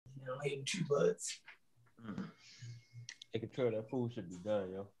hitting 2 buds. They can tell that food should be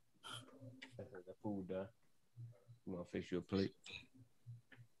done, yo. That food done. You want to fix your plate?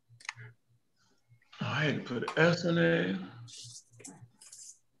 Oh, I had to put an S on there.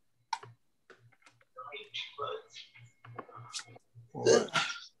 Boy,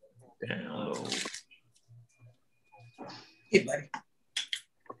 download. Hey, buddy.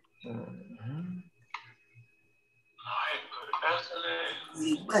 I had to put an S on there.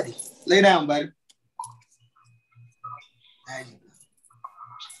 Hey, buddy. Lay down, buddy. There you go.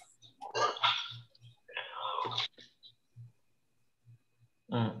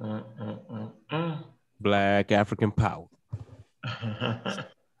 Black African power.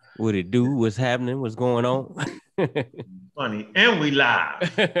 What it do? What's happening? What's going on? Funny. And we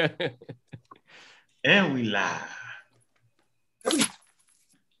live. And we live.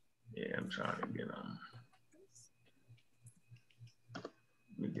 Yeah, I'm trying to get on.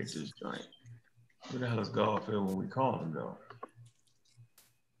 Let me get this joint. Who the hell is Garfield when we call him, though?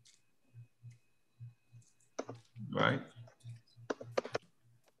 Right?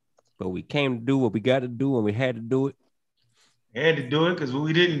 But we came to do what we got to do, and we had to do it. Had to do it because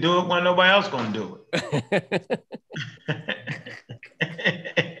we didn't do it when nobody else gonna do it.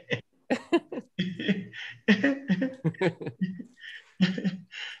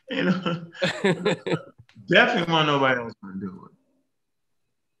 You know, definitely want nobody else gonna do it.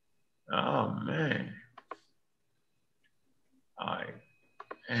 Oh man. All right.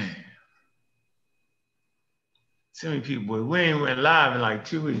 Man. So many people, boy. We ain't went live in like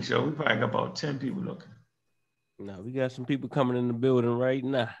 2 weeks, so we probably got about 10 people looking. No, we got some people coming in the building right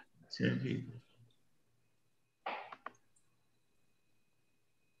now. 10 people.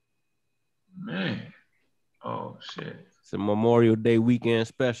 Man. Oh, shit. It's a Memorial Day weekend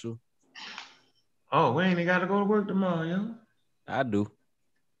special. Oh, we ain't got to go to work tomorrow, yo. I do.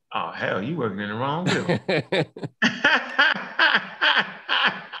 Oh, hell, you working in the wrong building. Hey,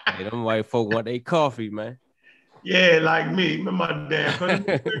 them white folk want their coffee, man. Yeah, like me. Remember my damn cousin.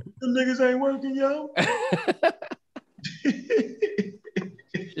 Them niggas ain't working, yo.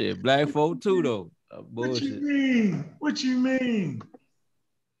 Shit, black folk too, though. What you mean? What you mean?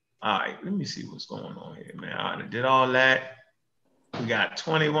 All right, let me see what's going on here, man. I done did all that. We got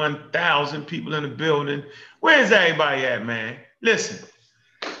 21,000 people in the building. Where's everybody at, man? Listen.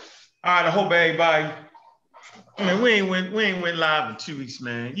 All right, I hope everybody. Man, we ain't went live in 2 weeks,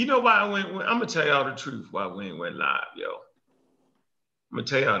 man. You know why I went? I'm gonna tell y'all the truth. Why we ain't went live, yo. I'm gonna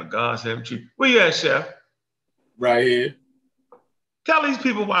tell y'all the God's heaven truth. Where you at, Chef? right here. Tell these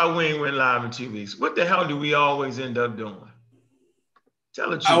people why we ain't went live in 2 weeks. What the hell do we always end up doing?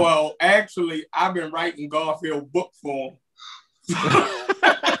 Tell the truth. Oh, well, actually, I've been writing Garfield book for him.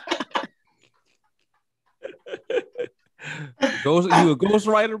 You a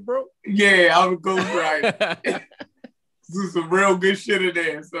ghostwriter, bro? Yeah, I'm a ghostwriter. This is some real good shit in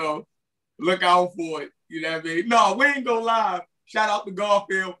there, so look out for it. You know what I mean? No, we ain't go live. Shout out to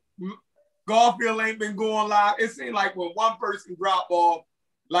Garfield. Garfield ain't been going live. It seemed like when one person drop off,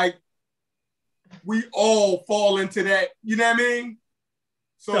 like we all fall into that. You know what I mean?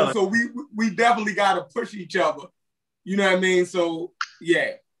 So we definitely got to push each other. You know what I mean? So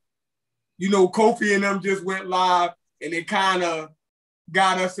yeah, you know, Kofi and them just went live, and it kind of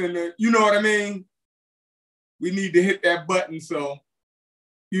got us in the. You know what I mean? We need to hit that button. So,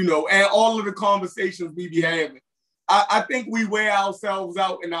 you know, and all of the conversations we be having. I think we wear ourselves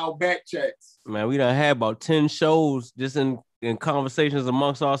out in our back chats. Man, we done had about 10 shows just in conversations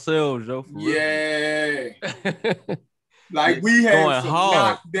amongst ourselves, yo. Yeah. Like we had some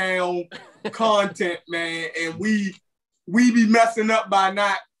knockdown content, man, and we be messing up by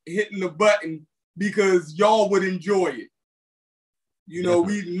not hitting the button because y'all would enjoy it. You know,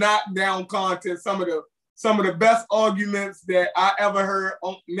 we knocked down content. Some of the best arguments that I ever heard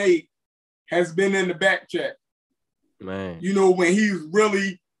make has been in the back chat. Man. You know, when he's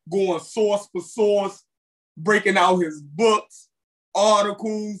really going source for source, breaking out his books,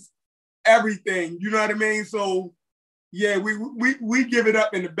 articles, everything. You know what I mean? So yeah, we give it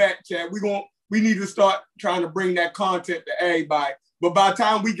up in the back chat. We need to start trying to bring that content to everybody. But by the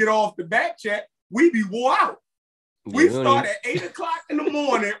time we get off the back chat, we be wore out. Yeah, we start at 8 o'clock in the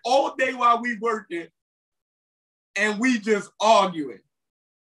morning all day while we working, and we just arguing.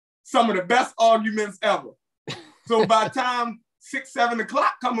 Some of the best arguments ever. So by the time 6, 7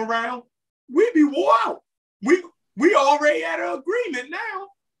 o'clock come around, we be wore out. We already at an agreement now.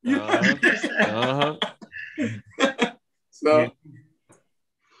 You know? So yeah.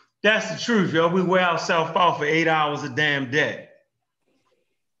 That's the truth, yo. We wear ourselves out for 8 hours a damn day.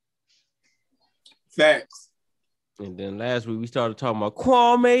 Facts. And then last week we started talking about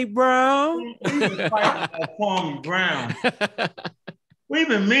Kwame Brown. We been fighting about Kwame Brown. We've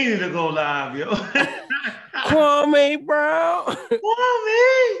been meaning to go live, yo. Kwame Brown.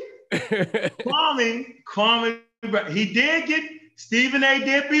 Kwame Brown. He did get, Stephen A.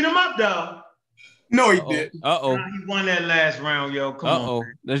 did beat him up, though. No, he didn't. He won that last round, yo. Come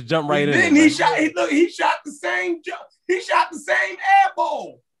on. Let's jump right in. Then he shot the same jump. He shot the same air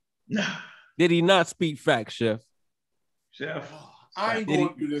ball. Did he not speak facts, Chef? I ain't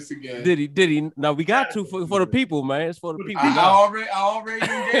going through this again. Did he? Now we got to for the people, man. It's for the people. I already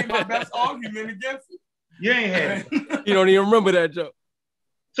gave my best argument against it. You ain't had it. You don't even remember that joke.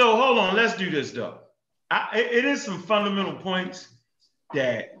 So hold on, let's do this though. It is some fundamental points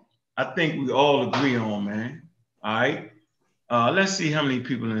that I think we all agree on, man. All right. Let's see how many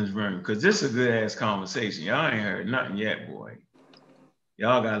people in this room, because this is a good ass conversation. Y'all ain't heard nothing yet, boy.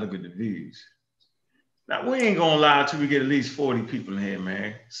 Y'all gotta look at the views. Now, we ain't gonna lie till we get at least 40 people in here,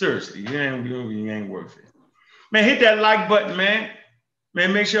 man. Seriously, you ain't worth it. Man, hit that like button, man.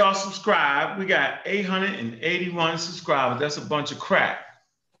 Man, make sure y'all subscribe. We got 881 subscribers. That's a bunch of crap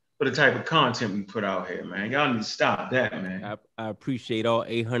for the type of content we put out here, man. Y'all need to stop that, man. I appreciate all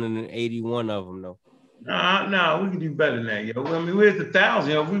 881 of them, though. Nah, we can do better than that, yo. I mean, we're at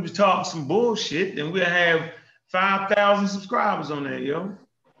 1,000, yo. If we was talking some bullshit, then we'd have 5,000 subscribers on there, yo.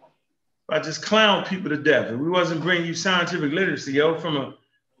 I just clown people to death. If we wasn't bringing you scientific literacy, yo, from a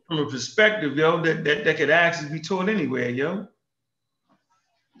perspective, yo, that could actually be taught anywhere, yo.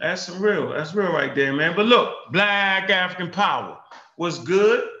 That's real right there, man. But look, Black African Power was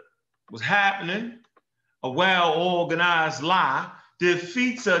good, was happening. A well-organized lie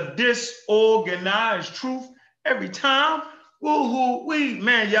defeats a disorganized truth every time. Woo-hoo-wee,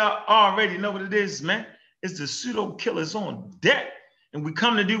 man, y'all already know what it is, man. It's the pseudo killers on deck. And we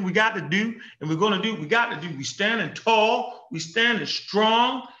come to do, we got to do, and we're going to do, we got to do. We standing tall, we standing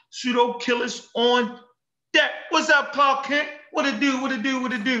strong, pseudo killers on deck. What's up, Clark Kent? What it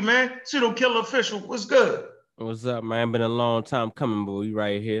do, man? Pseudo killer official, what's good? What's up, man? Been a long time coming, but we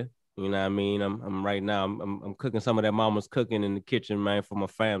right here. You know what I mean? I'm right now, I'm cooking some of that mama's cooking in the kitchen, man, for my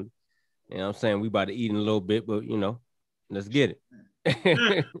family. You know what I'm saying? We about to eat in a little bit, but you know, let's get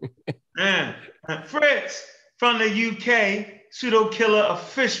it. Fritz from the UK, pseudo killer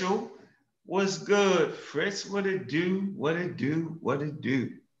official. What's good, Fritz? What it do?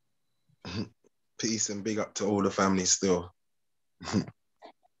 Peace and big up to all the family still.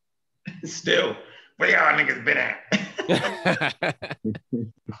 Still, where y'all niggas been at?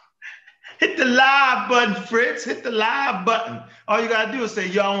 Hit the live button, Fritz. Hit the live button. All you gotta do is say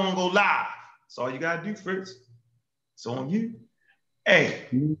y'all wanna go live. That's all you gotta do, Fritz. It's on you. Hey,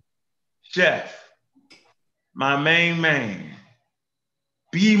 Chef, my main man,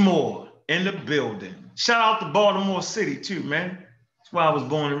 B More in the building. Shout out to Baltimore City too, man. That's where I was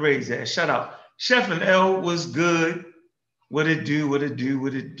born and raised at. Shout out. Chef and L was good. What it do?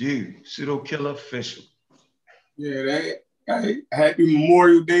 Pseudo killer official. Yeah, happy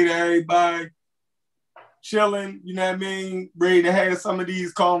Memorial Day to everybody. Chilling, you know what I mean? Ready to have some of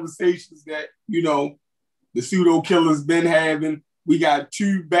these conversations that, you know, the pseudo killers been having. We got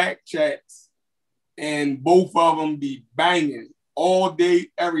 2 back chats and both of them be banging all day,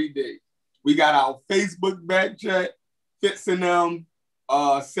 every day. We got our Facebook back chat, Fitz and them,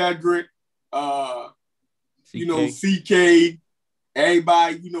 Cedric, you know, CK,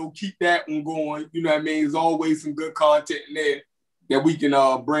 everybody, you know, keep that one going. You know what I mean? There's always some good content in there that we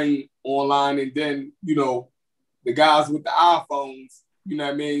can bring online. And then, you know, the guys with the iPhones, you know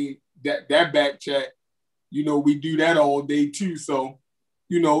what I mean? That back chat, you know, we do that all day too. So,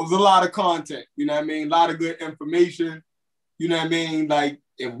 you know, there's a lot of content, you know what I mean? A lot of good information, you know what I mean? Like,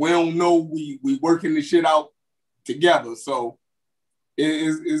 if we don't know, we working the shit out together. So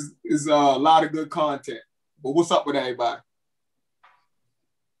it's a lot of good content. But what's up with everybody?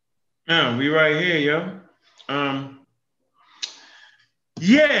 Yeah, we right here, yo.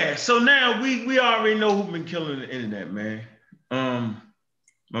 Yeah, so now we already know who's been killing the internet, man.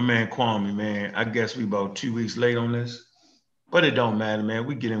 My man Kwame, man. I guess we about 2 weeks late on this, but it don't matter, man.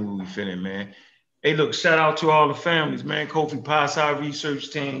 We get in where we fit in, man. Hey, look, shout out to all the families, man. Kofi Pasai Research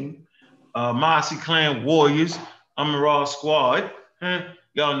Team, Mossy Clan Warriors, Raw Squad.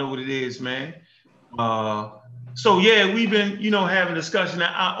 Y'all know what it is, man. So yeah, we've been, you know, having a discussion.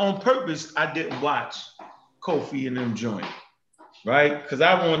 Now, on purpose, I didn't watch Kofi and them joint, right? Because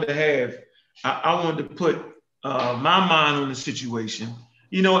I wanted to put my mind on the situation,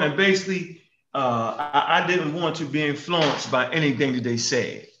 you know, and basically, I didn't want to be influenced by anything that they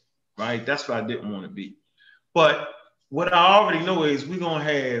said, right? That's what I didn't want to be. But what I already know is we're gonna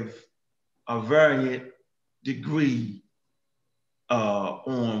have a variant degree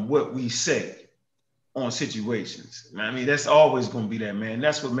on what we say on situations. I mean, that's always going to be that, man.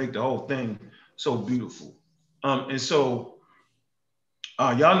 That's what makes the whole thing so beautiful. And so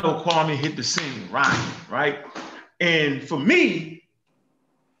y'all know Kwame hit the scene, right? And for me,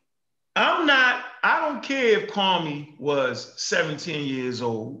 I don't care if Kwame was 17 years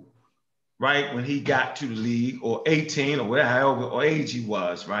old, right, when he got to the league, or 18 or whatever, however age he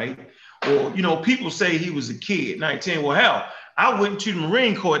was, right? Or, you know, people say he was a kid, 19. Well, hell, I went to the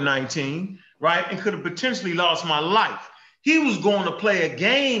Marine Corps at 19, right, and could have potentially lost my life. He was going to play a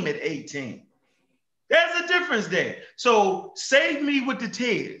game at 18. There's a difference there. So save me with the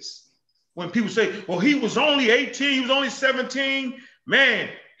tears. When people say, well, he was only 18, he was only 17, man,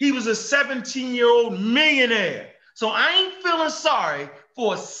 he was a 17-year-old millionaire. So I ain't feeling sorry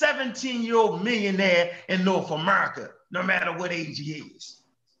for a 17-year-old millionaire in North America, no matter what age he is.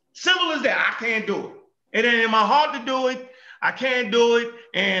 Simple as that. I can't do it. It ain't in my heart to do it. I can't do it,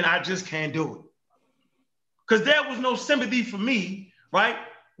 and I just can't do it. Because there was no sympathy for me, right,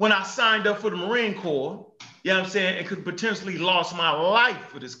 when I signed up for the Marine Corps, you know what I'm saying, and could potentially lost my life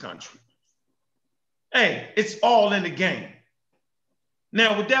for this country. Hey, it's all in the game.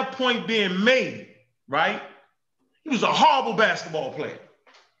 Now, with that point being made, right, he was a horrible basketball player.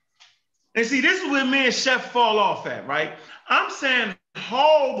 And see, this is where me and Chef fall off at, right? I'm saying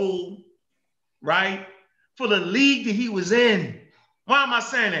horrible, right, for the league that he was in. Why am I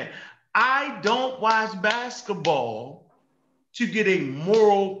saying that? I don't watch basketball to get a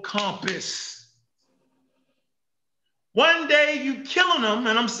moral compass. One day you killing them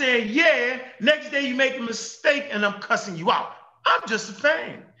and I'm saying, yeah, next day you make a mistake and I'm cussing you out. I'm just a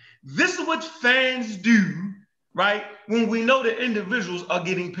fan. This is what fans do, right? When we know that individuals are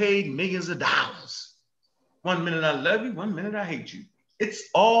getting paid millions of dollars. 1 minute I love you, 1 minute I hate you. It's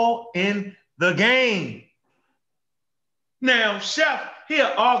all in the game. Now, Chef,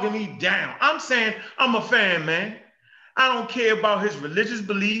 he'll argue me down. I'm saying I'm a fan, man. I don't care about his religious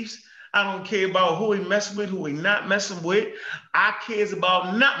beliefs. I don't care about who he messing with, who he not messing with. I cares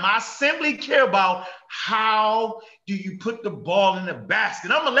about nothing. I simply care about how do you put the ball in the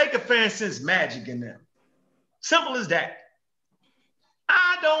basket. I'm a Laker fan since Magic and them. Simple as that.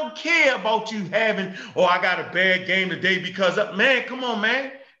 I don't care about you having, oh, I got a bad game today because of, man, come on,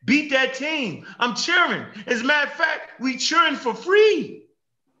 man. Beat that team. I'm cheering. As a matter of fact, we cheering for free.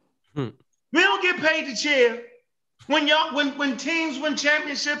 We don't get paid to cheer. When teams win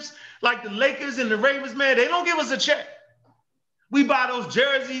championships like the Lakers and the Ravens, man, they don't give us a check. We buy those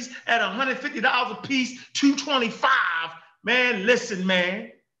jerseys at $150 a piece, $225. Man, listen,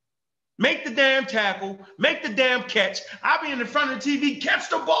 man. Make the damn tackle, make the damn catch. I'll be in the front of the TV, catch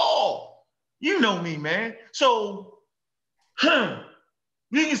the ball. You know me, man. So, you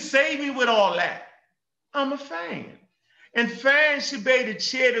can save me with all that. I'm a fan. And fans should be able to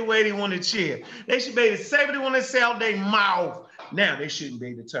cheer the way they want to cheer. They should be able to say what they want to say out their mouth. Now, they shouldn't be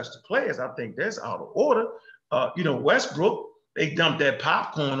able to touch the players. I think that's out of order. Westbrook, they dumped that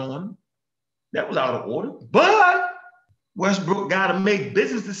popcorn on him. That was out of order. But Westbrook got to make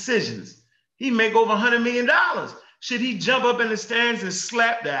business decisions. He make over $100 million. Should he jump up in the stands and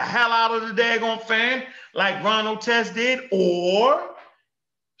slap the hell out of the daggone fan like Ron Artest did? Or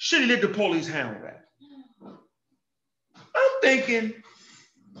should he let the police handle that? I'm thinking,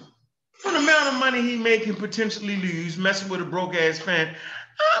 for the amount of money he may can potentially lose messing with a broke-ass fan,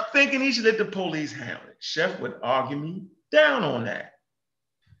 I'm thinking he should let the police handle it. Chef would argue me down on that.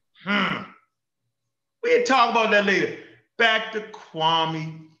 We'll talk about that later. Back to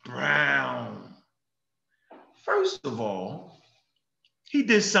Kwame Brown. First of all, he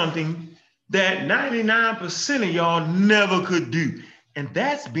did something that 99% of y'all never could do, and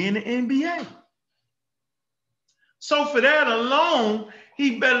that's being an NBA. So for that alone,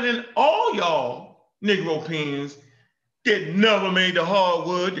 he better than all y'all Negro pens that never made the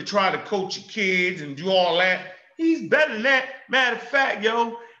hardwood to try to coach your kids and do all that. He's better than that. Matter of fact,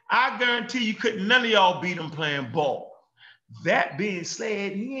 yo, I guarantee you couldn't none of y'all beat him playing ball. That being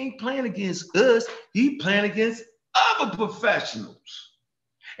said, he ain't playing against us. He playing against other professionals.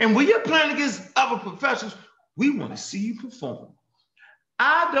 And when you're playing against other professionals, we want to see you perform.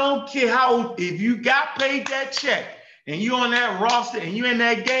 I don't care how, if you got paid that check and you on that roster and you in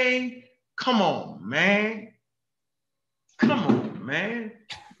that game, come on, man. Come on, man.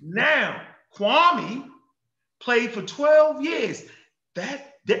 Now, Kwame played for 12 years.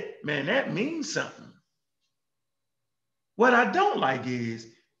 That means something. What I don't like is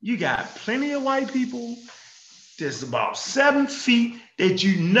you got plenty of white people that's about 7 feet that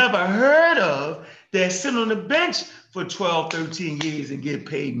you never heard of that sit on the bench for 12, 13 years and get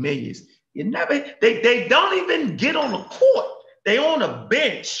paid millions. You never. They don't even get on the court. They on a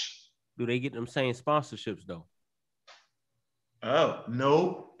bench. Do they get them same sponsorships though? Oh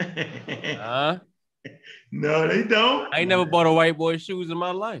no. No, they don't. I ain't never bought a white boy shoes in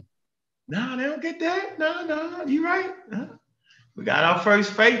my life. No, they don't get that. No, you right. We got our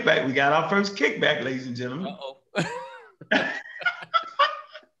first fake back. We got our first kickback, ladies and gentlemen. Uh-oh.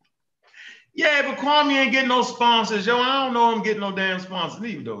 Yeah, but Kwame ain't getting no sponsors, yo. I don't know him getting no damn sponsors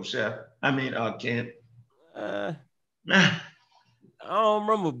either, though, Chef. I mean, Kent. I don't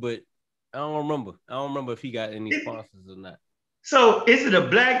remember, but I don't remember if he got any sponsors or not. So is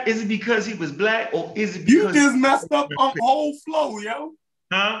it because he was black, or is it because you just messed up a whole flow, yo?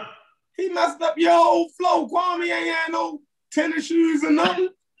 Huh? He messed up your whole flow. Kwame ain't had no tennis shoes or nothing.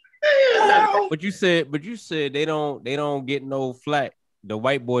 But you said they don't get no flack. The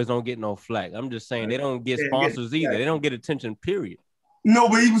white boys don't get no flack. I'm just saying they don't get sponsors either. They don't get attention, period. No,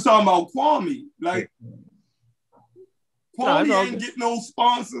 but he was talking about Kwame. Like Kwame ain't get no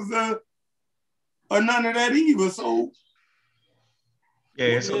sponsors or none of that either. So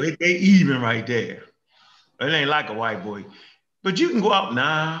yeah, so they even right there. It ain't like a white boy. But you can go out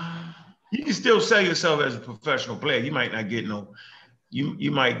you can still sell yourself as a professional player. You might not get no. You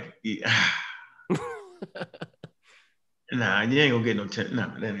might be. Nah, you ain't gonna get no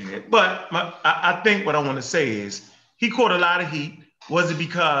that ain't it. But I think what I want to say is he caught a lot of heat. Was it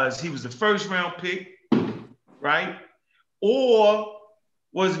because he was the first round pick, right? Or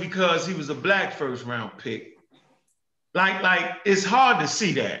was it because he was a black first round pick? Like it's hard to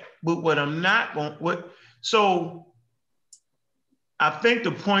see that. But what I'm not going so I think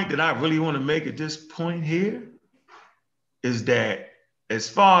the point that I really want to make at this point here is that as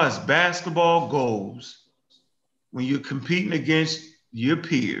far as basketball goes, when you're competing against your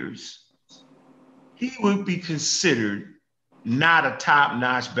peers, he would be considered not a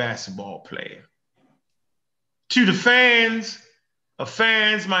top-notch basketball player. To the fans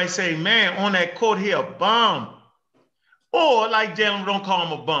might say, man, on that court here, a bum. Or like Jalen, don't call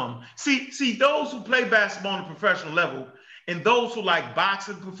him a bum. See, those who play basketball on a professional level and those who like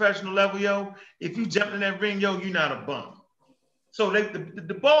boxing professional level, yo, if you jump in that ring, yo, you're not a bum. So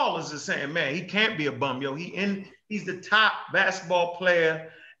the ballers are saying, man, he can't be a bum, yo. He's the top basketball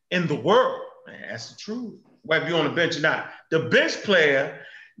player in the world. Man, that's the truth. Whether you're on the bench or not. The bench player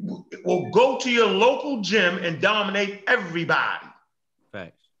will go to your local gym and dominate everybody.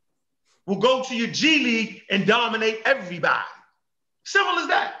 Facts. Will go to your G League and dominate everybody. Simple as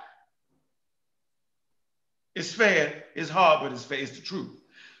that. It's fair, it's hard, but it's fair, it's the truth.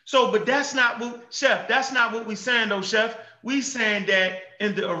 So, but that's not what we saying though, Chef. We saying that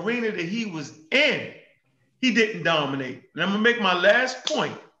in the arena that he was in, he didn't dominate. And I'm gonna make my last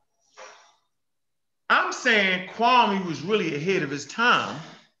point. I'm saying Kwame was really ahead of his time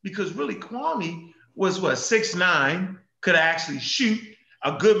because really Kwame was 6'9", could actually shoot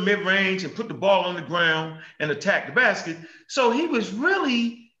a good mid-range and put the ball on the ground and attack the basket. So he was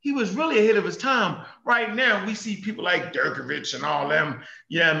really ahead of his time. Right now, we see people like Durkovic and all them,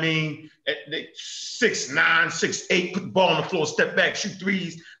 you know what I mean? They 6'9", 6'8", put the ball on the floor, step back, shoot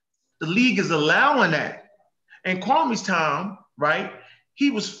threes. The league is allowing that. And Kwame's time, right,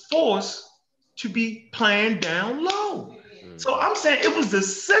 he was forced to be playing down low. So I'm saying it was the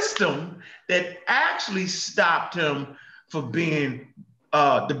system that actually stopped him from being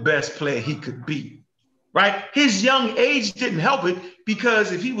the best player he could be, right? His young age didn't help it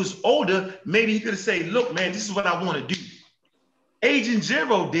because if he was older, maybe he could have said, look, man, this is what I want to do. Agent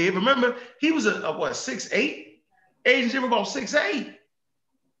Zero did. Remember, he was a 6'8"? Agent Zero about 6'8",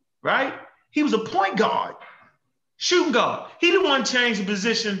 right? He was a point guard. Shooting guard. He didn't want to change the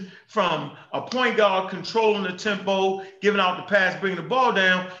position from a point guard controlling the tempo, giving out the pass, bringing the ball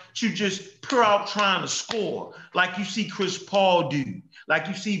down, to just pure out trying to score, like you see Chris Paul do, like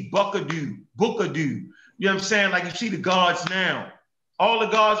you see Booker do. You know what I'm saying? Like you see the guards now. All the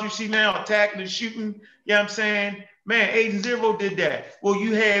guards you see now attacking and shooting, you know what I'm saying? Man, Agent Zero did that. Well,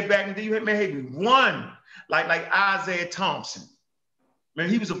 you had back in the day, you had maybe one, like Isaiah Thompson. Man,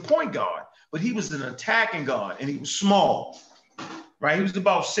 he was a point guard. But he was an attacking guard and he was small, right? He was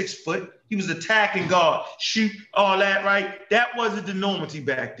about 6 foot. He was attacking guard, shoot, all that, right? That wasn't the normative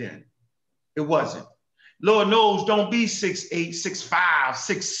back then. It wasn't. Lord knows, don't be 6'8", 6'5",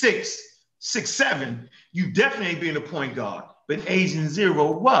 6'6", 6'7". You definitely ain't being a point guard. But Agent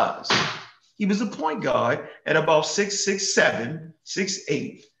Zero was. He was a point guard at about 6'7", 6'8".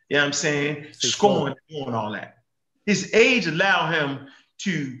 You know what I'm saying? Scoring, doing all that. His age allowed him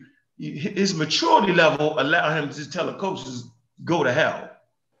to, his maturity level allowed him to tell the coaches, go to hell.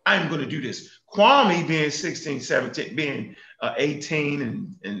 I'm going to do this. Kwame being 16, 17, being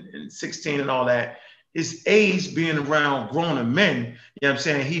 18 and 16 and all that, his age being around grown men, you know what I'm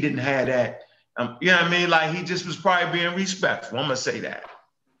saying? He didn't have that. You know what I mean? Like he just was probably being respectful. I'm going to say that.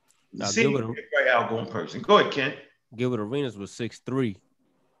 Now, See, he's a very outgoing person. Go ahead, Kent. Gilbert Arenas was 6'3".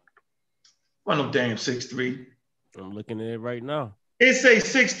 Well, no damn 6'3". I'm looking at it right now. It say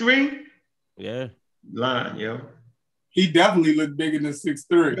 6'3"? Yeah. Lying, yo. He definitely looked bigger than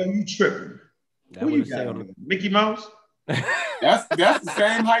 6'3". Yo, you tripping. That Who you got on? Mickey Mouse? That's the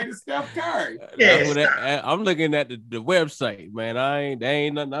same height as Steph Curry. Yeah, I'm looking at the website, man. There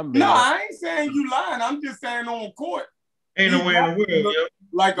ain't nothing I'm No, I ain't saying you lying. I'm just saying on court. Ain't no way in the world, yo.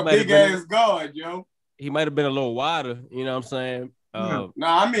 Like a big ass guard, yo. He might have been a little wider, you know what I'm saying? No,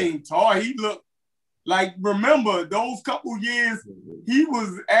 I mean tall. He looked like, remember those couple years, he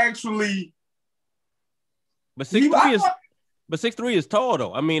was actually. But 6'3" is tall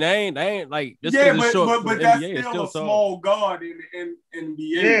though. I mean, I ain't like this. Yeah, but that's NBA, still a small guard in NBA.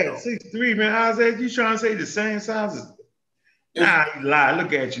 Yeah, 6'3", man. Isaiah, you trying to say the same size as? Nah, you lie.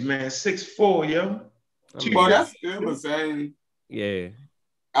 Look at you, man. 6'4", yo. But that's still the same. Yeah.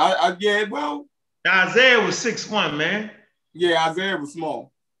 Yeah, well. Isaiah was 6'1", man. Yeah, Isaiah was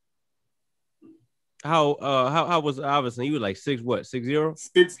small. How was Iverson? He was like 6'0"?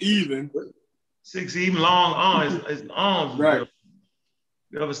 6 even. 6 even, long arms. His arms. Right.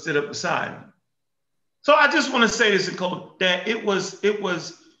 You ever stood up beside him? So I just want to say this, Coach, that it was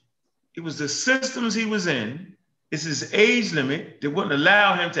the systems he was in. It's his age limit that wouldn't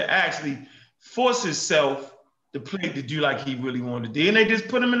allow him to actually force himself to play to do like he really wanted to do. And they just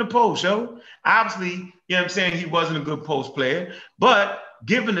put him in the post, yo. Obviously, you know what I'm saying, he wasn't a good post player, but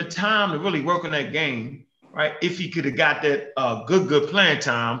given the time to really work on that game, right, if he could have got that good playing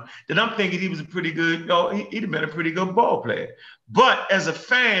time, then I'm thinking he was a pretty good, he'd have been a pretty good ball player. But as a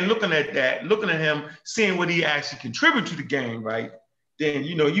fan, looking at that, looking at him, seeing what he actually contributed to the game, right, then,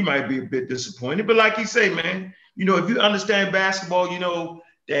 you might be a bit disappointed. But like you say, man, if you understand basketball, you know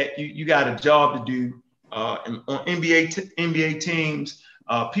that you got a job to do. On NBA teams,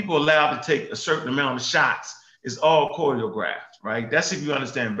 people allowed to take a certain amount of shots. It's all choreographed, right? That's if you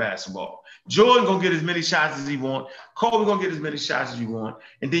understand basketball. Jordan gonna get as many shots as he want. Kobe gonna get as many shots as you want.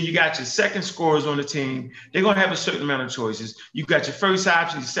 And then you got your second scorers on the team. They're gonna have a certain amount of choices. You got your first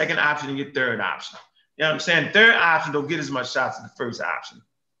option, your second option, and your third option. You know what I'm saying? Third option don't get as much shots as the first option.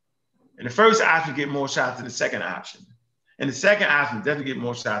 And the first option get more shots than the second option. And the second option definitely get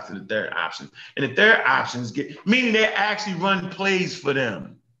more shots than the third option. And the third options meaning they actually run plays for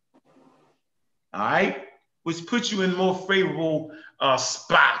them. All right? Which puts you in more favorable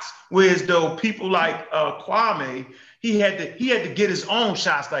spots. Whereas though people like Kwame, he had to get his own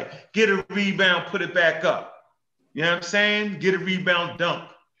shots, like get a rebound, put it back up. You know what I'm saying? Get a rebound, dunk.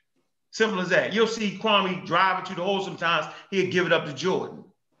 Simple as that. You'll see Kwame driving to the hole sometimes. He'll give it up to Jordan.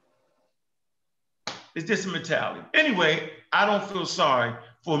 It's just a mentality. Anyway, I don't feel sorry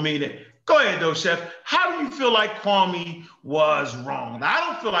for me. Go ahead, though, Chef. How do you feel like Kwame was wrong? I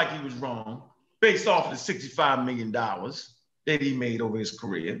don't feel like he was wrong based off of the $65 million that he made over his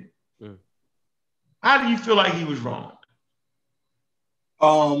career. How do you feel like he was wrong?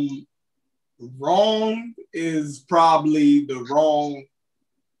 Wrong is probably the wrong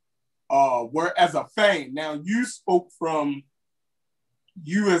word as a fan. Now, you spoke from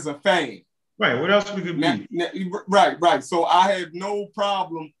you as a fan. Right. What else we could be? Right. So I have no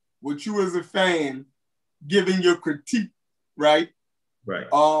problem with you as a fan giving your critique, right? Right.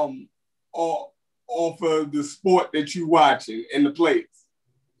 Off of the sport that you watching and the players.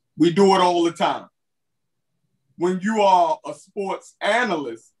 We do it all the time. When you are a sports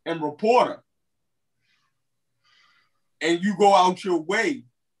analyst and reporter, and you go out your way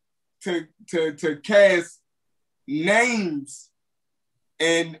to cast names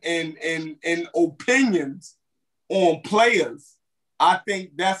and opinions on players, I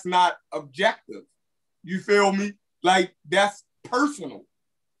think that's not objective. You feel me? Like, that's personal,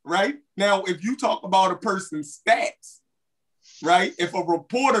 right? Now, if you talk about a person's stats, right? If a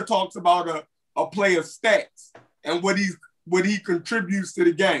reporter talks about a player's stats and what he contributes to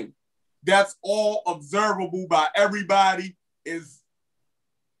the game, that's all observable by everybody.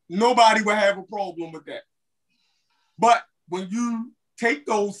 Nobody will have a problem with that. But when you take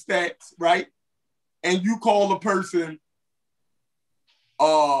those stats, right, and you call a person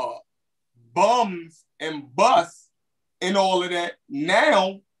bums and busts and all of that,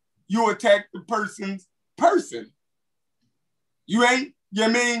 now you attack the person's person. You're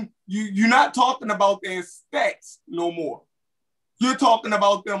not talking about their stats no more. You're talking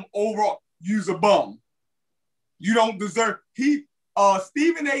about them overall. You's a bum. You don't deserve.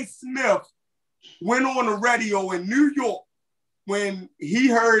 Stephen A. Smith went on the radio in New York when he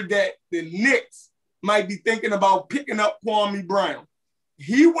heard that the Knicks might be thinking about picking up Kwame Brown.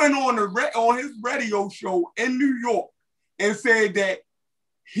 He went on his radio show in New York and said that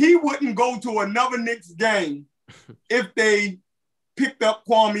he wouldn't go to another Knicks game if they picked up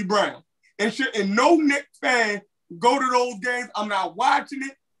Kwame Brown. And no Knicks fan go to those games. I'm not watching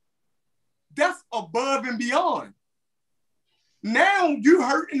it. That's above and beyond. Now you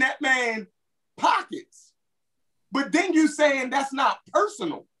hurting that man's pockets. But then you saying that's not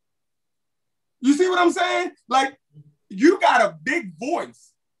personal. You see what I'm saying? Like, you got a big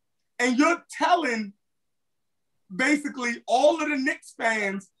voice and you're telling basically all of the Knicks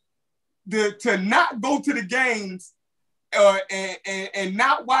fans to not go to the games and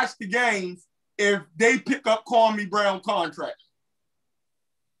not watch the games if they pick up Kwame Brown contract.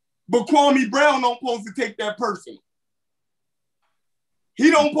 But Kwame Brown don't supposed to take that personal. He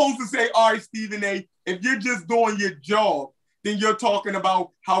don't supposed to say, all right, Stephen A., if you're just doing your job, then you're talking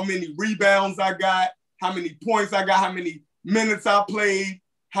about how many rebounds I got, how many points I got, how many minutes I played,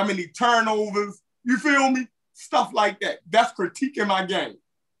 how many turnovers. You feel me? Stuff like that. That's critiquing my game.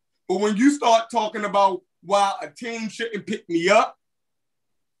 But when you start talking about why a team shouldn't pick me up,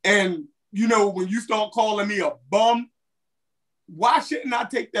 and, you know, when you start calling me a bum, why shouldn't I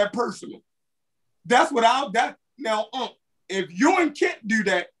take that personal? That's what now, if you and Kent do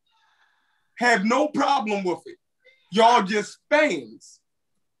that, have no problem with it. Y'all just fans.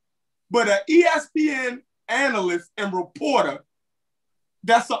 But an ESPN analyst and reporter,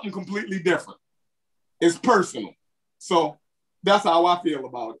 that's something completely different. It's personal. So that's how I feel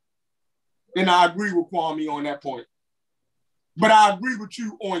about it. And I agree with Kwame on that point. But I agree with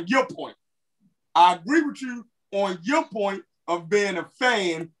you on your point. I agree with you on your point of being a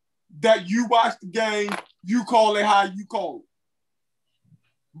fan, that you watch the game, you call it how you call it.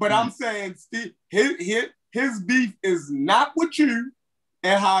 But I'm saying his beef is not with you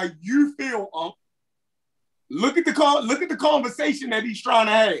and how you feel. Look at the conversation that he's trying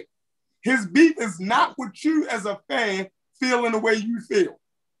to have. His beef is not with you as a fan feeling the way you feel.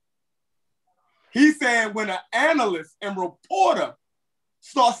 He's saying when an analyst and reporter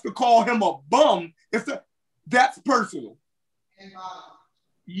starts to call him a bum, that's personal.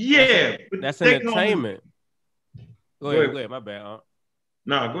 Yeah, that's entertainment. Go ahead. My bad.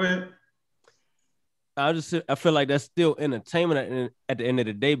 No, go ahead. I feel like that's still entertainment at the end of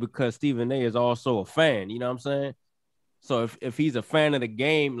the day, because Stephen A. is also a fan. You know what I'm saying? So if he's a fan of the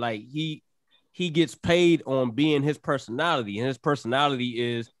game, like he gets paid on being his personality, and his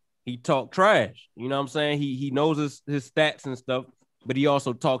personality is he talk trash. You know what I'm saying? He knows his stats and stuff, but he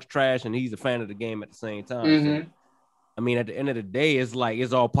also talks trash, and he's a fan of the game at the same time. Mm-hmm. So, I mean, at the end of the day, it's like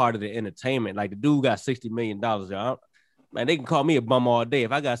it's all part of the entertainment. Like, the dude got $60 million, y'all. Man, they can call me a bum all day.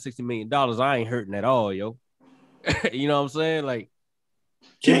 If I got $60 million, I ain't hurting at all, yo. You know what I'm saying? Like,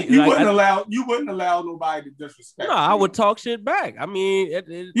 you wouldn't allow nobody to disrespect you. I would talk shit back. I mean,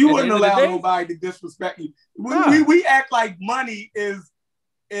 you wouldn't allow nobody to disrespect you. We act like money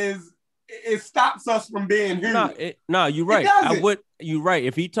it stops us from being human. You're right. You're right.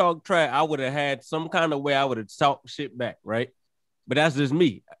 If he talked trash, I would have had some kind of way I would have talked shit back, right? But that's just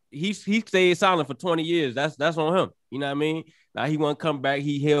me. He stayed silent for 20 years. That's on him. You know what I mean? Now he want to come back.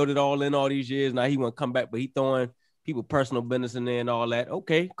 He held it all in all these years. Now he want to come back, but he throwing people personal business in there and all that.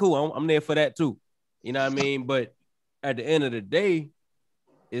 Okay, cool. I'm there for that too. You know what I mean? But at the end of the day,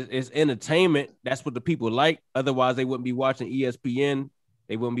 it's entertainment. That's what the people like. Otherwise, they wouldn't be watching ESPN.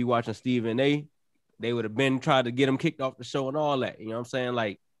 They wouldn't be watching Stephen A. They would have been trying to get him kicked off the show and all that. You know what I'm saying?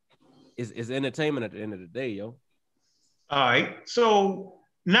 Like, it's entertainment at the end of the day, yo. All right. So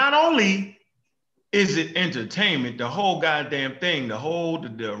not only is it entertainment, the whole goddamn thing, the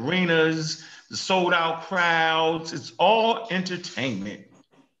arenas, the sold out crowds, it's all entertainment.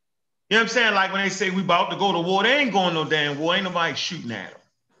 You know what I'm saying? Like when they say we about to go to war, they ain't going no damn war. Ain't nobody shooting at them.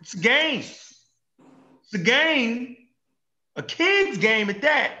 It's a game. It's a game, a kid's game at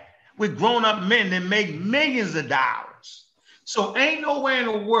that, with grown-up men that make millions of dollars. So ain't nowhere in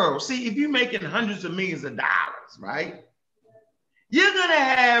the world. See, if you're making hundreds of millions of dollars, right? You're gonna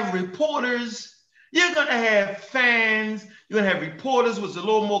have reporters, you're gonna have fans, you're gonna have reporters who's a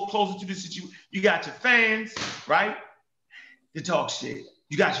little more closer to the situation. You got your fans, right? They talk shit.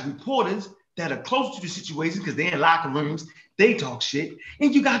 You got your reporters that are close to the situation because they're in locker rooms, they talk shit.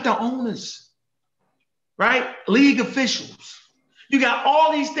 And you got the owners, right? League officials. You got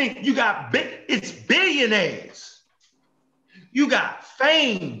all these things. You got it's billionaires. You got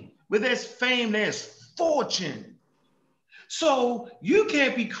fame. Where there's fame, there's fortune. So you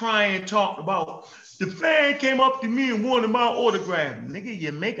can't be crying and talking about the fan came up to me and wanted my autograph. Nigga,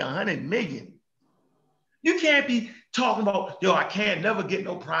 you make 100 million. You can't be talking about, yo, I can't never get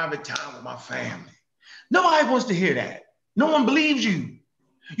no private time with my family. Nobody wants to hear that. No one believes you.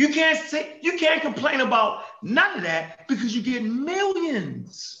 You can't complain about none of that because you get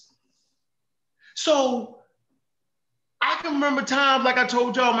millions. So I can remember times like I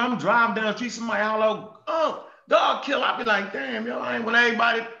told y'all, man, I'm driving down the street, somebody holler, oh, dog kill. I'll be like, damn, yo, I ain't with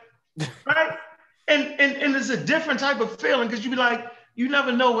everybody, right? And it's a different type of feeling because you be like, you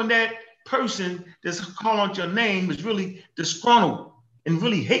never know when that person that's calling out your name is really disgruntled and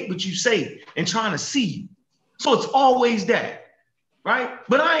really hate what you say and trying to see you. So it's always that, right?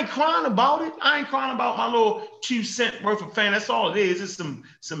 But I ain't crying about it. I ain't crying about my little 2 cent worth of fan. That's all it is. It's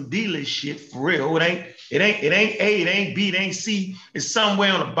some dealer shit for real. It ain't A, it ain't B, it ain't C. It's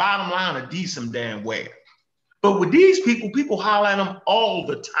somewhere on the bottom line of D some damn where. But with these people holler at them all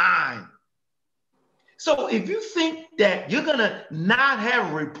the time. So if you think that you're gonna not have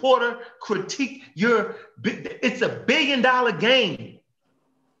a reporter critique it's a $1 billion game.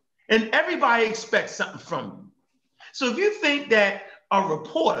 And everybody expects something from you. So if you think that a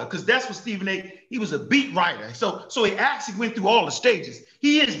reporter, because that's what Stephen A., he was a beat writer. So he actually went through all the stages.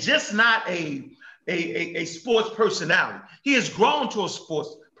 He is just not a sports personality. He has grown to a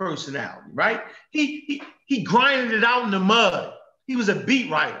sports personality, right? He grinded it out in the mud. He was a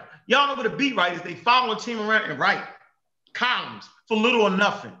beat writer. Y'all know what a beat writer is. They follow a team around and write columns for little or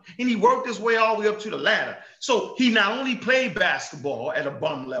nothing. And he worked his way all the way up to the ladder. So he not only played basketball at a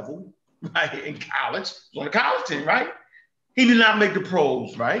bum level, right, in college, he was on the college team, right? He did not make the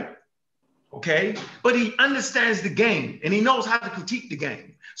pros, right? Okay, but he understands the game and he knows how to critique the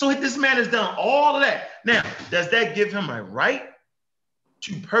game. So this man has done all of that. Now, does that give him a right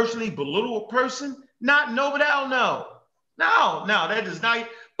to personally belittle a person? Not no, but hell no. No, that does not.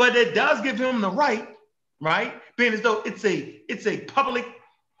 But it does give him the right, being as though it's a public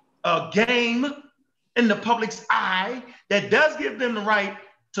game in the public's eye that does give them the right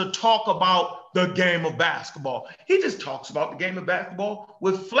to talk about the game of basketball. He just talks about the game of basketball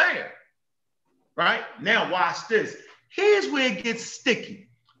with flair, right? Now watch this. Here's where it gets sticky.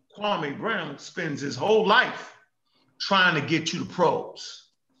 Kwame Brown spends his whole life trying to get to the pros,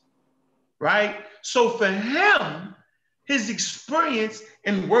 right? So for him, his experience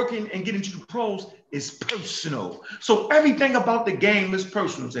in working and getting to the pros is personal. So everything about the game is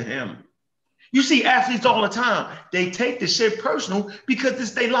personal to him. You see athletes all the time. They take the shit personal because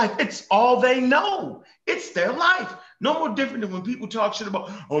it's their life. It's all they know. It's their life. No more different than when people talk shit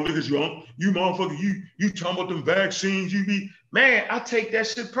about, oh, look at you motherfucker, you talking about them vaccines, man, I take that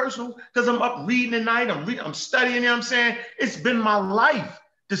shit personal because I'm up reading at night, I'm studying, you know what I'm saying? It's been my life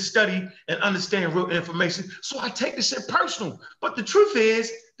to study and understand real information. So I take the shit personal. But the truth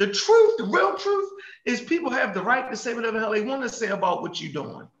is, the real truth is people have the right to say whatever the hell they want to say about what you're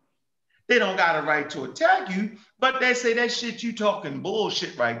doing. They don't got a right to attack you, but they say that shit you talking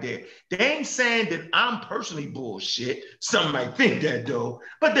bullshit right there. They ain't saying that I'm personally bullshit. Some might think that though,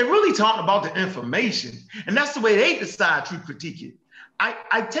 but they're really talking about the information. And that's the way they decide to critique it.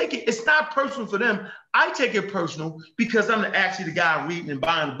 I take it, it's not personal for them. I take it personal because I'm actually the guy reading and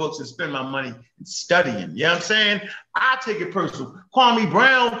buying books and spending my money and studying. You know what I'm saying? I take it personal. Kwame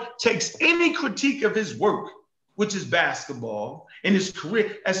Brown takes any critique of his work, which is basketball, and his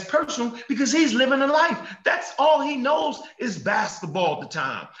career as personal because he's living a life. That's all he knows is basketball at the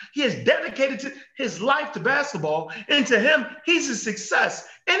time. He has dedicated his life to basketball, and to him, he's a success.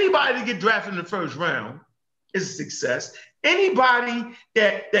 Anybody that get drafted in the first round is a success. Anybody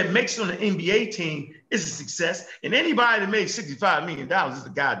that makes it on the NBA team is a success. And anybody that makes $65 million is a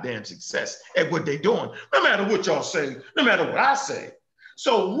goddamn success at what they're doing, no matter what y'all say, no matter what I say.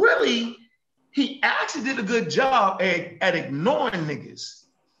 So really, he actually did a good job at ignoring niggas.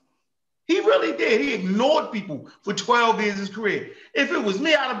 He really did. He ignored people for 12 years of his career. If it was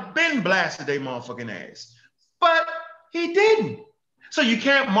me, I'd have been blasted their motherfucking ass. But he didn't. So you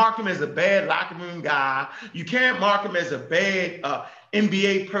can't mark him as a bad locker room guy. You can't mark him as a bad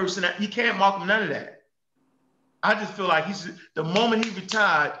NBA person. You can't mark him none of that. I just feel like the moment he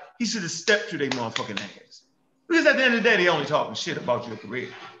retired, he should have stepped through their motherfucking ass. Because at the end of the day, they only talking shit about your career.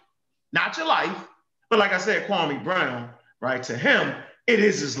 Not your life, but like I said, Kwame Brown, right? To him, it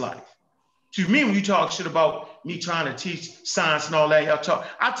is his life. To me, when you talk shit about me trying to teach science and all that,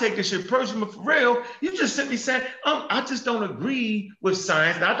 I take this shit personal, but for real, you just simply saying, I just don't agree with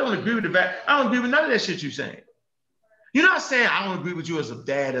science, and I don't agree with I don't agree with none of that shit you're saying. You're not saying I don't agree with you as a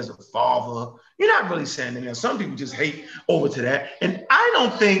dad, as a father. You're not really saying that. Some people just hate over to that. And I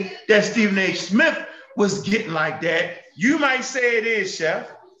don't think that Stephen A. Smith was getting like that You might say it is,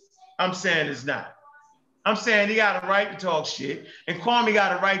 Chef. I'm saying it's not. I'm saying he got a right to talk shit, and Kwame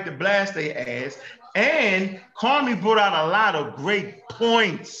got a right to blast their ass. And Kwame brought out a lot of great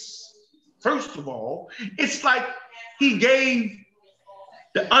points. First of all, it's like he gave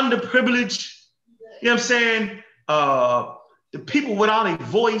the underprivileged, you know what I'm saying, the people without a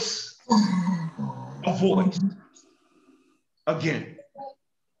voice. Again.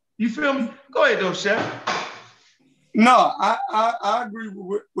 You feel me? Go ahead, though, Chef. No, I agree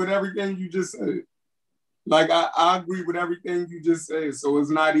with everything you just said. Like, I agree with everything you just said. So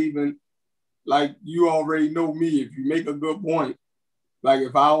it's not even like you already know me. If you make a good point, like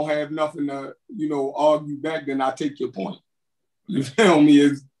if I don't have nothing to, argue back, then I take your point. You feel me?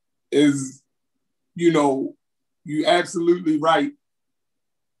 Is you absolutely right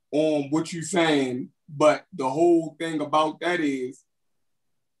on what you're saying. But the whole thing about that is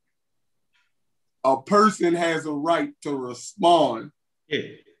a person has a right to respond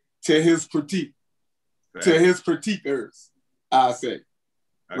to his critique, to his critiquers, I say,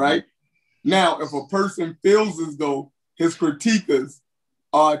 right? Now, if a person feels as though his critiquers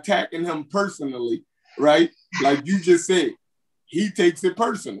are attacking him personally, right? Like you just said, he takes it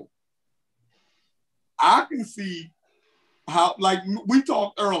personal. I can see how, like we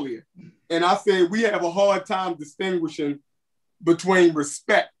talked earlier, and I said we have a hard time distinguishing between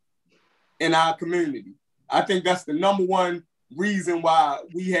respect in our community. I think that's the number one reason why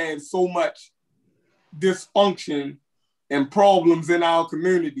we have so much dysfunction and problems in our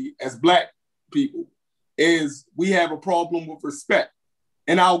community as Black people, is we have a problem with respect.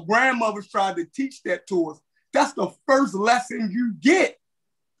 And our grandmothers tried to teach that to us. That's the first lesson you get,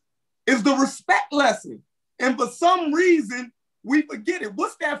 is the respect lesson. And for some reason, we forget it.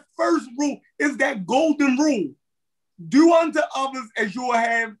 What's that first rule? It's that golden rule. Do unto others as you will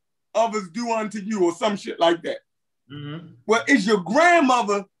have others do unto you, or some shit like that. Mm-hmm. Well, is your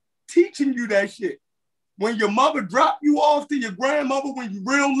grandmother teaching you that shit? When your mother dropped you off to your grandmother when you're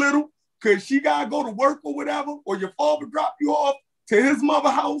real little, because she got to go to work or whatever, or your father dropped you off to his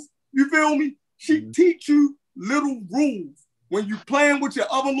mother's house, you feel me? She teach you little rules. When you playing with your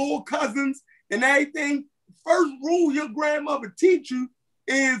other little cousins and everything, first rule your grandmother teach you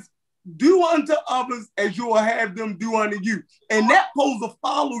is do unto others as you will have them do unto you. And that supposed to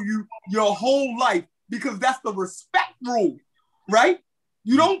follow you your whole life, because that's the respect rule, right?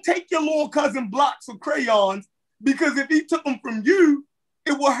 You don't take your little cousin blocks or crayons, because if he took them from you,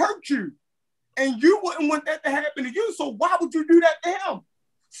 it will hurt you. And you wouldn't want that to happen to you. So why would you do that to him?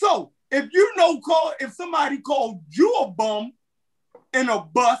 So if if somebody called you a bum and a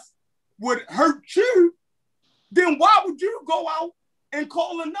bus would hurt you, then why would you go out and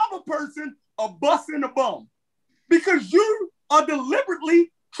call another person a bus and a bum? Because you are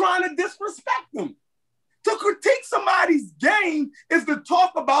deliberately trying to disrespect them. To critique somebody's game is to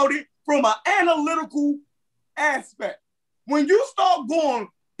talk about it from an analytical aspect. When you start going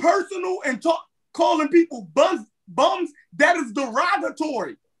personal and calling people bums, that is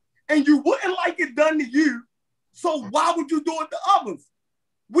derogatory. And you wouldn't like it done to you, so why would you do it to others?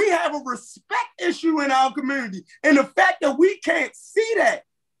 We have a respect issue in our community. And the fact that we can't see that,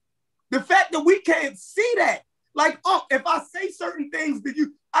 like, if I say certain things to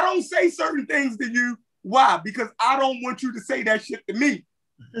you, I don't say certain things to you. Why? Because I don't want you to say that shit to me.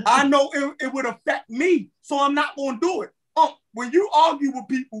 I know it would affect me, so I'm not going to do it. When you argue with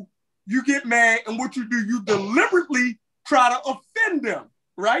people, you get mad, and what you do, you deliberately try to offend them,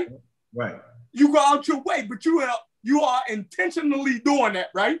 right? Right. You go out your way, but you are intentionally doing that,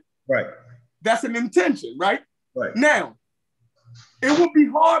 right? Right. That's an intention, right? Right. Now, it would be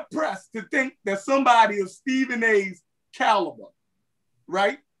hard pressed to think that somebody of Stephen A's caliber,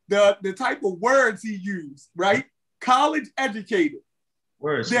 right? The type of words he used, right? College educated.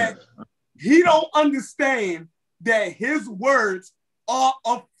 Words. That he don't understand that his words are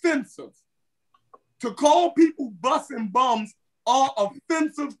offensive. To call people bus and bums are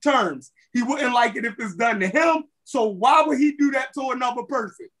offensive terms. He wouldn't like it if it's done to him. So why would he do that to another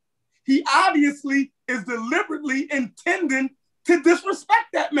person? He obviously is deliberately intending to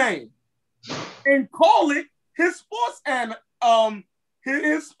disrespect that man and call it his sports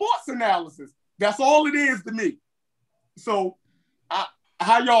his sports analysis. That's all it is to me. So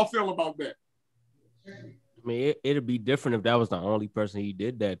how y'all feel about that? I mean, it'd be different if that was the only person he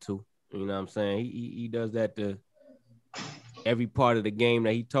did that to. You know what I'm saying? He does that to every part of the game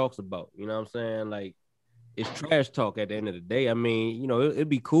that he talks about. You know what I'm saying? Like, it's trash talk at the end of the day. I mean, it'd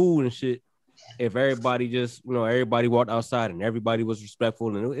be cool and shit if everybody just, everybody walked outside and everybody was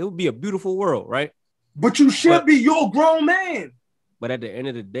respectful, and it would be a beautiful world, right? But you should be. You're a grown man. But at the end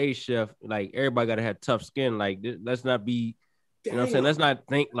of the day, Chef, like everybody gotta have tough skin. Like let's not be, you know what I'm saying? Let's not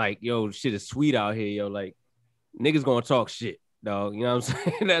think like, yo, shit is sweet out here, yo. Like niggas gonna talk shit, dog. You know what I'm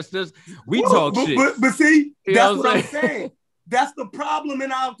saying? That's just we talk shit. But see, You that's know what I'm saying. That's the problem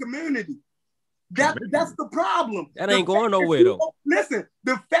in our community. That's the problem. That ain't going nowhere though. Listen,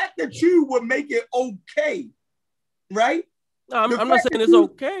 the fact that you would make it okay, right? No, I'm not saying it's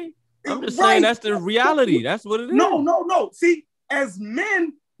okay. I'm just saying that's the reality. That's what it is. No. See, as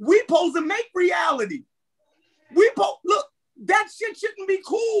men, we supposed to make reality. Look, that shit shouldn't be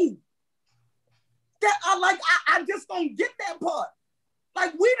cool. That I just don't get that part.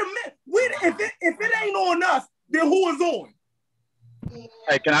 Like we the men. If it ain't on us, then who is on?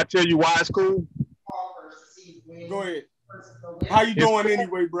 Hey, can I tell you why it's cool? Go ahead. How you doing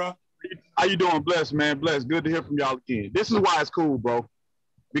anyway, bro? How you doing? Blessed, man. Blessed. Good to hear from y'all again. This is why it's cool, bro.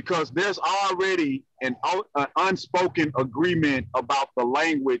 Because there's already an unspoken agreement about the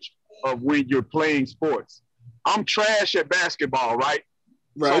language of when you're playing sports. I'm trash at basketball, right?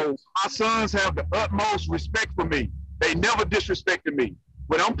 Right. So my sons have the utmost respect for me. They never disrespected me.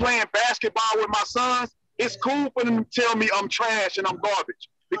 When I'm playing basketball with my sons, it's cool for them to tell me I'm trash and I'm garbage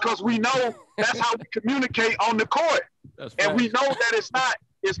because we know that's how we communicate on the court. And we know that it's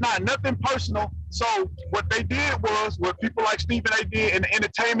not nothing personal. So what they did was what people like Stephen A. did and the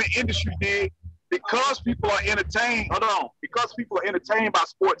entertainment industry did, because people are entertained by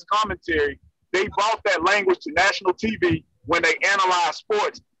sports commentary, they brought that language to national TV when they analyze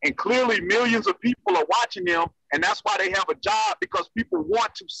sports. And clearly millions of people are watching them. And that's why they have a job, because people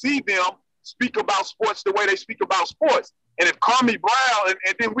want to see them speak about sports the way they speak about sports. And if Kwame Brown,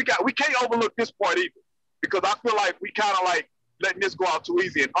 and then we can't overlook this part either, because I feel like we kind of like letting this go out too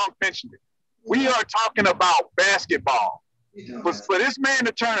easy, and Unc mentioned it. We are talking about basketball. But for this man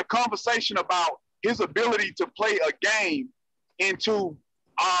to turn a conversation about his ability to play a game into,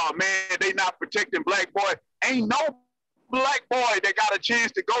 oh man, they not protecting black boy. Ain't no black boy that got a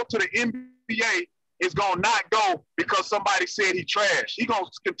chance to go to the NBA is gonna not go because somebody said he trash. He gonna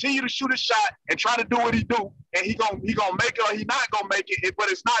continue to shoot a shot and try to do what he do, and he gonna make it or he not gonna make it. But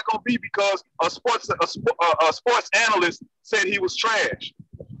it's not gonna be because a sports analyst said he was trash.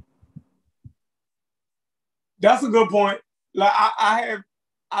 That's a good point. Like I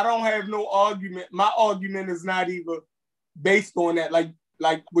don't have no argument. My argument is not even based on that. Like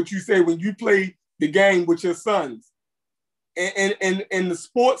what you say when you play the game with your sons. And the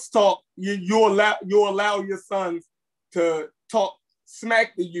sports talk, you allow your sons to talk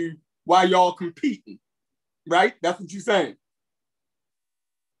smack to you while y'all competing, right? That's what you're saying,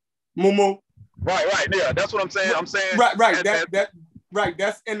 Momo. Right, yeah, that's what I'm saying. I'm saying right.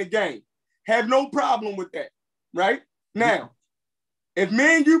 That's in the game. Have no problem with that, right? Now, if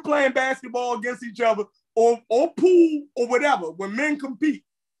me and you playing basketball against each other or pool or whatever, when men compete,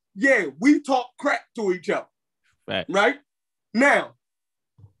 yeah, we talk crap to each other, right? Now,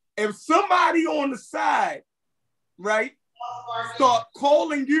 if somebody on the side, right, start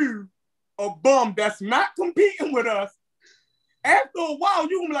calling you a bum that's not competing with us, after a while,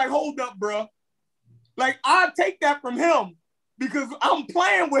 you're gonna be like, hold up, bro. Like, I'll take that from him because I'm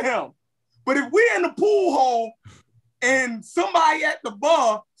playing with him. But if we're in the pool hall and somebody at the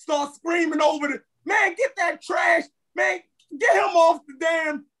bar starts screaming over man, get that trash, man, get him off the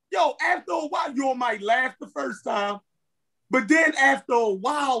damn, after a while, you might laugh the first time. But then after a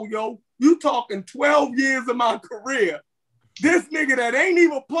while, you talking 12 years of my career. This nigga that ain't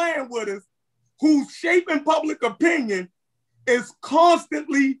even playing with us, who's shaping public opinion, is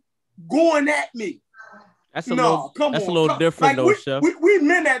constantly going at me. That's a little different, though, Chef. We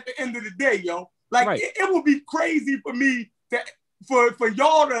men at the end of the day, Like, right. it would be crazy for me for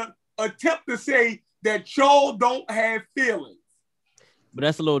y'all to attempt to say that y'all don't have feelings. But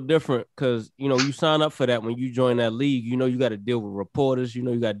that's a little different because, you sign up for that when you join that league. You got to deal with reporters. You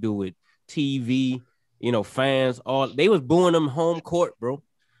got to deal with TV, fans. They was booing them home court, bro.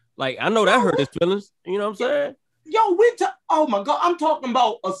 Like, I know that hurt his feelings. You know what I'm saying? Oh, my God. I'm talking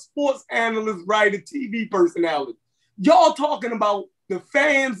about a sports analyst, writer, TV personality. Y'all talking about the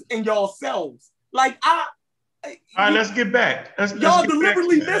fans and yourselves. Like, all right, let's get back. Y'all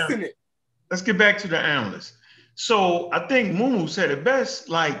deliberately missing it. Let's get back to the analysts. So I think Mumu said it best.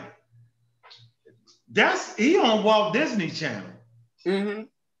 Like, he on Walt Disney Channel. Mm-hmm.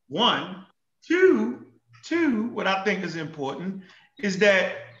 One, two. What I think is important is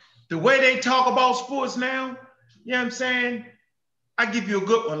that the way they talk about sports now. You know what I'm saying? I give you a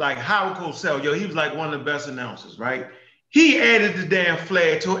good one, like Howard Cosell. He was like one of the best announcers, right? He added the damn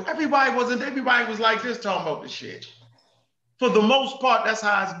flair to it. Everybody was like this talking about the shit. For the most part, that's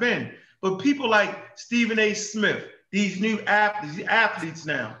how it's been. But people like Stephen A. Smith, these new athletes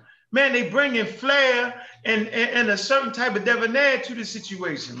now. Man, they bring in flair and a certain type of debonair to the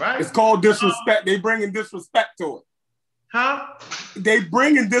situation, right? It's called disrespect. They bringing disrespect to it. Huh? They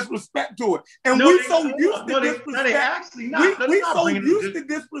bringing disrespect to it. And we so used to disrespect. No, they actually not. We so used to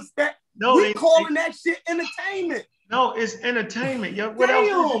disrespect. No, we calling that shit entertainment. No, it's entertainment. Yo, what Damn.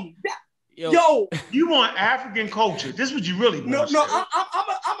 else? Yo, you want African culture. This is what you really want. No, I'm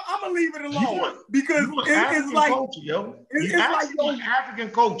gonna leave it alone because it's like culture, yo. It's like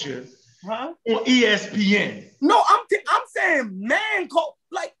African culture, huh? On ESPN. No, I'm saying man culture.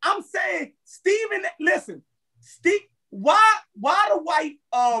 Like I'm saying, Stephen. Listen, Steve. Why the white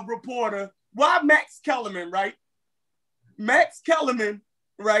reporter? Why Max Kellerman? Right, Max Kellerman.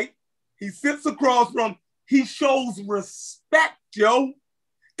 Right, he sits across from. He shows respect, yo.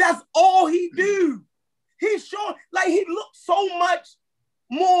 That's all he do. He's showing like he looks so much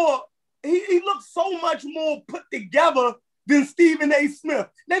more. He looks so much more put together than Stephen A. Smith.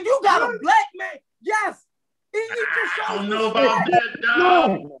 Now you got a black man. Yes, he just shows. I don't know about that,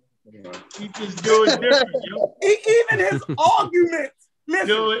 dog. No. He just do it different, yo. Even his arguments. Listen,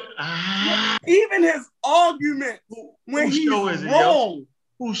 do it. Even his arguments when he's wrong.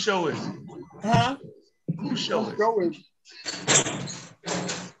 Whose show is it? Huh? Whose show is it?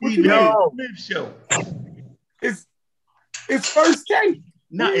 Smith show. It's First Take.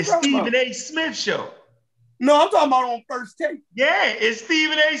 No, it's Stephen A. Smith show. No, I'm talking about on First Take. Yeah, it's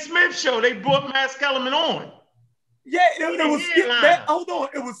Stephen A. Smith show. They brought Max Kellerman on. Yeah, it was Skip. Hold on,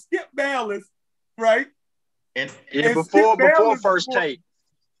 it was Skip Bayless, right? And before First Take.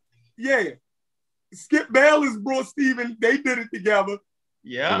 Yeah, Skip Bayless brought Stephen. They did it together.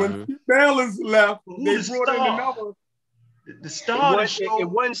 Yeah. When Skip Bayless left, they brought in another. The star. It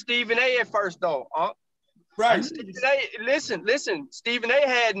wasn't Stephen A. at first, though. Right. Stephen A. Listen. Stephen A.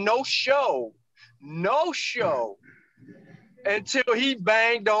 had no show until he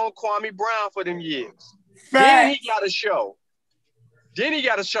banged on Kwame Brown for them years. Facts. Then he got a show.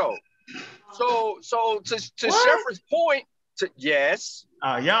 So to Shepard's point, yes.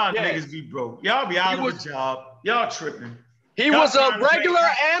 Y'all niggas be broke. Y'all be out of a job. Y'all tripping. He was a regular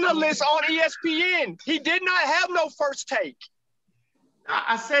analyst on ESPN. He did not have no First Take.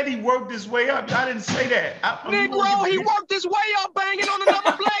 I said he worked his way up. I didn't say that. Negro, he worked his way up banging on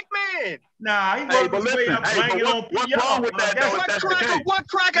another black man. Nah, he worked his way up banging on what's wrong with that? What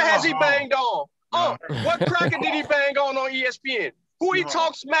cracker has he banged on? What cracker did he bang on ESPN? Who he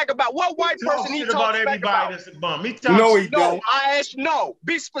talks smack about? What white person he talks smack about? That's a bum. He don't. I asked no.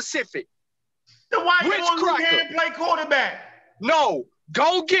 Be specific. The white one who can't play quarterback. No,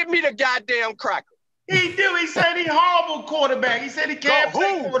 go get me the goddamn cracker. He do. He said he horrible quarterback. He said he can't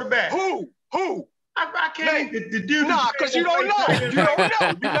play quarterback. Who? I can't. The dude. Nah, because you don't know. You don't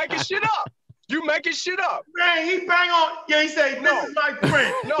know. You making shit up. You making shit up. Man, he bang on. Yeah, he said, this is my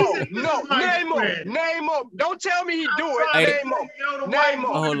friend. No. Name him. Don't tell me he do it. Name him.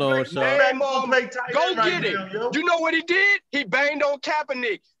 Hold on, son. Name him. Go get it. You know what he did? He banged on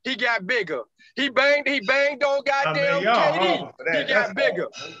Kaepernick. He got bigger. He banged on goddamn KD. He got bigger.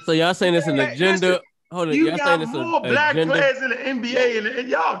 So y'all saying it's an agenda? Hold on, y'all saying it's more black players in the NBA and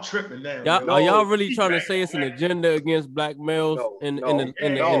y'all tripping now. Are y'all really trying to say it's an agenda against black males?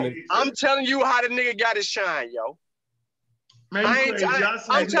 I'm telling you how the nigga got his shine, yo. Man,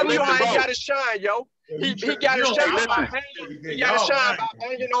 I'm telling you how he got his shine, yo. He got his shine by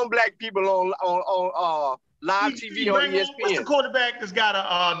hanging on black people on live TV on ESPN. What's the quarterback that's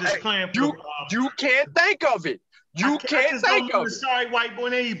got this plan? You can't think of it. You can't think of it. Sorry, white boy.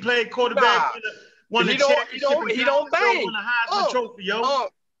 He played quarterback. He don't bang. What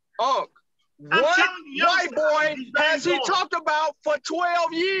white boy has he talked about for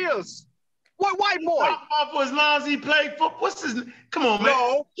 12 years? What white boy? For as long as he played football. What's his name? Come on, man.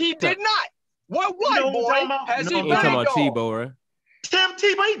 No, he did not. What white boy has he banged on? You're talking about Tebow, right? Tim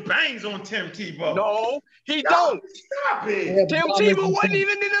Tebow, he bangs on Tim Tebow. No, he don't. Stop it. Tim Tebow wasn't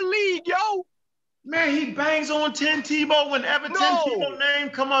even in the league, yo. Man, he bangs on Tim Tebow whenever Tim Tebow name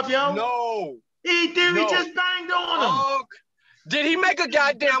come up, yo. No. He did. He just banged on him. Did he make a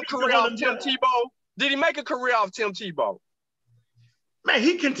goddamn career off Tim Tebow? Did he make a career off Tim Tebow? Man,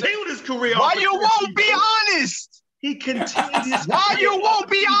 he continued his career. Why you won't be honest? He continued his. Why you won't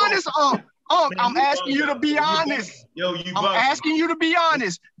be honest, I'm asking you to be honest. I'm asking you to be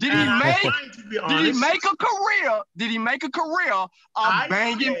honest. Did he make a career? Did he make a career of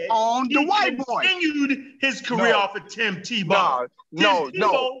banging on the white boy? He continued his career off of Tim Tebow. No.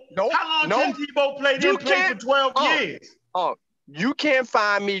 How long Tim Tebow played? He played for 12 years. You can't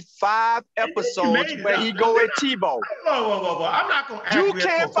find me 5 episodes where he go at Tebow. Whoa. I'm not going to. You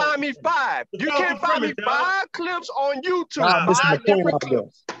can't find me 5. You can't find me 5 clips on YouTube. 5 different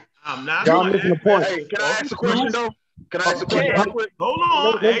clips. I'm not going to. Hey, can I ask a question, though? Can I ask a question real quick? Hold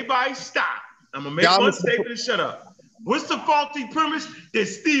on. Everybody stop. I'm going to make one statement and shut up. What's the faulty premise that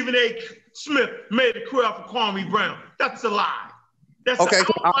Stephen A. Smith made a career for Kwame Brown? That's a lie. That's okay.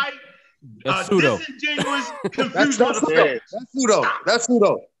 Outright, disingenuous confusion of the facts. That's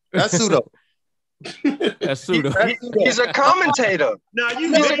pseudo. He's a commentator.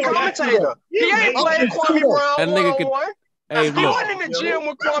 He's a commentator. He ain't playing Kwame Brown. That nigga could. Hey, he wasn't in the gym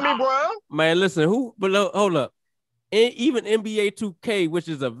with Kwame Brown. Man, listen, hold up. Even NBA 2K, which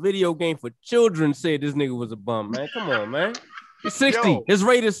is a video game for children, said this nigga was a bum, man. Come on, man. He's 60. His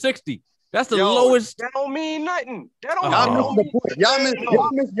rate is 60. That's the lowest. That don't mean nothing. That don't mean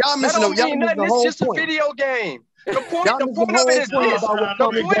nothing. It's just a video game. The point of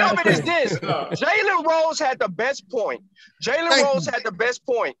it is this. Jalen Rose had the best point.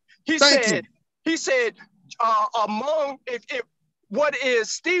 He said, among if what is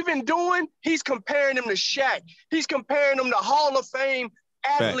Steven doing, he's comparing him to Shaq. He's comparing him to Hall of Fame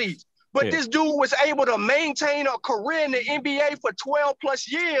athletes. But this dude was able to maintain a career in the NBA for 12 plus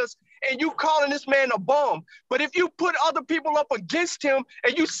years, and you calling this man a bum. But if you put other people up against him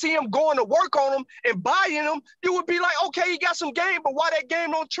and you see him going to work on him and buying him, you would be like, okay, he got some game, but why that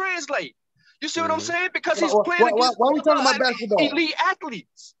game don't translate? You see what I'm saying? Because he's playing against why are we talking about basketball? Elite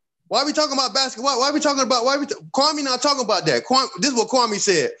athletes. Why are we talking about basketball? Kwame not talking about that. This is what Kwame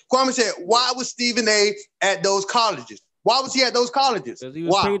said. Kwame said, why was Stephen A. at those colleges? Why was he at those colleges? Because he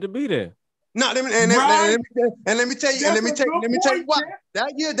was paid to be there. No, let me tell you why.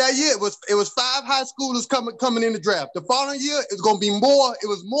 That year it was 5 high schoolers coming in the draft. The following year it was gonna be more. It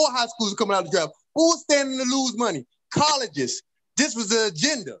was more high schoolers coming out of the draft. Who was standing to lose money? Colleges. This was the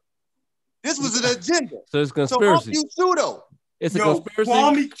agenda. So it's conspiracy. So you pseudo. It's a conspiracy.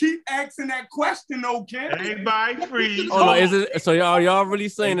 Kwame, keep asking that question, though, Ken. Everybody freeze. Oh no, is it? So y'all really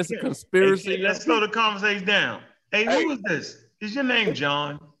saying it's a conspiracy? Hey, let's slow the conversation down. Hey, who is this? Is your name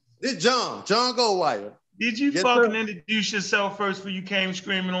John? It's John Goldwire. Did you fucking introduce yourself first before you came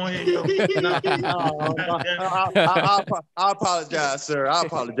screaming on here? I apologize, sir. I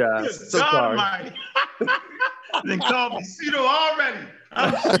apologize. So sorry. They called me pseudo already.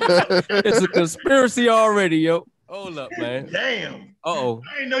 It's a conspiracy already, yo. Hold up, man. Damn. Uh-oh.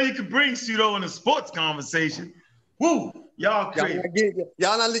 I didn't know you could bring pseudo in a sports conversation. Woo. Y'all crazy.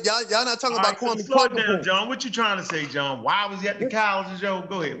 Y'all not talking about Kwame. Slow down, John. What you trying to say, John? Why was he at the colleges, yo?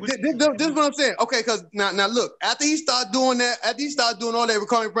 Go ahead. This is what I'm saying. Okay, because now look, after he started doing all that with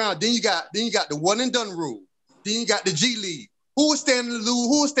Kwame Brown, then you got the one and done rule. Then you got the G League. Who was standing to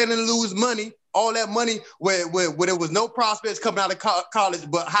lose money? All that money where there was no prospects coming out of college,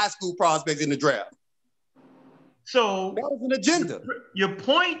 but high school prospects in the draft. So that was an agenda. Your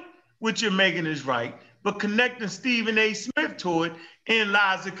point, which you're making, is right. But connecting Stephen A. Smith to it in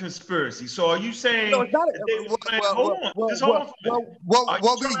lies a conspiracy. So are you saying hold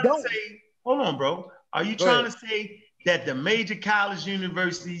on, bro. Are you trying to say that the major college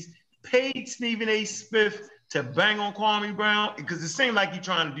universities paid Stephen A. Smith to bang on Kwame Brown? Because it seemed like you're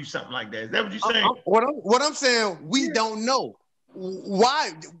trying to do something like that. Is that what you're saying? What I'm saying, we don't know.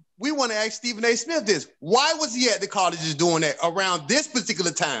 Why? We want to ask Stephen A. Smith this. Why was he at the colleges doing that around this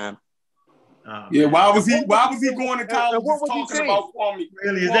particular time? Why was he going to college talking about Kwame?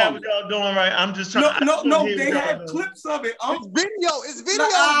 Really, is that what y'all doing, right? I'm just trying. No. They have clips of it. It's video.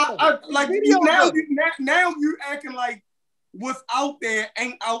 Now you acting like what's out there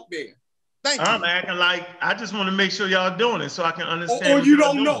ain't out there. I'm acting like I just want to make sure y'all doing it so I can understand. Or you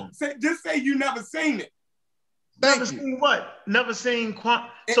don't know. Just say you never seen it. Never seen what? Never seen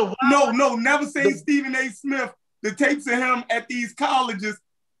So never seen Stephen A. Smith. The tapes of him at these colleges,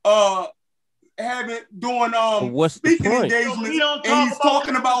 doing speaking engagements, and he's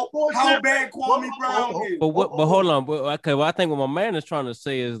talking about how bad Kwame Brown is. But hold on, I think what my man is trying to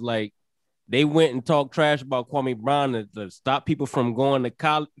say is like they went and talked trash about Kwame Brown to stop people from going to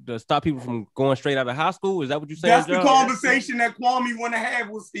college, to stop people from going straight out of high school. Is that what you're saying? That's the conversation that Kwame want to have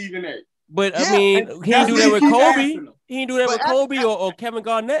with Stephen A. But I mean, he didn't do that with Kobe. He didn't do that with Kobe or Kevin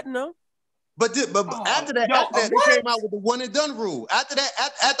Garnett, no. But after that, they came out with the one and done rule. After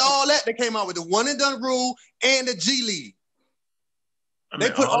all that, they came out with the one and done rule and the G League.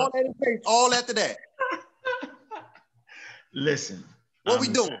 They put all that in place. All after that. Listen, what we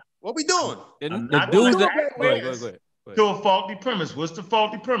doing? The dudes that go ahead. To a faulty premise. What's the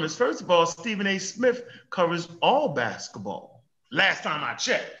faulty premise? First of all, Stephen A. Smith covers all basketball. Last time I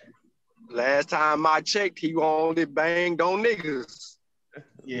checked. Last time I checked, he only banged on niggas.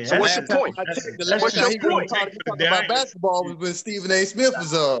 Yeah. So what's your point? What's your point? Talking about basketball was when Stephen A. Smith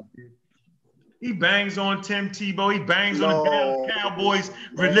was up. He bangs on Tim Tebow. He bangs on the Dallas Cowboys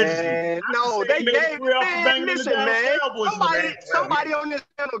religiously. No, they gave. Man, listen, man. Somebody on this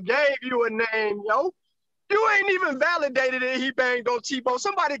channel gave you a name, yo. You ain't even validated it. He banged on Tebow.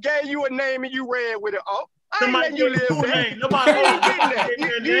 Somebody gave you a name and you ran with it. Oh, I ain't letting you live there. Nobody ain't getting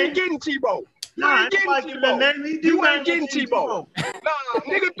that. You ain't getting Tebow. You ain't getting Tebow. You ain't getting Tebow. Nah,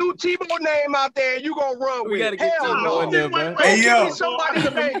 nigga threw Tebow name out there and you gonna run with it. Hell no. Hey, yo. Somebody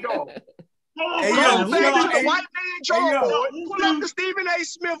to bang on. Hey, yo, back to the white man drawing board, pull up the Stephen A.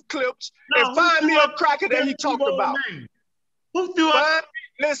 Smith clips and find me a cracker that he talked about. Who threw up?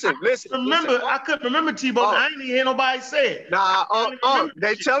 Listen. I couldn't remember Tebow. I ain't even hear nobody say it. Nah,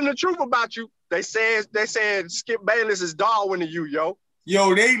 they telling the truth about you. They saying Skip Bayless is Darwin to you, yo.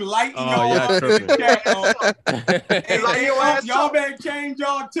 Yo, they lighting y'all up in the chat. Hey, y'all better change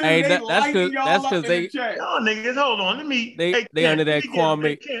y'all too. Hey, they lighting y'all up in the chat. Y'all niggas, hold on. Let me. They under that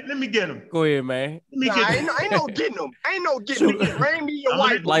Kwame. Let me get him. Go ahead, man. Ain't no getting them. Ain't no getting them. Bring me your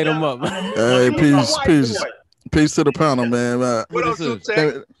white. Light them up. Hey, peace to the panel, man. What up,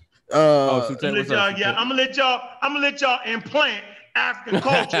 Sutek? I'm gonna let y'all implant African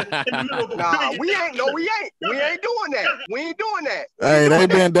culture in the middle of a we ain't doing that. We ain't doing that.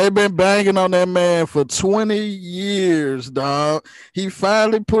 Hey, they've been banging on that man for 20 years, dog. He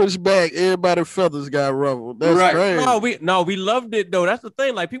finally pushed back. Everybody's feathers got ruffled. That's crazy. We loved it though. That's the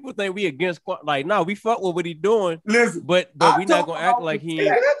thing. Like people think we against we fuck with what he doing. Listen, but we not gonna act like he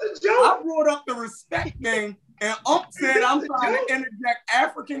ain't. I brought up the respect thing. And said I'm trying to interject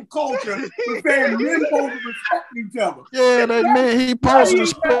African culture for saying men supposed to respect each other. Yeah, that man, he supposed to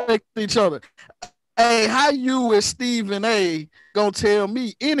respect each other. Hey, how you and Stephen A. gonna tell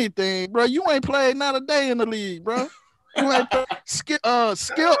me anything, bro? You ain't played not a day in the league, bro. You ain't Skip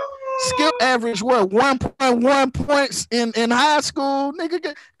average what 1.1 points in high school,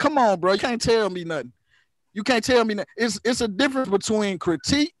 nigga. Come on, bro. You can't tell me nothing. You can't tell me nothing. It's a difference between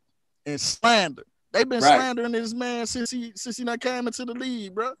critique and slander. They've been slandering this man since he not came into the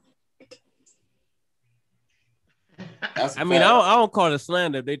league, bro. I don't call it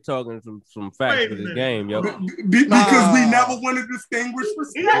slander. They talking some facts for this game, yo. Because we never want to distinguish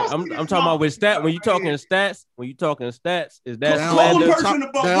respect. I'm talking about with stats. When you talking stats, is that slander?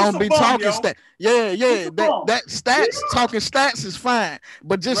 They don't be talking stats. Yeah. That stats talking stats is fine,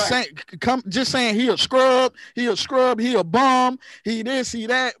 but just saying he a scrub, he a bum, he this, he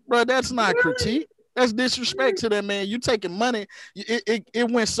that, bro. That's not critique. That's disrespect to that man. You taking money.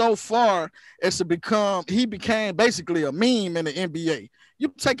 It went so far as to he became basically a meme in the NBA.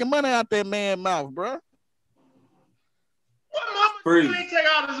 You taking money out that man's mouth, bro. What mama did he take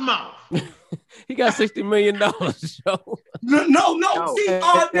out his mouth? He got $60 million, yo. No. See,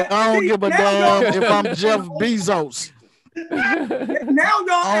 I don't give a damn if I'm Jeff Bezos. Now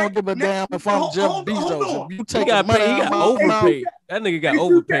I don't give a damn if I'm Jeff Bezos. If you take money, he got overpaid. That nigga got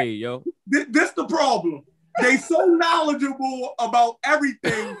overpaid, yo. This the problem. They so knowledgeable about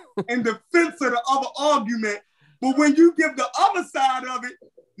everything in defense of the other argument, but when you give the other side of it,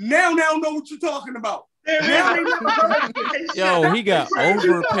 now know what you're talking about. Yo, he got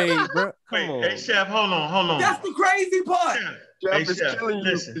overpaid, bro. Come on. Hey, Chef, hold on. That's the crazy part. Jeff is killing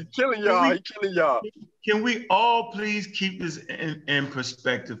you. He's killing y'all. He's killing y'all. Can we all please keep this in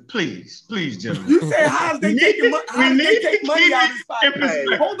perspective? Please, gentlemen. You said how's they taking money? How they take money out of his pocket?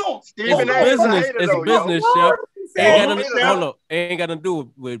 Hold on. It's business, Chef. Ain't got to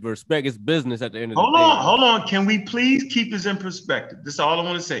do with respect. It's business at the end of the day. Hold on. Can we please keep this in perspective? That's all I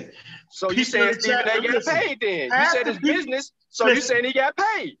want to say. So you saying Stephen A. got paid then? You said it's business, so you saying he got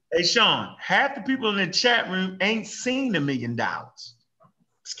paid? Hey, Sean, half the people in the chat room ain't seen $1 million. Let's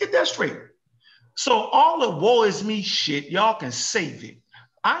get that straight. So all the woe is me shit, y'all can save it.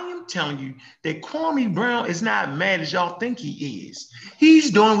 I am telling you that Kwame Brown is not mad as y'all think he is.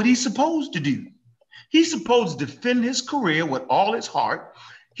 He's doing what he's supposed to do. He's supposed to defend his career with all his heart.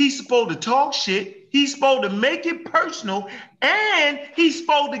 He's supposed to talk shit. He's supposed to make it personal. And he's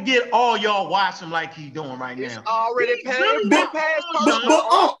supposed to get all y'all watching like he's doing right now. It's already past.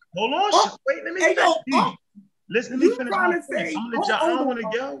 Hold on. Wait, let me finish. Listen, let me finish. I don't want to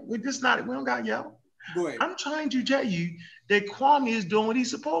yell. We don't got yell. Go ahead. I'm trying to tell you that Kwame is doing what he's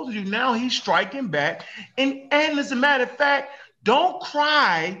supposed to do. Now he's striking back. And as a matter of fact, don't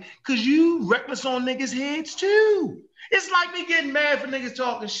cry because you reckless on niggas' heads too. It's like me getting mad for niggas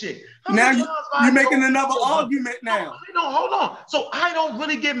talking shit. Now you're making another argument now. No, hold on. So I don't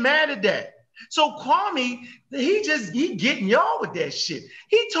really get mad at that. So Kwame, he getting y'all with that shit.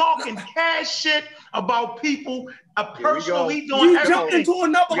 He talking cash shit about people, a personal. He doing everything. Jumped into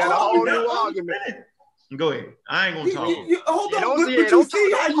another argument. Go ahead. I ain't gonna talk. Hold on, but you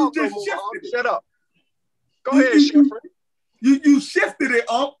see how you just shifted it. Shut up. Go ahead, Sheffrey. You shifted it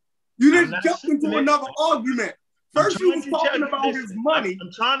up. You just jumped into another argument. First, you was talking about his money.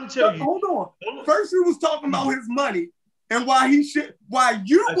 I'm trying to tell you. Hold on. First, you was talking about his money and why you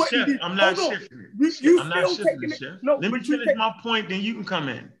wouldn't. I'm not shifting it. I'm not shifting it. No, let me finish my point, then you can come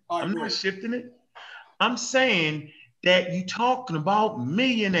in. I'm not shifting it. I'm saying that you talking about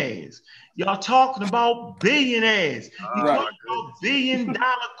millionaires. Y'all talking about billionaires. You talking about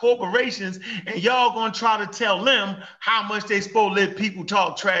billion-dollar corporations, and y'all gonna try to tell them how much they supposed to let people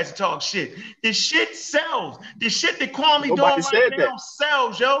talk trash and talk shit. This shit sells. The shit that Kwame doing right now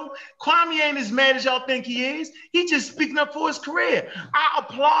sells, yo. Kwame ain't as mad as y'all think he is. He just speaking up for his career. I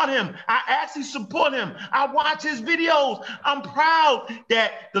applaud him. I actually support him. I watch his videos. I'm proud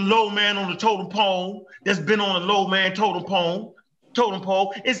that the low man on the totem pole that's been on the low man totem pole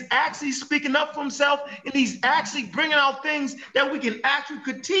is actually speaking up for himself, and he's actually bringing out things that we can actually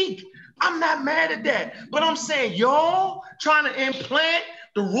critique. I'm not mad at that, but I'm saying y'all trying to implant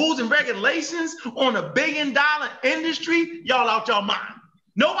the rules and regulations on a $1 billion industry, y'all out your mind.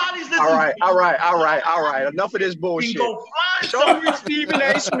 Nobody's listening. All right. Enough of this bullshit. Show me Stephen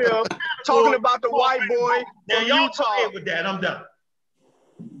A. Smith talking about the white boy. Now y'all talk with that. I'm done.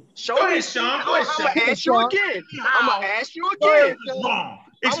 Show me, Sean. I'm gonna ask you again. I'm gonna ask you again.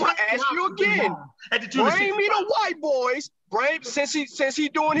 Bring me the white boys. Since he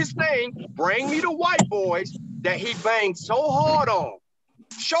doing his thing, bring me the white boys that he banged so hard on.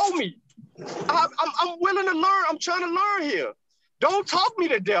 Show me. I'm willing to learn. I'm trying to learn here. Don't talk me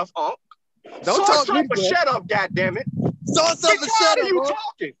to death, Unc. Don't talk me to shut up, goddammit.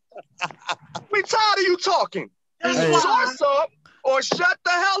 We tired of you talking. Source up. Or shut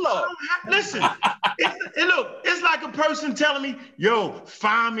the hell up. Listen, it's like a person telling me, yo,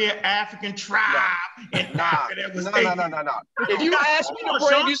 find me an African tribe in Africa that was No. If you ask me to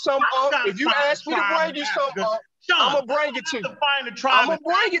bring you some up, I'm going to bring it to you. I'm going to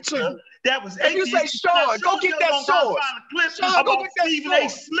bring it to you. That was if you say, Sean, go get that sword. Sean, go get that Stephen A.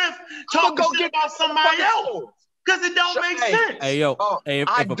 Smith talking shit about somebody else. Because it don't make sense. Hey, yo.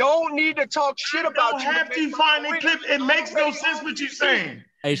 I don't need to talk shit about you. You have to find a clip. It makes no sense what you're saying.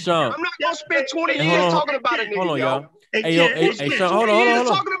 Hey, Sean. I'm not going to spend 20 years talking about a nigga, hold on, y'all. Hey, Sean, hold on.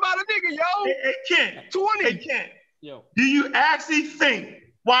 Talking about a nigga, yo. It can't. 20. It can't. Yo. Do you actually think,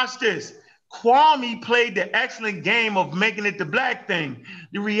 watch this, Kwame played the excellent game of making it the black thing?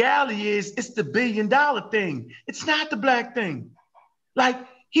 The reality is it's the $1 billion thing. It's not the black thing. Like,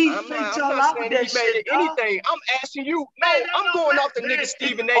 he faked y'all out with that shit. Anything. I'm asking you. No, I'm going off the nigga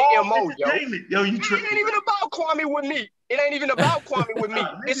Stephen A. MO, yo. Yo, you it ain't even about Kwame with me. It ain't even about Kwame with me.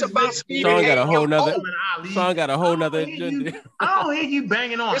 It's about Stephen A. got a whole nother. Sean got a whole nother. I don't hear you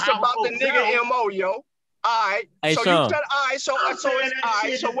banging on. It's about the nigga MO, yo. All right. Hey, so Sean. you said, all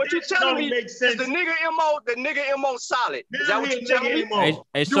right. So what you telling me is the nigga MO solid. Is that what you telling me?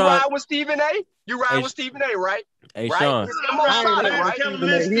 Hey, you ride with Stephen A? You ride with Stephen A, right? Hey, Sean.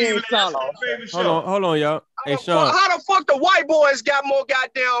 He ain't solid. Hold on, y'all. Hey, Sean. How the fuck the white boys got more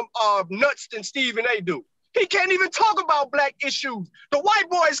goddamn nuts than Stephen A do? He can't even talk about black issues. The white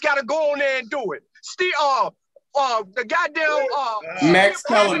boys got to go on there and do it. The goddamn Max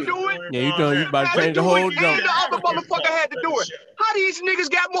Kellerman. Yeah, you about to change the whole jump. And the other motherfucker had to do it. How these niggas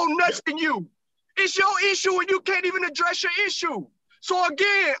got more nuts than you? It's your issue and you can't even address your issue. So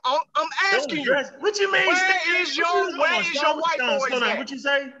again, I'm asking you. What you mean? Where is your white boys at? What you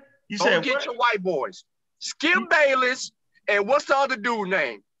say? You said get your white boys. Skip Bayless and what's the other dude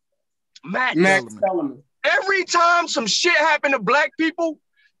name? Max Kellerman. Every time some shit happen to black people,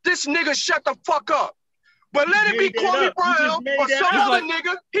 this nigga shut the fuck up. But let it be Kwame Brown or some other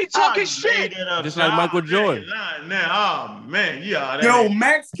nigga. He talking shit. Just like Michael Jordan. Oh man, yeah. Yo,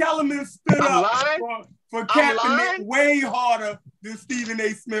 Max Kellerman stood up for capping it way harder than Stephen A.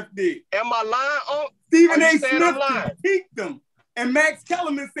 Smith did. Am I lying? Stephen A. Smith critiqued him, and Max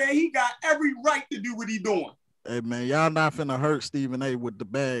Kellerman said he got every right to do what he doing. Hey man, y'all not finna hurt Stephen A. with the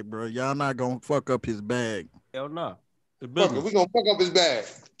bag, bro. Y'all not gonna fuck up his bag. Hell no. It's business. We gonna fuck up his bag.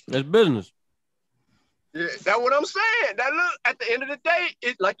 It's business. Yeah, that's what I'm saying. That look, at the end of the day,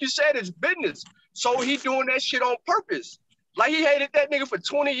 it like you said, it's business. So he doing that shit on purpose. Like he hated that nigga for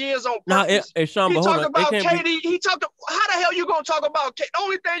 20 years on purpose. Sean, he talked about KD. He talked. How the hell you gonna talk about KD? The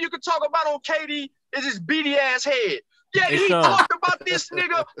only thing you can talk about on KD is his beady ass head. Yeah, he talked about this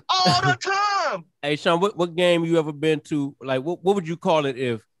nigga all the time. Hey Sean, what game you ever been to? Like, what would you call it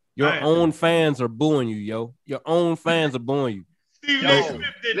if Your own fans are booing you, yo. Your own fans are booing you.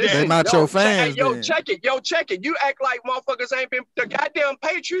 They're not your fans. Check it. You act like motherfuckers ain't been. The goddamn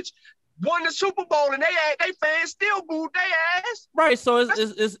Patriots won the Super Bowl and they fans still booed their ass. Right. So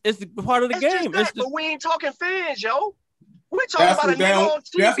it's part of the game. But we ain't talking fans, yo. We're talking about a nigga on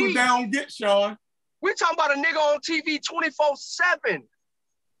TV. That's what they don't get, Sean. We're talking about a nigga on TV 24/7.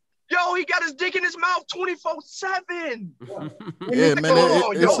 Yo, he got his dick in his mouth 24/7. Yeah, man.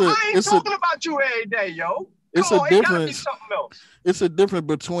 I ain't talking about you every day, yo. It's a difference. It's a difference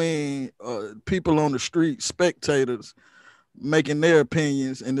between people on the street, spectators, making their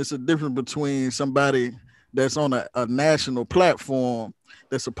opinions, and it's a difference between somebody that's on a national platform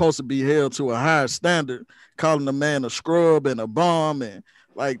that's supposed to be held to a higher standard, calling a man a scrub and a bum, and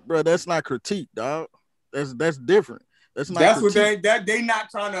like, bro, that's not critique, dog. That's different. That's what they not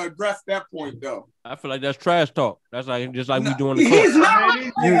trying to address that point though. I feel like that's trash talk. That's like just like we doing the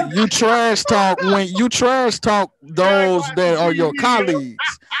court. You trash talk when you trash talk those that are your colleagues.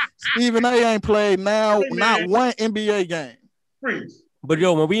 Stephen A ain't played not one NBA game. But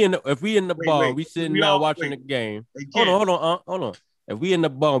yo, when if we in the bar, we sitting down watching the game. Hold on. If we in the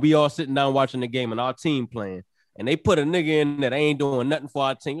bar, we all sitting down watching the game and our team playing, and they put a nigga in that ain't doing nothing for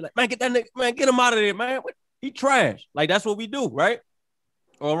our team. You're like, man, get that nigga, man, get him out of there, man. He trash. Like, that's what we do, right?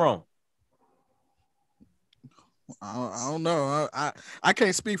 Or wrong? I don't know. I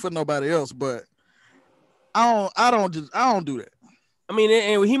can't speak for nobody else, but I don't do that. I mean,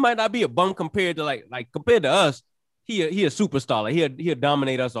 and he might not be a bum compared to compared to us. He a superstar. Like he'll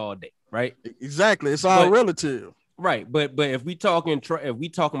dominate us all day, right? Exactly. It's all relative. Right. But if we talking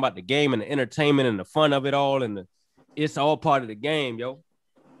about the game and the entertainment and the fun of it all, and it's all part of the game, yo.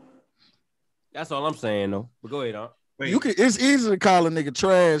 That's all I'm saying, though. But go ahead, Aunt. It's easy to call a nigga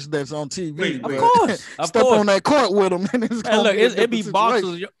trash that's on TV. Of course. Step on that court with him. And it be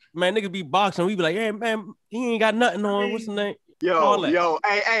boxers. Man, niggas be boxing. We be like, hey, man, he ain't got nothing on. What's the name? Yo,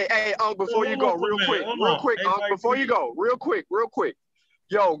 hey, before you go, real quick, before you go, real quick.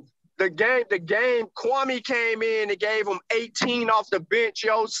 Yo, the game, Kwame came in and gave him 18 off the bench,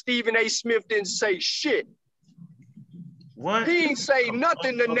 yo. Stephen A. Smith didn't say shit. What? He ain't say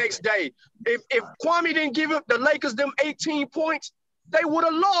nothing the next day. If Kwame didn't give up the Lakers them 18 points, they would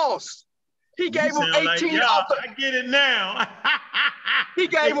have lost. He gave him 18 off the. I get it now. He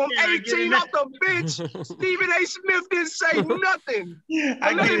gave him 18 off the bench. Stephen A. Smith didn't say nothing. The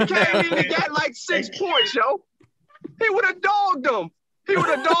nigga came in and got like 6 points, yo. He would have dogged them.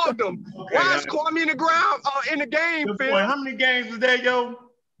 Why is Kwame in the ground in the game, Phil? How many games was that, yo?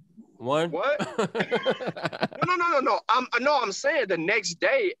 One. What? No. I'm saying the next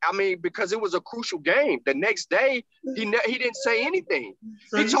day. I mean, because it was a crucial game. The next day, he didn't say anything.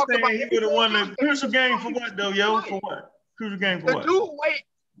 So he talked about he would have won the crucial game for what, though, yo? For what? Crucial game for what?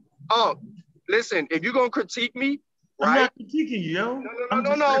 Listen. If you're gonna critique me, right? I'm not critiquing you, yo.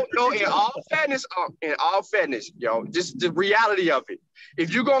 No. In all fairness, yo, just the reality of it.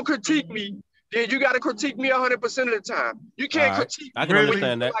 If you're gonna critique me, then you got to critique me 100% of the time. You can't critique me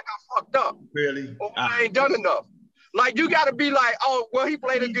understand that. Like I fucked up. Really? Or I ain't done enough. Like, you got to be like, oh, well, he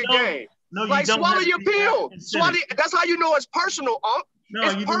played a good game. No, like, swallow your pill. That's how you know it's personal,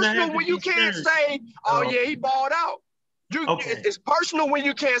 it's personal when you can't say, oh, yeah, he balled out. It's personal when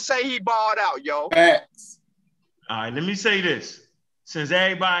you can't say he balled out, yo. All right, let me say this. Since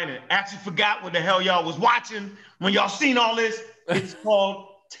everybody actually forgot what the hell y'all was watching when y'all seen all this, it's called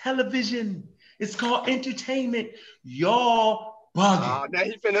television. It's called entertainment. Y'all bugging. Now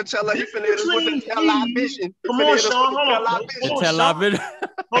he finna tell her. He finna hit us with the television. Come on, Sean. Hold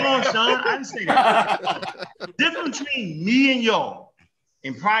on, Sean. I didn't say that. Difference between me and y'all,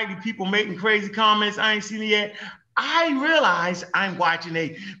 and probably people making crazy comments I ain't seen it yet. I realize I'm watching a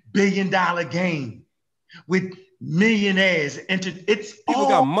 $1 billion game with millionaires. It's people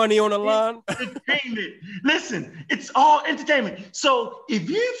got money on the line. Entertainment. Listen, it's all entertainment. So if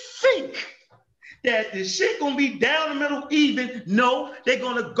you think that the shit gonna be down the middle even, no, they're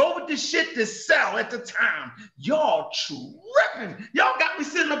gonna go with the shit to sell at the time. Y'all tripping. Y'all got me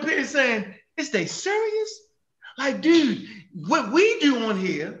sitting up here saying, is they serious? Like, dude, what we do on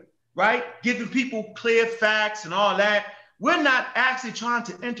here, right? Giving people clear facts and all that. We're not actually trying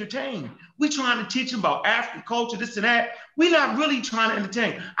to entertain. We're trying to teach them about African culture, this and that. We're not really trying to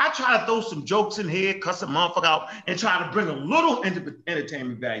entertain. I try to throw some jokes in here, cuss a motherfucker out, and try to bring a little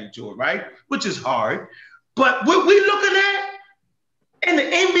entertainment value to it, right? Which is hard. But what we looking at, In the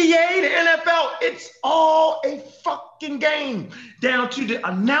NBA, the NFL, it's all a fucking game. Down to the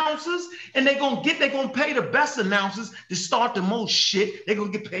announcers, and they're gonna pay the best announcers to start the most shit. They're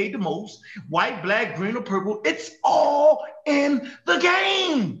gonna get paid the most. White, black, green, or purple. It's all in the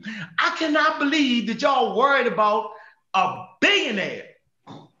game. I cannot believe that y'all worried about a billionaire.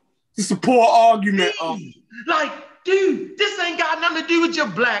 It's a poor argument. Like, dude, this ain't got nothing to do with your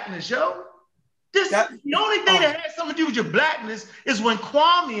blackness, yo. The only thing that had something to do with your blackness is when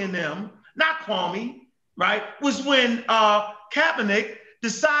Kwame and them, not Kwame, right, was when Kaepernick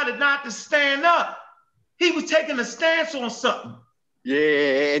decided not to stand up. He was taking a stance on something.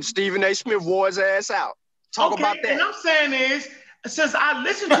 Yeah, and Stephen A. Smith wore his ass out. Talk about that. And I'm saying is, since I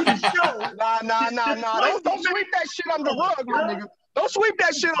listened to the show. Nah. Don't sweep that shit under the rug, my nigga. Don't sweep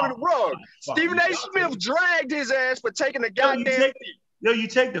that shit under the rug. Stephen A. Smith dragged his ass for taking a goddamn. Yo, you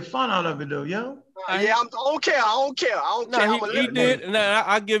take the fun out of it though, yo. Yeah, I don't care. I don't care. He did. Nah,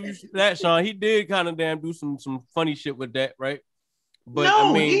 I'll give you that, Sean. He did kind of damn do some funny shit with that, right? But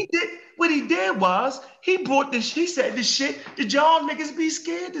no, I mean, he did. What he did was he brought this. He said this shit that y'all niggas be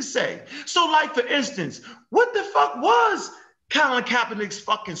scared to say. So, like for instance, what the fuck was Colin Kaepernick's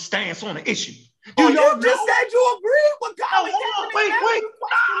fucking stance on the issue? You just said you agreed with Colin Kaepernick. Wait.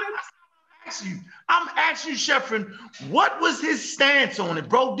 I'm asking you, Sheffrin, what was his stance on it,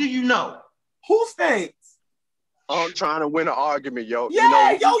 bro? Do you know? Whose stance? I'm trying to win an argument, yo.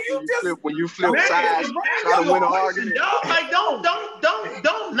 Yeah, when you flip sides, trying to win an argument. Dog, like, don't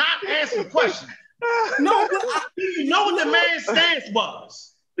not answer the question. No, but you know what the man's stance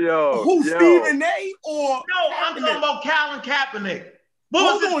was. Who, Stephen A. or? No, I'm talking about Colin Kaepernick.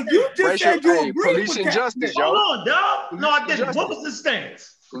 Hold on, you just said you agreed police with injustice, yo. Hold on, dog. No, I didn't. What was the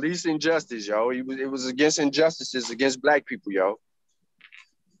stance? Police injustice, yo. It was against injustices against black people, yo.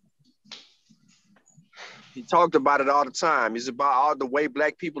 He talked about it all the time. It's about all the way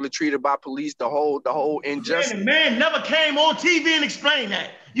black people are treated by police, the whole injustice. The man never came on TV and explained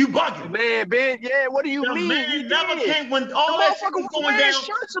that. You bugging. Man, Ben, yeah, what do you mean? Man never came when all that shit was going down.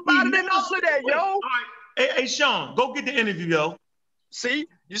 Shirts about it and all of that, yo. All right. Hey, Sean, go get the interview, yo. See?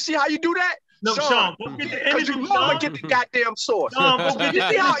 You see how you do that? No, Sean, go get the interview. Because you never get the goddamn source. Sean, go get you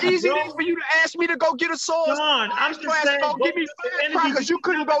see how easy it is for you to ask me to go get a source? Sean, I'm just saying, go give me because you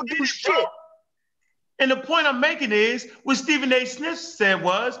couldn't go do shit. And the point I'm making is, what Stephen A. Smith said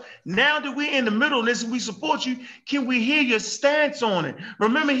was, now that we're in the middle of this and we support you, can we hear your stance on it?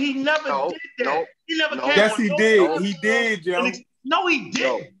 Remember, he never did that. He never came Yes, on. he did. He did, yo. No, he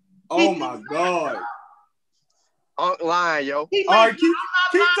didn't. Oh, my God. Lying, yo. All right, keep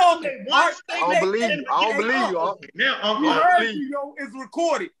talking. I don't believe you. I don't believe you. Now, you heard you, yo. It's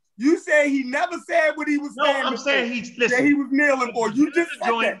recorded. You said he never said what he was saying. No, I'm saying he was kneeling for. You just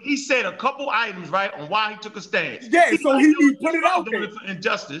said that. He said a couple items, right, on why he took a stance. Yeah, so he put it out there. For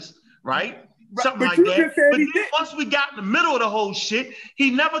injustice, right? Something but like you that. Just said but he did. Once we got in the middle of the whole shit, he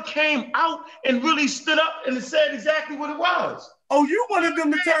never came out and really stood up and said exactly what it was. Oh, you wanted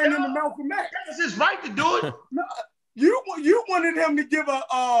them to turn into Malcolm X. That's his right to do it. No, you wanted him to give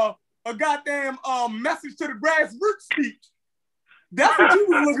a goddamn message to the grassroots speech. That's what you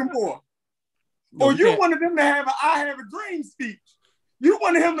was looking for. Or you wanted him to have an I have a dream speech. You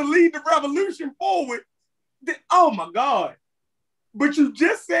wanted him to lead the revolution forward. Oh my God. But you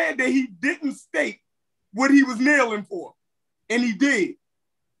just said that he didn't state what he was kneeling for. And he did.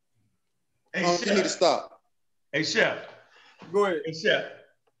 Hey, you need to stop. Hey, Chef. Go ahead. Hey, Chef.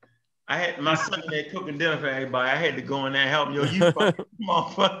 I had my son there cooking dinner for everybody. I had to go in there and help him. Yo, you fucking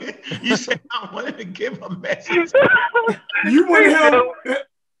motherfucker. You said I wanted to give a message. You wanted him.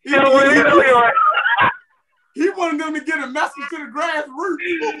 He wanted them to get a message to the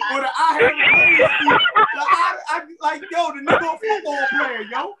grassroots or the I have a dream. Like, yo, the nigga a football player,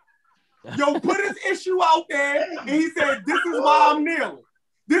 yo. Yo, put his issue out there, and he said, "This is why I'm kneeling.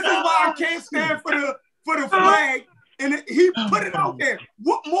 This is why I can't stand for the flag." And he put it out there.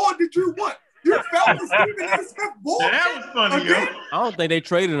 What more did you want? You felt the Stephen A. Smith bullshit. That was funny, yo. I don't think they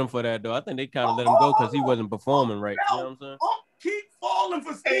traded him for that though. I think they kind of let him go because he wasn't performing right. You know what I'm saying? Keep falling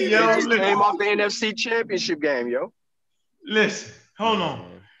for Stephen. He just came off the NFC Championship game, yo. Listen, hold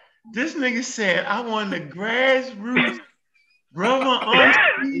on. This nigga said I want the grassroots brother.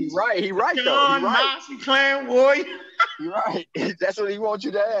 He right though. John He right. Nazi Clan Warrior. He right. That's what he wants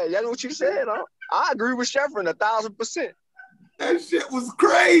you to add. That's what you said, huh? I agree with Sheffrin 1,000%. That shit was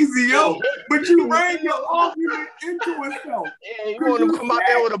crazy, yo. But you ran your argument into itself. Yeah, you want him to come out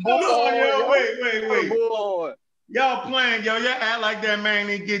there with a bullhorn. Wait. Y'all playing, yo. Y'all act like that man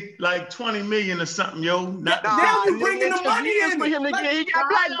didn't get like 20 million or something, yo. Now you bringing the money in for him to get. He got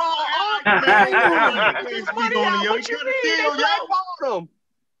blackballed. What you mean? him.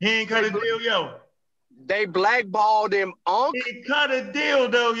 He ain't cut a deal, yo. They blackballed him, Unc. He cut a deal,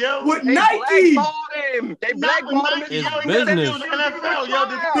 though, yo. With They Nike. blackballed him. They blackballed him. It's business. The NFL, yo.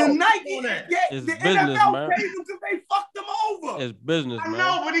 The Nike, It's the business, NFL man. paid him because they fucked him over. It's business, I man.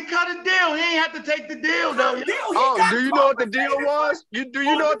 know, but he cut a deal. He ain't have to take the deal, though. Yo. Do you know what the deal was? Do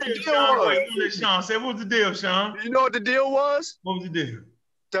you know what the deal was? Sean, say, what was the deal, Sean? Do you know what the deal was? What was the deal?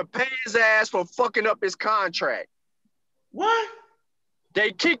 To pay his ass for fucking up his contract. What?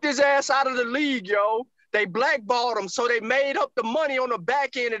 They kicked his ass out of the league, yo. They blackballed him, so they made up the money on the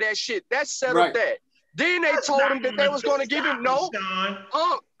back end of that shit. That settled that. Then they told him that they was going to give him They told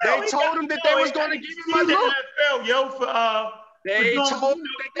him that they was going to give him a look. They told him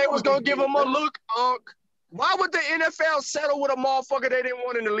that they was going to give him a look, Unc. Why would the NFL settle with a motherfucker they didn't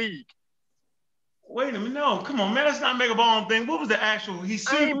want in the league? Wait a minute, no, come on, man. Let's not make up our own thing. What was the actual?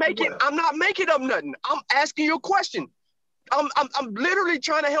 I'm not making up nothing. I'm asking you a question. I'm literally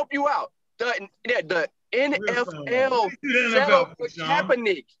trying to help you out. The NFL settled with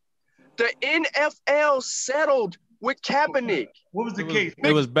Kaepernick. The NFL settled with Kaepernick. What was the case?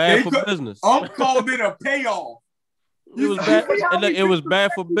 It was bad for business. Unc called it a payoff. It was bad. It was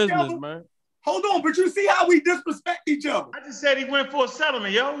bad for business, man. Hold on, but you see how we disrespect each other. I just said he went for a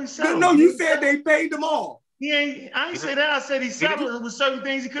settlement, yo. He settled. No, you said they paid them all. I ain't say that. I said he settled with certain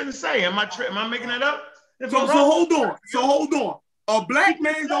things he couldn't say. Am I making that up? So hold on. A black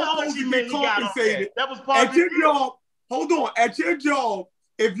man don't supposed to be compensated. That was part at your job. Hold on. At your job,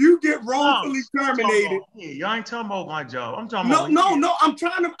 if you get wrongfully terminated, y'all ain't talking about my job. I'm talking about no. I'm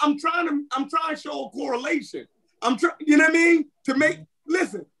trying to show a correlation. You know what I mean?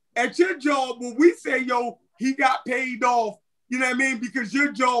 Listen, at your job, when we say, yo, he got paid off, you know what I mean? Because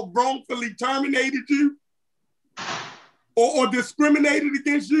your job wrongfully terminated you or discriminated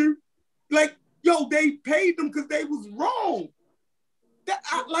against you. Like, yo, they paid them because they was wrong.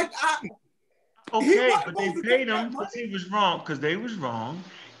 Okay, but they paid him because he was wrong, because they was wrong,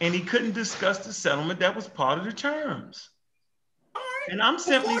 and he couldn't discuss the settlement that was part of the terms. And I'm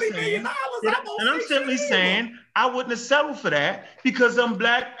simply saying, I wouldn't have settled for that because I'm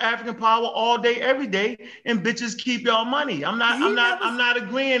black, African power all day, every day, and bitches keep y'all money. I'm not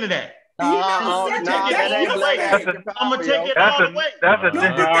agreeing to that. I'm gonna take it all the way. That's a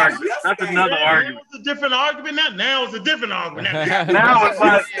different argument. That's another argument. It's a different argument. Now it's a different argument. Now it's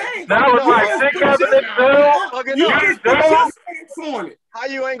like sick evidence. How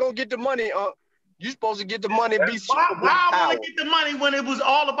you ain't gonna get the money? You supposed to get the money and be super Why I want to get the money when it was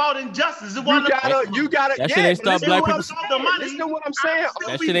all about injustice? It wasn't you gotta. That shit ain't stop black people. Listen to what I'm saying.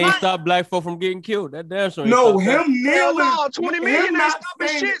 That shit ain't stop black folk from getting killed. That damn sure. No, him kneeling. 20 million ain't stopping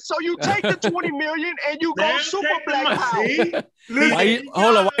shit. So you take the 20 million and you go super black power.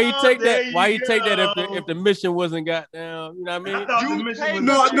 Hold on. Why you take that? Why you take that if the mission wasn't goddamn? You know what I mean? You take $20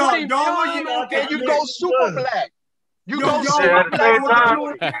 million and you go super black. You go at the same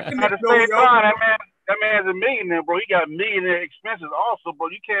time, that man's a millionaire, bro. He got millionaire expenses also, bro.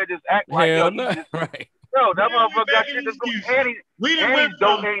 You can't just act like right. No, that motherfucker got shit to do.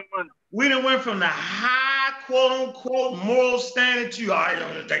 We done went from the high quote unquote moral standard to I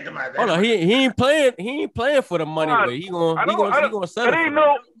don't take the money. Hold on, he ain't playing for the money, but he gonna settle.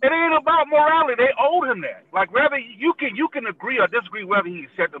 It ain't about morality. They owed him that. Like whether you can agree or disagree whether he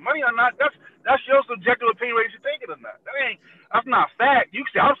said the money or not. That's your subjective opinion whether you think it or not. That's not fact. You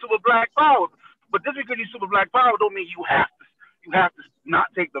say I'm super black power, but just because you super black power don't mean you have to not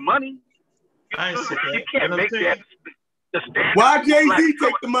take the money. You can't make that. Why Jay-Z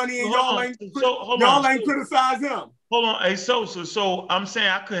take the money and y'all ain't criticize him? Hold on, hey, so I'm saying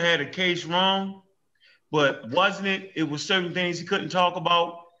I could have had a case wrong, but wasn't it? It was certain things he couldn't talk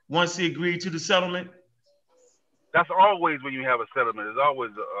about once he agreed to the settlement. That's always when you have a settlement. There's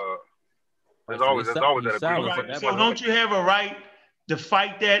always that agreement. So don't you have a right to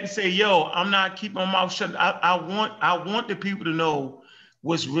fight that and say, yo, I'm not keeping my mouth shut? I want the people to know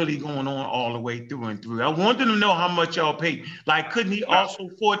what's really going on all the way through and through. I want them to know how much y'all pay. Like, couldn't he also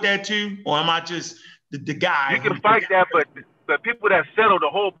afford that too? Or am I just the guy? You can fight that, but people that settle, the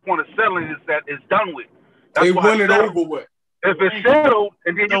whole point of settling is that it's done with. That's they won it over with. If it's settled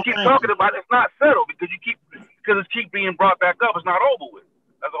and then you keep talking about it, it's not settled because it keep being brought back up. It's not over with.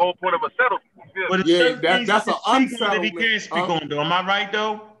 That's the whole point of a settlement. But that's an unsettlement. He can't speak on though. Am I right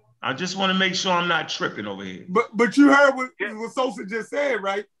though? I just want to make sure I'm not tripping over here. But you heard what Sosa just said,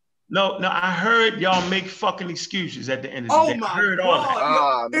 right? No, I heard y'all make fucking excuses at the end of the day. I heard all that.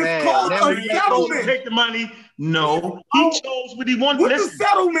 Oh, it's called a settlement. Take the money. No, he chose what he wanted. What's the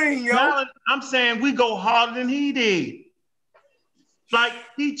settlement, yo? Now, I'm saying we go harder than he did. Like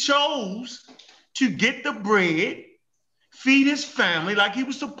he chose to get the bread feed his family like he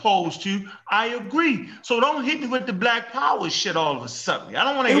was supposed to. I agree. So don't hit me with the black power shit all of a sudden. I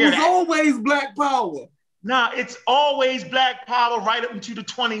don't want to hear that. It was always black power. Nah, it's always black power right up into the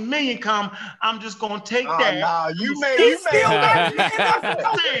 20 million come. I'm just gonna take that. Nah, you made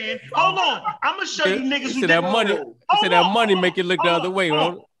Hold on. I'm gonna show you niggas who that money. That money make it look the other way,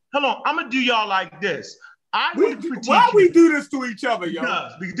 man. Hold on. I'm gonna do y'all like this. Why we do this to each other, yo?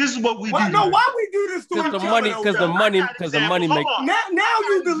 Because this is what we do. No, why we do this to each other? Because the money make. Now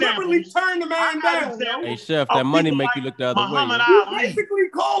you deliberately turn the man down. Hey, Chef, that money make you look the other way. You basically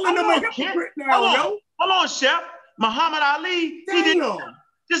calling him a hypocrite now, yo. Hold on, Chef. Muhammad Ali,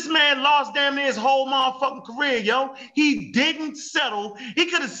 this man lost damn near his whole motherfucking career, yo. He didn't settle. He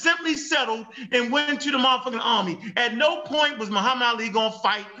could have simply settled and went to the motherfucking army. At no point was Muhammad Ali gonna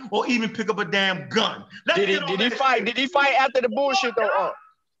fight or even pick up a damn gun. Did he fight? Did he fight after the bullshit though?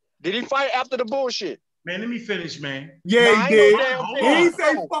 Did he fight after the bullshit? Man, let me finish, man. Yeah, he did. He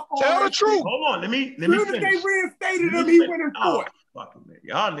said, "Fuck all." Tell the truth. Hold on, let me finish. As soon as they reinstated him, he went in court. Fucking man.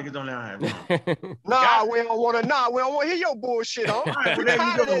 Y'all niggas don't know how to we don't want to hear your bullshit, huh? All right, well, there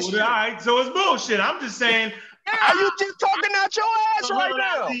you go. All right, so it's bullshit. I'm just saying. Yeah, you just talking out your ass right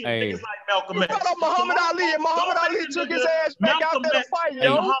now. Hey. Like Malcolm X. You brought up Muhammad Ali, and Muhammad Ali took his ass back out there to fight,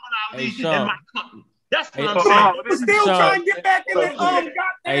 yo. Muhammad Ali in my company. That's what I'm saying. Still trying to get back in the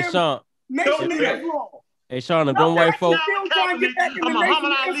goddamn Nation of Islam. Hey, Sean, them white folks. I'm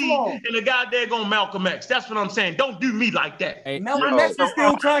Muhammad Ali and the guy there going Malcolm X. That's what I'm saying. Don't do me like that. Hey, Malcolm X is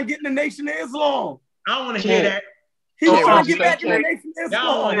still trying to get in the Nation of Islam. I don't want to hear that. He's trying to get back in the Nation of Islam. I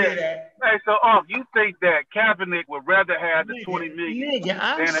don't want to hear that. Hey, so you think that Kaepernick would rather have the 20 million than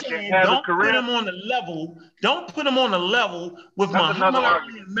have a career? Put him on the level. Don't put him on the level with Muhammad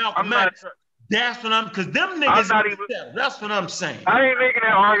Ali and Malcolm X. That's what because them niggas that's what I'm saying. I ain't making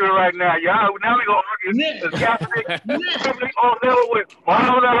that argument right now. Y'all, now we gonna argue on level with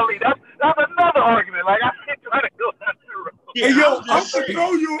Muhammad Ali. That's another argument. Like I ain't trying to go down the road. Yeah, hey, yo, I'm gonna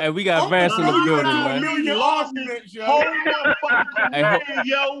throw you. Hey, we got Vance in the building, man.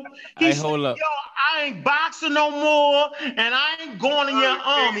 Hold up. Yo, I ain't boxing no more, and I ain't going in your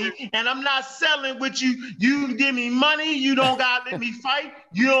army, and I'm not selling with you. You give me money, you don't gotta let me fight.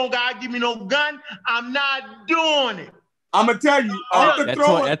 You don't gotta give me no gun. I'm not doing it. I'm gonna tell you. I'm gonna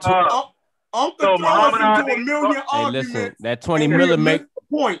throw us into a million arguments. Hey, listen, that 20 million make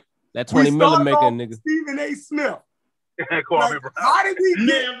point. That 20 million make a nigga. Stephen A. Smith. How did we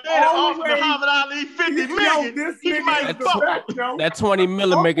get Muhammad Ali 50 million? That 20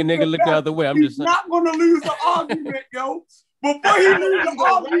 million make a nigga look the other way. I'm just saying. Not gonna lose the argument, yo. Before he lose the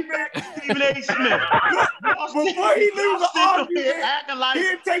argument, Stephen A. Smith. Before he lose the argument,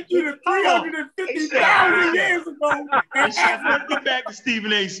 he'll take you to 350,000 years ago. And Chef, let's get back to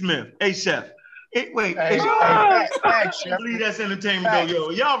Stephen A. Smith. Hey, Chef. Leave that's entertainment, though, yo.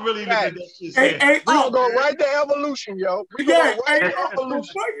 Y'all really look at that shit. We're gonna go right to evolution, yo. We're going right to evolution.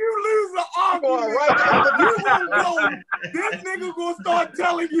 Before you lose the argument, this nigga gonna start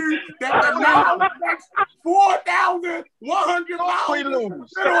telling you that the now 4,100 miles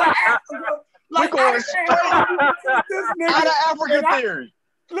we're going out of African theory.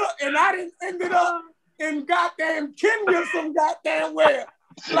 Look, and I didn't ended up in goddamn Kenya some goddamn where.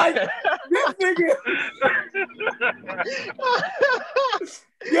 Like this nigga,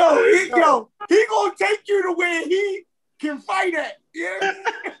 he gonna take you to where he can fight at. Yeah,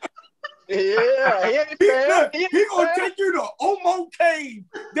 he gonna take you to Omo Cave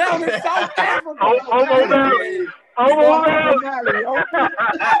down in South Africa. Omo Valley. Omo Valley. What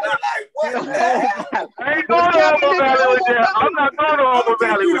the hell? I ain't going to Omo Valley with that. I'm not going to Omo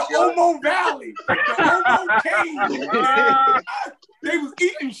Valley with you. Omo Valley, the Omo Cave. They was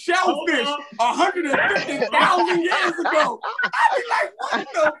eating shellfish 150,000 years ago. I'd be like, what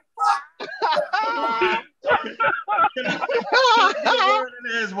the fuck?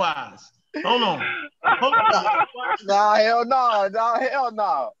 Hold on. Nah, hell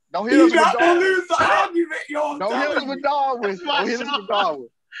no. Don't hit us with Darwin. Lose the argument, y'all. Don't hit us with Darwin.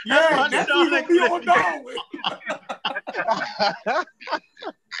 Yeah, that's gonna be on Darwin.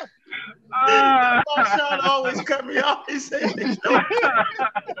 Sean always cut me off. He said,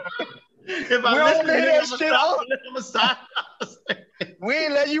 if I listen to him, stop. We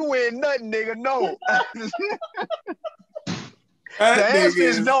ain't let you win nothing, nigga. No. The answer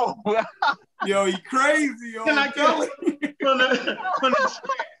is no. Yo, he crazy. Yo, can I tell you? From the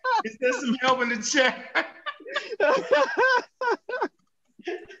chat. Is there some help in the chat?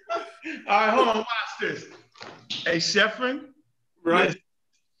 All right, hold on. Watch this. Hey, Sheffrin. Right.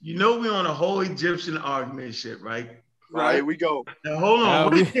 You know we're on a whole Egyptian argument shit, right? Right, here we go. Now, hold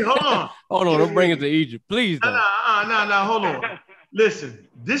on. Hold on, don't bring it to Egypt, please. No, Nah. Hold on. Listen,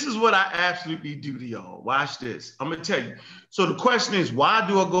 this is what I absolutely do to y'all. Watch this. I'm gonna tell you. So the question is, why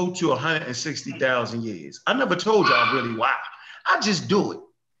do I go to 160,000 years? I never told y'all really why. I just do it.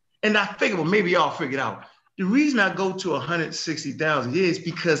 And I figure, well, maybe y'all figure it out. The reason I go to 160,000 years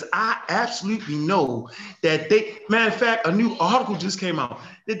because I absolutely know that matter of fact, a new article just came out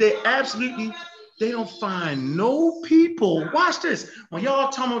that they don't find no people. Watch this. When y'all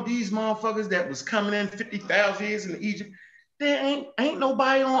talking about these motherfuckers that was coming in 50,000 years in Egypt, there ain't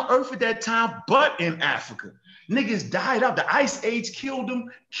nobody on earth at that time but in Africa. Niggas died out. The ice age killed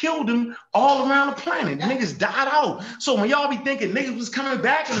them all around the planet. Niggas died out. So when y'all be thinking niggas was coming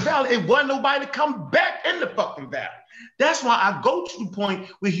back in the valley, it wasn't nobody to come back in the fucking valley. That's why I go to the point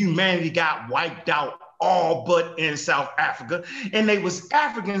where humanity got wiped out all but in South Africa. And they was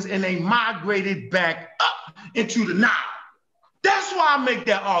Africans and they migrated back up into the Nile. That's why I make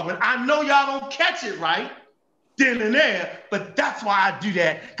that argument. I know y'all don't catch it right then and there, but that's why I do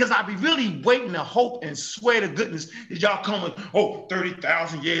that, because I be really waiting to hope and swear to goodness that y'all coming,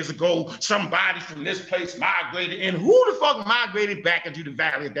 30,000 years ago, somebody from this place migrated, and who the fuck migrated back into the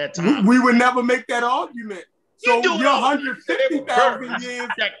valley at that time? We would never make that argument. So your 150,000 years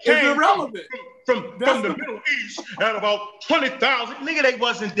is irrelevant. From the Middle East at about 20,000. Nigga, they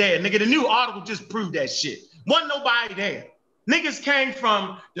wasn't there. Nigga, the new article just proved that shit. Wasn't nobody there. Niggas came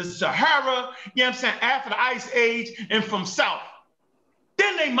from the Sahara, you know what I'm saying, after the Ice Age, and from South.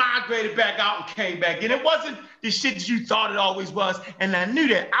 Then they migrated back out and came back. And it wasn't the shit that you thought it always was. And I knew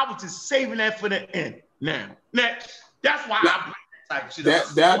that. I was just saving that for the end. Now, next, that's why I bring that type of shit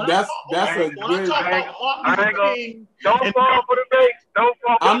up. That's a good... Don't fall for the bait. Don't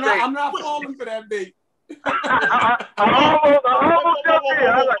fall for the bait. I'm not falling for that bait.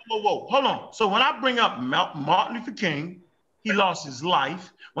 Whoa. Hold on. So when I bring up Martin Luther King, he lost his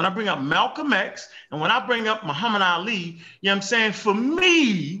life. When I bring up Malcolm X, and when I bring up Muhammad Ali, you know what I'm saying? For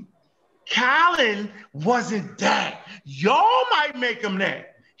me, Colin wasn't that. Y'all might make him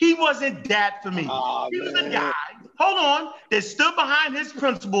that. He wasn't that for me. He was a guy, hold on, that stood behind his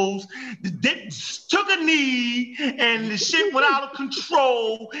principles, that took a knee, and the shit went out of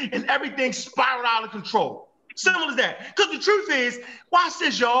control, and everything spiraled out of control. Simple as that. Because the truth is, watch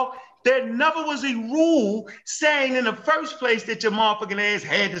this, y'all. There never was a rule saying in the first place that your motherfucking ass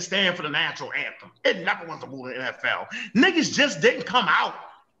had to stand for the national anthem. It never was a rule in the NFL. Niggas just didn't come out.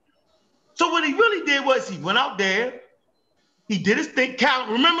 So what he really did was he went out there, he did his thing. Cal,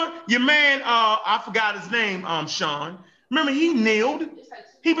 remember your man, I forgot his name, Sean. Remember he kneeled.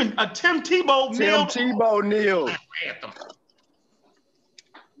 Tim Tebow kneeled. Tim Tebow kneeled. Anthem.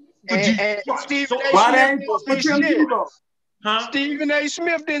 And Stephen Stephen A.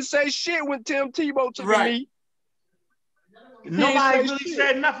 Smith didn't say shit when Tim Tebow took a knee. Nobody really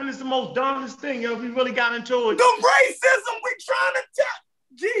said nothing. It's the most dumbest thing, yo. We really got into it. The racism we trying to tell.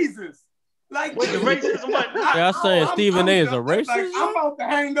 Jesus. Like the racism. Y'all saying Stephen A. is a racist? Like, I'm about to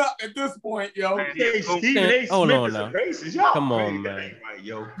hang up at this point, yo. Stephen A. Smith is a racist. Y'all come on, man. Right,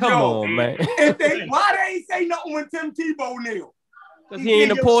 yo. Come on, man. Why they ain't say nothing when Tim Tebow kneeled? Because he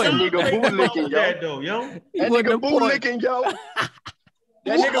ain't important. That nigga bootlicking, yo. That nigga bootlicking, yo.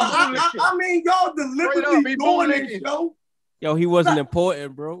 That nigga bootlicking. I mean, y'all deliberately doing it, yo. Yo, he wasn't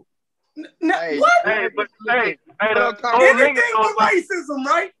important, bro. What? Hey, anything but racism,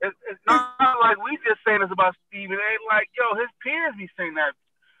 right? It's not like we just saying this about Stephen A. Like, yo, his peers be saying that.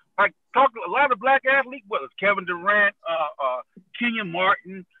 Like, a lot of black athletes, whether it's Kevin Durant, Kenyon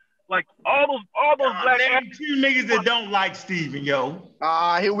Martin, like all those black athletes. Two niggas that don't like Stephen, yo.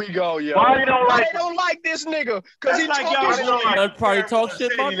 Here we go, yo. Why they don't like? They don't like this nigga? Cause he like y'all probably talk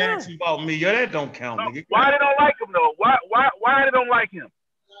shit about that. About me, yo. That don't count, nigga. Why they don't like him though? Why they don't like him?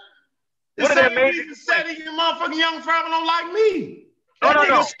 What did that make? Said that your motherfucking young forever don't like me. That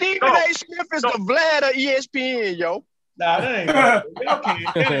nigga Stephen A. Smith is the Vlad of ESPN, yo. Nah, that ain't.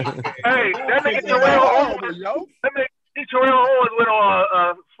 Hey, that nigga Terrell Owens, yo. Terrell Owens went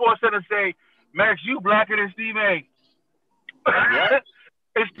on Sports Center and say, Max, you blacker than Steve A.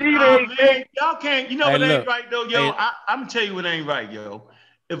 And Steve A. Y'all can't, you know what ain't right though, yo. I'm gonna tell you what ain't right, yo.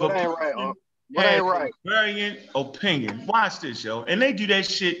 If what ain't right, what variant opinion, watch this, yo. And they do that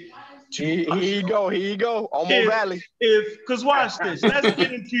shit. Here you go. Omo Valley. Because watch this. Let's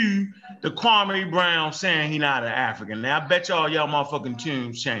get into the Kwame Brown saying he not an African. Now, I bet y'all motherfucking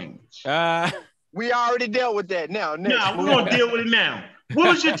tunes change. We already dealt with that. Now, we're going to deal with it now. What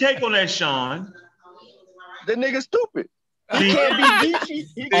was your take on that, Sean? The nigga stupid. He can't be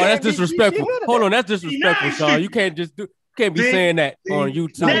geeky. That's disrespectful. Hold on, that's disrespectful, Sean. You can't just do... Can't be saying that on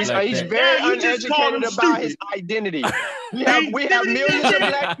YouTube. He's very uneducated about his identity. We have millions of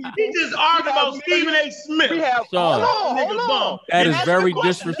black people. He just argued about Stephen A. Smith. Hold on. That is very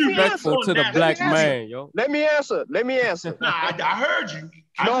disrespectful to the black man, yo. Let me answer. Nah, I heard you.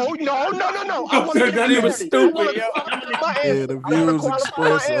 No. I want to that he was stupid. Yeah, the views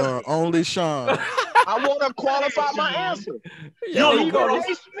expressed are only Sean. I want to qualify my answer. Your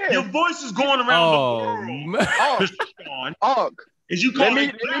voice is going around the world. Is you let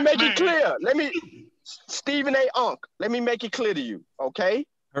me make it clear. Stephen A. Unk. Let me make it clear to you, okay?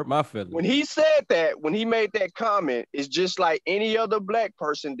 Hurt my feelings. When he said that, when he made that comment, it's just like any other black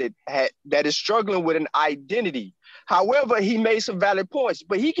person that is struggling with an identity. However, he made some valid points,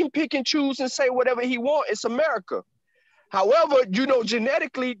 but he can pick and choose and say whatever he wants. It's America. However,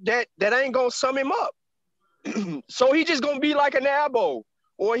 genetically, that ain't gonna sum him up. So he just gonna be like an Arab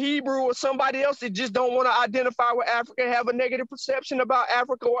or Hebrew or somebody else that just don't want to identify with Africa, have a negative perception about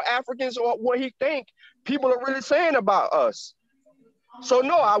Africa or Africans or what he think people are really saying about us. So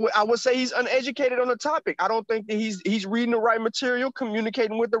no, I would say he's uneducated on the topic. I don't think that he's reading the right material,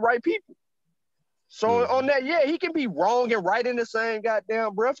 communicating with the right people. So on that, yeah, he can be wrong and right in the same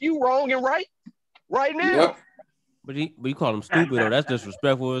goddamn breath. You wrong and right now. Yep. But you call him stupid though. That's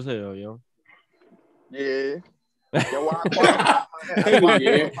disrespectful as hell, yo. Yeah.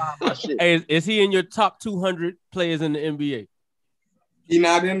 Hey, is he in your top 200 players in the NBA? He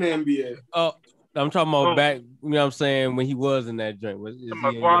not in the NBA. Oh, I'm talking about back. You know what I'm saying, when he was in that joint.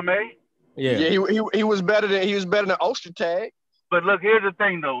 Kwame? Yeah. He was better than Ostertag. But look, here's the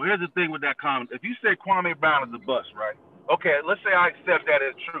thing though. Here's the thing with that comment. If you say Kwame Brown is a bust, right? Okay, let's say I accept that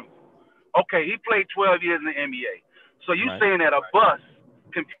as true. Okay, he played 12 years in the NBA. So you saying that a bust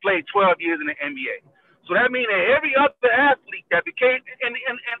can play 12 years in the NBA. So that means that every other athlete that became in the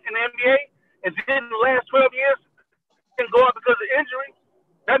NBA and then the last 12 years can go out because of injury.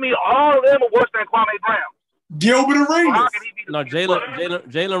 That means all of them are worse than Kwame Brown. Gilbert Arenas. No,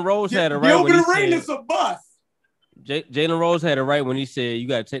 Jalen Rose had it right. Gilbert Arenas a bust. Jalen Rose had it right when he said you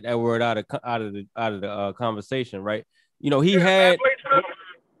got to take that word out of the conversation, right? You know, he had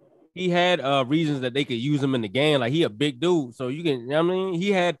reasons that they could use him in the game. Like, he a big dude, so you can. You know what I mean,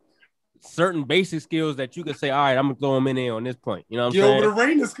 he had certain basic skills that you could say, all right, I'm gonna throw him in there on this point. You know what I'm saying? Gilbert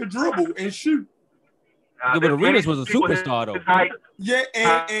Arenas could dribble and shoot. Gilbert Arenas was a superstar though. Yeah,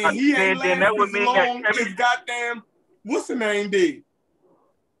 and he ain't lasted as long as goddamn what's the name did.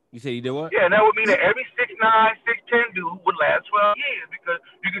 You said he did what? Yeah, and that would mean that every 6'9", 6'10" dude would last 12 years because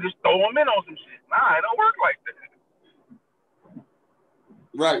you could just throw him in on some shit. Nah, it don't work like that.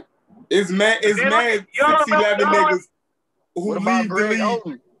 Right. It's mad 6'11" niggas who leave the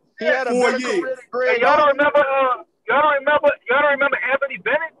league. He had a 4 years. Y'all don't remember Anthony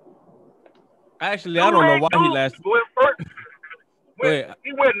Bennett? Actually, I don't know why he lasted. He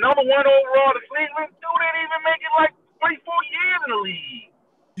went number 1 overall to Cleveland. Dude didn't even make it like 3-4 years in the league.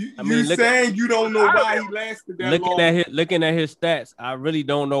 You saying you don't know why he lasted that long? Looking at his stats, I really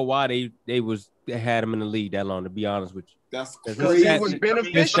don't know why they had him in the league that long. To be honest with you, that's crazy.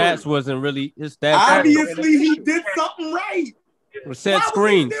 His stats wasn't really his stats. Obviously, he did something right. Set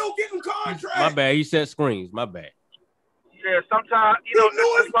screens. Still getting contracts? My bad. He set screens. My bad. Yeah, sometimes just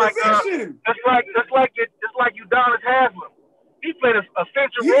like Udonis Haslem. He played a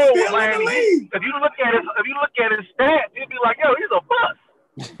central role with Miami. If you look at his stats, you'd be like, yo, he's a bust.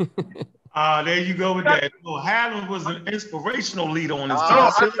 There you go with that. So Haslem was an inspirational leader on his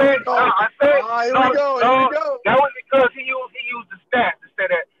team. Here we go. That was because he used the stats to say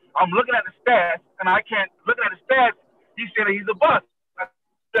that I'm looking at the stats and I can't looking at the stats. He said that he's a bust.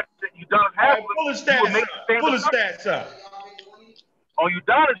 Udonis Haslem. Pull the stats up. Oh,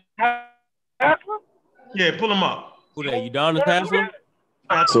 Udonis Haslem? Yeah, pull him up. Who that? Udonis Haslem?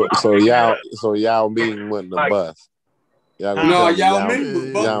 So Yao Ming wasn't a bust. Yao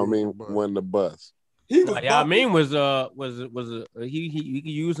Ming wasn't the bust. Yao Ming was he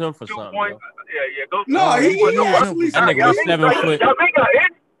could use him for something. Yeah, go. No, he that nigga was 7 foot. Yao Ming got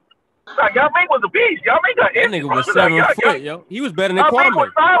in. Yao Ming was a beast. Yao Ming got in. That nigga was 7 foot, yo. He was better than Kwame.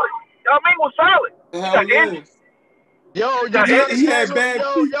 Yao Ming was solid. Yo, he had bad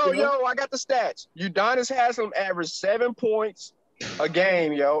feet, yo, I got the stats. Udonis Haslem averaged 7 points a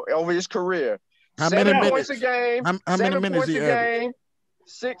game, over his career. How many minutes? Points a game. How many minutes he averaged?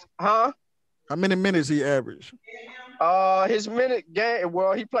 6, huh? How many minutes he averaged? His minute game,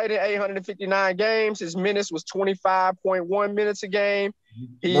 well, he played in 859 games. His minutes was 25.1 minutes a game.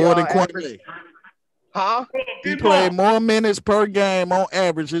 More than Kwame. Huh? He played more minutes per game on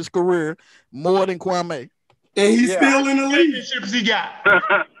average his career, more than Kwame. And he's still in the league. Championships he got.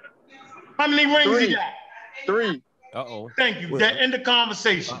 How many rings he got? 3. Thank you. That end the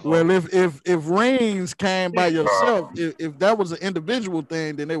conversation. Well, if rings came by yourself, if that was an individual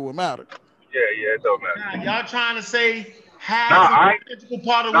thing, then it would matter. Yeah, it don't matter. Nah, y'all trying to say having a physical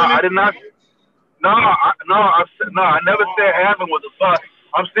part of women? I did not. I never said having was a bust.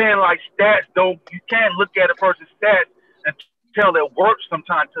 I'm saying like stats don't. You can't look at a person's stats and tell their work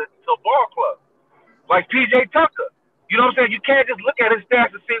sometimes to a ball club. Like PJ Tucker. You know what I'm saying? You can't just look at his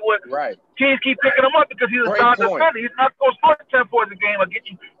stats and see what teams keep picking him up because he's a solid defender. He's not supposed to score 10 points a game or get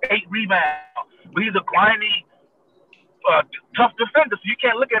you 8 rebounds. But he's a grimy, tough defender. So you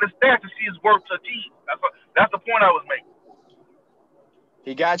can't look at his stats and see his work to a team. That's the point I was making.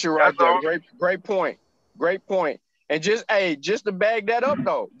 He got you right there. Great point. Great point. And just to bag that up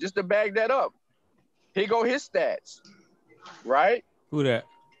though, here go his stats. Right? Who that?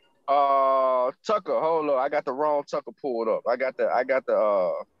 Tucker, hold on. I got the wrong Tucker pulled up. I got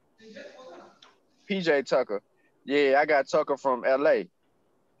the PJ Tucker. Yeah, I got Tucker from LA.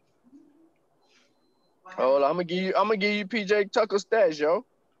 Hold on, I'm gonna give you PJ Tucker stats, yo.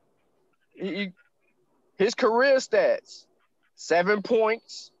 His career stats: 7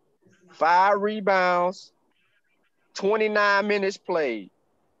 points, 5 rebounds, 29 minutes played.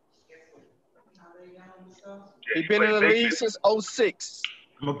 He's been in the league since 2006.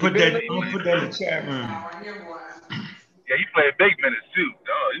 I'm gonna put that in the chat room. Yeah, he played big minutes too.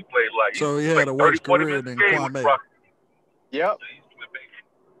 He played like so he had a worse career than Kwame. Yep.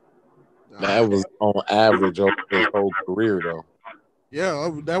 That was on average over his whole career, though. Yeah,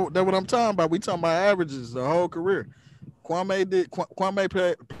 that's what I'm talking about. We talking about averages the whole career.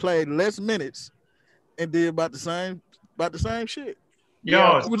 Kwame played less minutes and did about the same shit.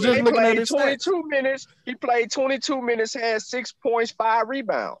 Yeah, was just looking at his 22 minutes. He played 22 minutes, had 6 points, 5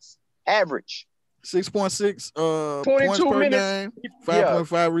 rebounds, average. 6.6 points per game,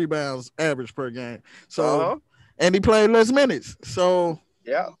 5.5 rebounds average per game. So, and he played less minutes. So,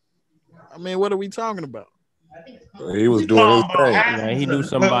 I mean, what are we talking about? He was doing his thing. Yeah, he knew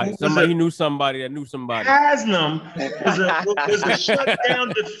somebody. He knew somebody that knew somebody. Haslam was a shutdown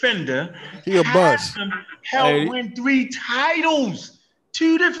defender. He a bust. Helped win 3 titles.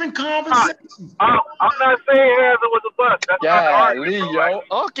 2 different conversations. I'm not saying Haslam was a bust. That's Lee, yo.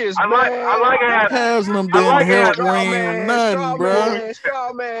 Uncas, I like Haslam didn't help win nothing, bro.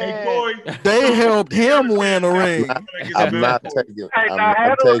 They helped him win a ring. I'm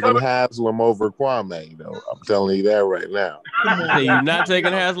taking Haslam over Kwame, though. I'm telling you that right now. You're not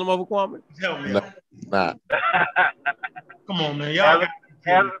taking Haslam over Kwame? No, not. Come on, man. Y'all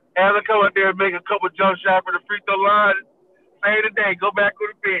Haslam come out there and make a couple jump shots for the free throw line. Say today, go back to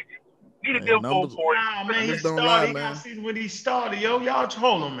the bench. Need to give 4 points. Nah, man, he started. I see when he started, yo. Y'all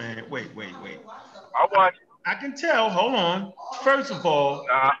hold on, man. Wait. I watch. I can tell. Hold on. First of all,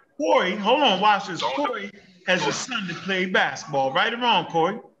 Corey, hold on. Watch this. Corey has a son that played basketball. Right or wrong,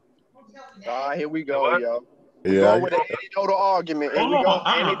 Corey? Here we go, yo. Yeah. With an anecdotal argument. Here we go.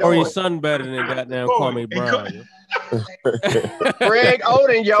 Or your son better than goddamn Kwame Brown. Greg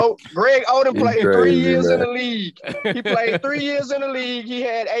Oden, yo. Greg Oden played 3 years in the league. He played 3 years in the league. He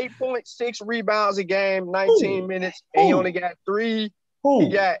had 8.6 rebounds a game, 19 minutes, and he only got 3. He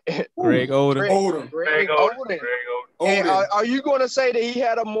got Greg Oden. Greg Oden. And are you going to say that he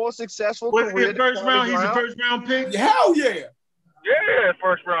had a more successful career? He's a first round pick? Hell yeah. Yeah,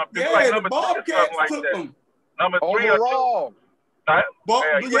 first round pick. Yeah, like the Bobcats took him. Number 3 overall. Bob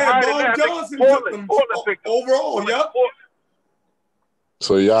Johnson took them overall, yep.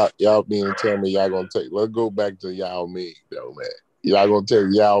 So y'all mean to tell me y'all gonna take? Let's go back to Yao Ming, though, man. Y'all gonna take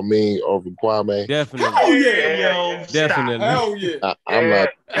Yao Ming over Kwame? Definitely. Hell yeah, definitely. Hell yeah. I'm not.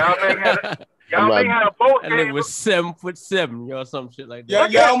 Yao Ming had a both game. And it was 7'7", or some shit like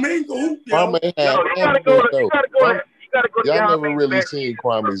that. Yeah, Yao Ming go hoop. Kwame had. You gotta go. Y'all never really seen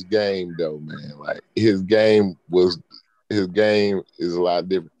Kwame's game, though, man. Like his game is a lot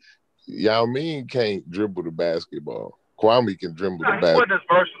different. Yao Ming can't dribble the basketball. Kwame can dribble the basketball. He wasn't as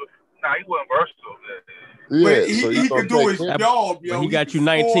versatile. He wasn't versatile. Yeah, but he could do his job, yo. He got you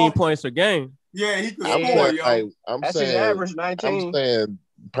 19 points a game. Yeah, he could score, yo. That's his average, 19. I'm saying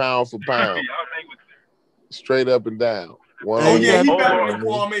pound for pound, straight up and down. He better than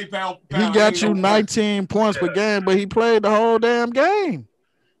Kwame pound for pound. He got you 19 points per game, but he played the whole damn game.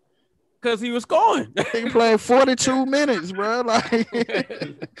 Because he was scoring. He played 42 minutes, bro. Like, yeah, but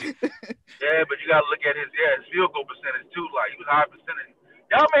you gotta look at his field goal percentage too. Like he was high percentage.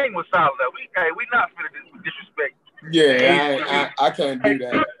 Yao Ming was solid. We not finna disrespect. Yeah, I can't do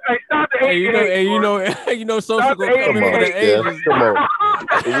that. Hey, stop the hate. You know, social go coming for the ages. Come on.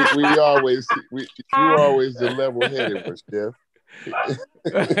 You always the level headed with Steph.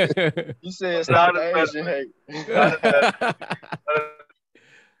 You said stop the Asian hate.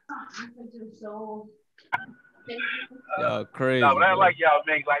 Y'all crazy. No, but I like y'all,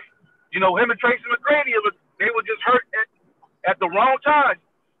 man. Like, him and Tracy McGrady, they were just hurt at the wrong time.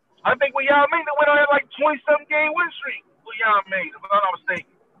 I think when y'all made, they went on like 20-something game win streak. When y'all made, if I'm not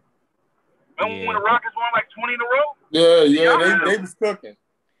mistaken. Remember when the Rockets won like 20 in a row? Yeah, they was cooking.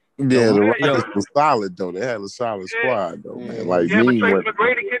 Yeah, the Rockets was solid though. They had a solid squad though, man. Like but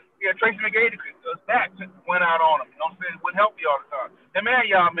Tracy McGrady back went out on him. You know what I'm saying? It wouldn't help you all the time. And man,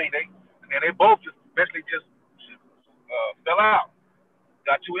 y'all made they both just especially fell out.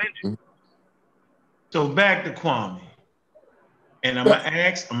 Got too injured. So back to Kwame. And I'm gonna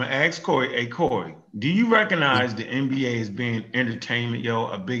ask Corey, hey Corey, do you recognize the NBA as being entertainment, a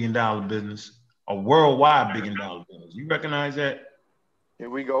 $1 billion business, a worldwide $1 billion business? You recognize that?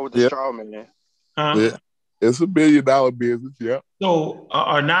 Here we go with the straw man. Yeah, it's a $1 billion business. Yeah. So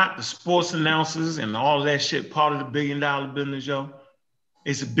are not the sports announcers and all that shit part of the $1 billion business, yo?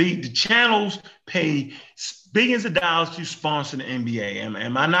 It's the channels pay billions of dollars to sponsor the NBA.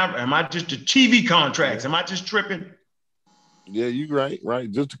 Am I just the TV contracts? Am I just tripping? Yeah, you right.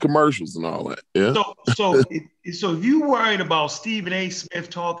 Just the commercials and all that. Yeah. So if you worried about Stephen A. Smith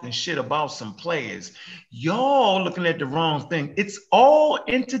talking shit about some players, y'all looking at the wrong thing. It's all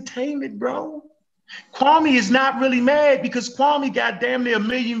entertainment, bro. Kwame is not really mad because Kwame got damn near 1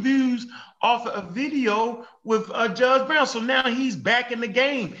 million views off of a video with Judge Brown. So now he's back in the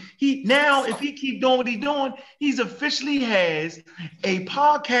game. If he keep doing what he's doing, he's officially has a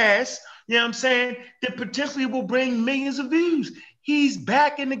podcast, you know what I'm saying, that potentially will bring millions of views. He's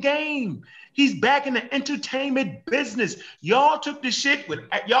back in the game. He's back in the entertainment business. Y'all took the shit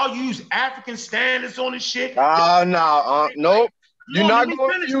y'all use African standards on the shit. Nope. You're not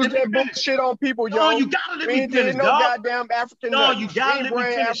going to use that bullshit on people, yo. No, you gotta let me finish, no goddamn African. No, you gotta let me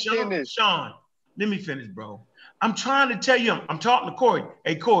finish, Sean. Let me finish, bro. I'm trying to tell you, I'm talking to Corey.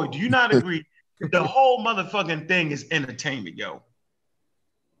 Hey, Corey, do you not agree? The whole motherfucking thing is entertainment, yo.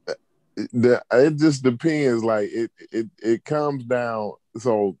 It just depends. Like it comes down.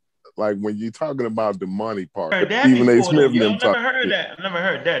 So like when you're talking about the money part, Stephen A. Smith, I've never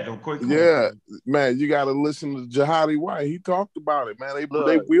heard that though. Quick, man, you got to listen to Jahadi White. He talked about it, man. They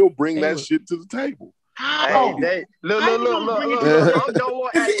will bring that shit to the table. How? Hey, look. He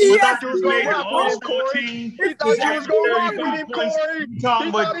thought you was gonna ride with him, Corey. He thought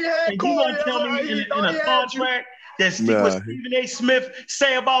he had Corey. Tell me in a contract that Stephen A. Smith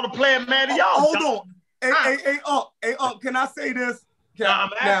say about a player, man. Y'all hold on. Hey, can I say this?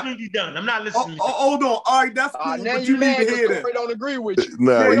 I'm absolutely done. I'm not listening. Hold on. All right, that's cool. Now but you need to hear that. Corey don't agree with you.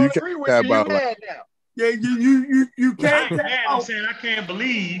 No, you can't have about that now. Yeah, you can't. I'm saying I can't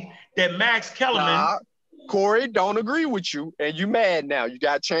believe that Max Kellerman. Corey don't agree with you, and you mad now. You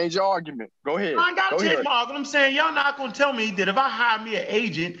got to change your argument. Go ahead. I got to change my argument. I'm saying y'all not going to tell me that if I hire me an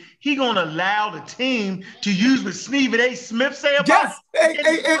agent, he going to allow the team to use what Stephen A. Smith say about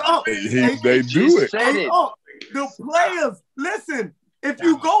it. They do it. The players, listen, if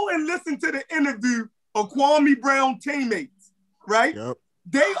you go and listen to the interview of Kwame Brown teammates, right? Yep.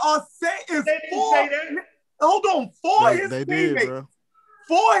 They are saying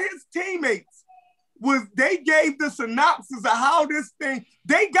for his teammates they gave the synopsis of how this thing,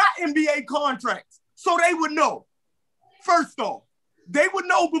 they got NBA contracts. So they would know. First off, they would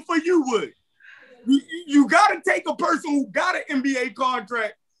know before you would. You got to take a person who got an NBA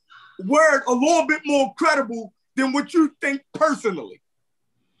contract word a little bit more credible than what you think personally.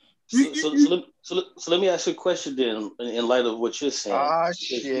 So let me ask you a question then, in light of what you're saying.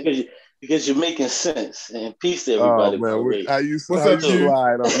 Shit. Because you're making sense. And peace to everybody. Oh, man. I used to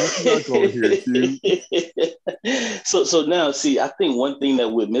slide on you. So now, see, I think one thing that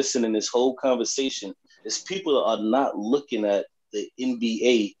we're missing in this whole conversation is people are not looking at the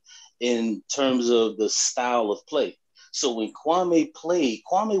NBA in terms of the style of play. So when Kwame played,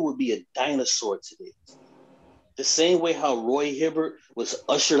 Kwame would be a dinosaur today. The same way how Roy Hibbert was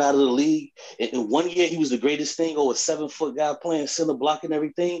ushered out of the league. In 1 year, he was the greatest thing, a 7-foot guy playing center block and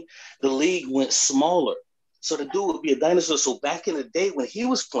everything. The league went smaller. So the dude would be a dinosaur. So back in the day when he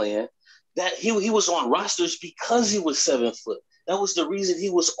was playing, that he was on rosters because he was 7 foot. That was the reason he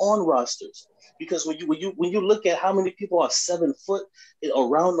was on rosters. Because when you look at how many people are 7 foot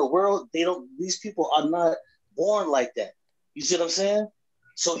around the world, these people are not born like that. You see what I'm saying?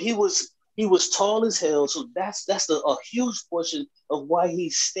 So he was tall as hell, so that's a huge portion of why he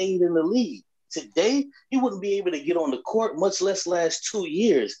stayed in the league. Today, he wouldn't be able to get on the court, much less last 2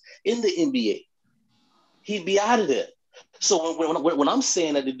 years in the NBA. He'd be out of there. So when I'm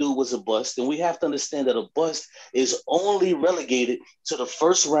saying that the dude was a bust, then we have to understand that a bust is only relegated to the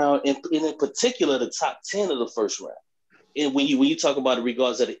first round, and in particular, the top 10 of the first round. And when you talk about it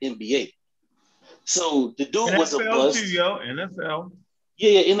regards to the NBA. So the dude was a bust. Too, yo. NFL.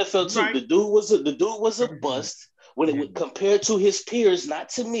 Yeah, NFL too. Right. The dude was a bust when it was compared to his peers, not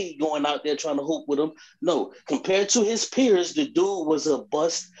to me going out there trying to hoop with him. No, compared to his peers, the dude was a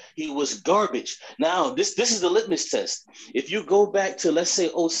bust. He was garbage. Now, this is the litmus test. If you go back to, let's say,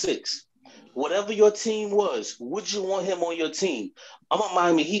 06, whatever your team was, would you want him on your team? I'm a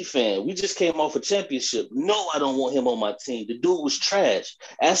Miami Heat fan. We just came off a championship. No, I don't want him on my team. The dude was trash.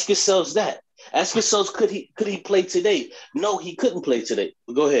 Ask yourselves that. Ask yourselves, could he play today? No, he couldn't play today.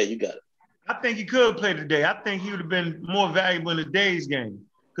 But go ahead, you got it. I think he could play today. I think he would have been more valuable in today's game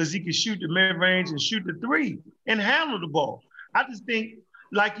because he could shoot the mid-range and shoot the three and handle the ball. I just think,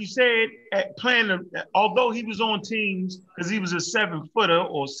 like you said, although he was on teams because he was a 7-footer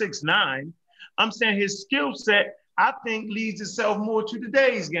or 6'9", I'm saying his skill set, I think, leads itself more to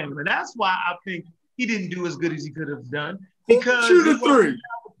today's game. And that's why I think he didn't do as good as he could have done because he wasn't able to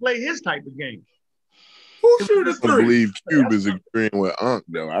play his type of game. Who shoot a I three? believe Cube is agreeing with Unc,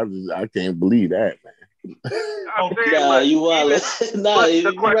 though. I can't believe that, man. You are. You're right.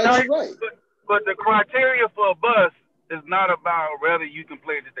 But the criteria for a bust is not about whether you can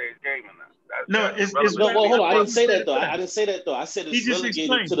play today's game or not. It's hold on. I didn't say that though. I said it's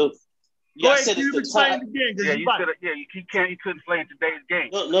relegated to the. Yeah, I said it's the top. He couldn't play in today's game.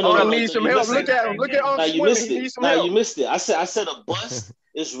 No. Need some help. Look at him. Look at him. You missed it. You missed it. I said a bust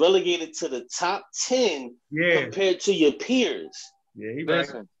is relegated to the top 10 compared to your peers. Yeah, he right.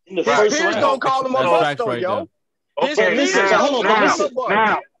 In the first peers round. don't call him a bust though, yo. Okay, hold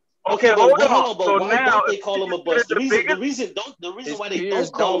on. Okay, hold on. But why don't they call him a bust? The reason why they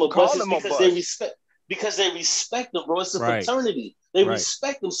don't call him a bust is because they respect him, bro. It's a fraternity. They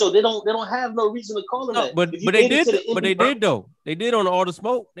respect him, so they don't have no reason to call him that. But they did though. They did on All the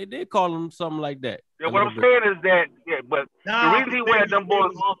Smoke. They did call him something like that. Yeah, what I'm saying is that but the reason he went them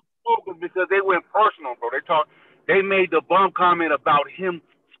boys on smoke was because they went personal, bro. They made the bum comment about him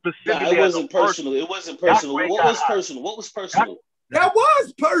specifically. It wasn't personal. It wasn't personal. What was personal? What was personal? That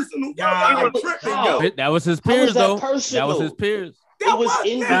was personal. That was his peers, though. That was his peers. That was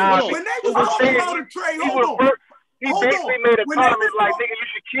when they was talking about a trade. He basically made a comment like, "Nigga, you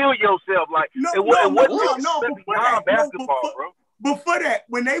should kill yourself." Like, it wasn't beyond basketball, bro. Before that,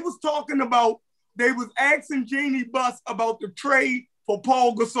 when they was talking about, they was asking Jeanie Buss about the trade for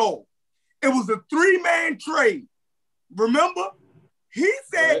Paul Gasol. It was a 3-man trade. Remember? He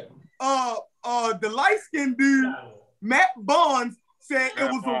said, the light-skinned dude, Matt Barnes, said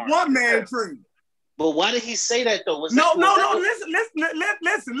it was a 1-man trade. But why did he say that though? No.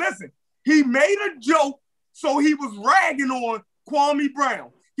 Listen. He made a joke, so he was ragging on Kwame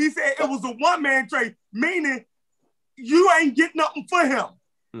Brown. He said it was a 1-man trade, meaning you ain't getting nothing for him.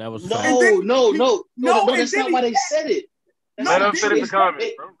 And that was no. That's not why they said it. Then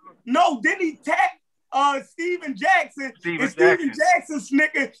he tagged Steven Jackson. Steven Jackson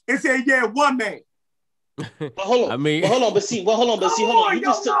snickered and said, "Yeah, 1 man." But hold on.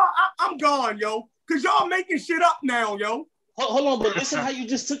 I'm gone, yo. Cause y'all making shit up now, yo. Hold on, but listen how you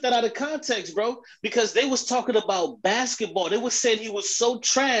just took that out of context, bro. Because they was talking about basketball. They was saying he was so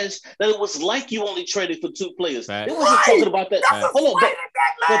trash that it was like you only traded for 2 players. They wasn't talking about that. Hold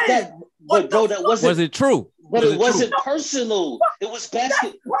on, but bro, that wasn't. Was it true? But it wasn't personal. It was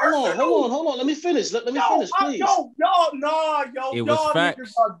basket. Hold on. Let me finish. Let me finish, please. Yo. It was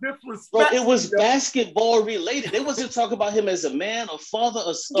facts. Bro, it was basketball related. They wasn't talking about him as a man, a father,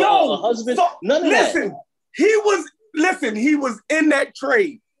 a husband. None of that. He was in that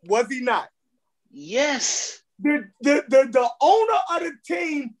trade, was he not? Yes. The owner of the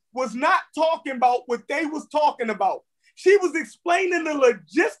team was not talking about what they was talking about. She was explaining the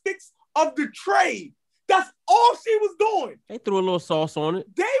logistics of the trade. That's all she was doing. They threw a little sauce on it.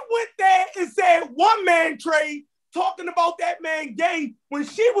 They went there and said 1-man trade, talking about that man game when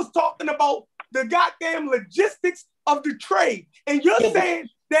she was talking about the goddamn logistics of the trade. And you're saying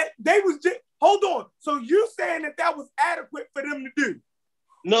that they was just, hold on. So you saying that was adequate for them to do?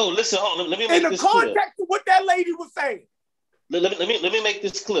 No, listen, hold on. Let me make this clear. In the context of what that lady was saying. Let me make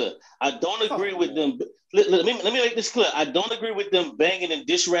this clear. I don't agree with them. Let me make this clear. I don't agree with them banging and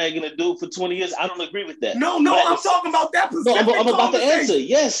dish ragging a dude for 20 years. I don't agree with that. No, I'm talking about that specific I'm about to answer.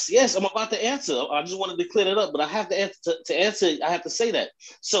 Yes, I'm about to answer. I just wanted to clear that up, but I have to answer. To answer, I have to say that.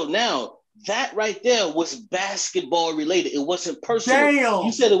 So now that right there was basketball related. It wasn't personal. Damn.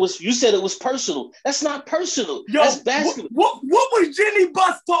 You said it was personal. That's not personal. Yo, that's basketball. What was Jeanie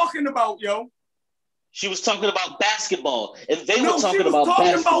Buss talking about, yo? She was talking about basketball, and they were talking about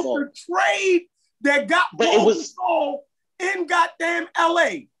basketball. About the trade that got Paul in goddamn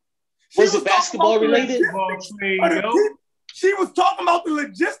LA. Was it basketball related? She was talking about the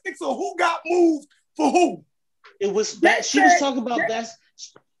logistics of who got moved for who. It was that she was talking about that.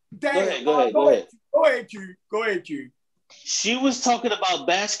 Go ahead, Q. She was talking about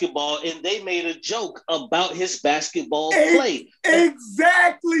basketball, and they made a joke about his basketball play.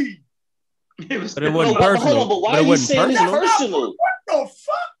 Exactly. But it wasn't personal. Hold on, but why are you saying it's personal? What the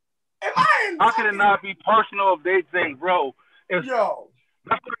fuck? Am I in? How can it not be personal if they say, bro?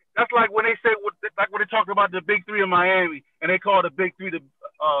 That's like when they say, like when they talk about the big three in Miami, and they call the big three the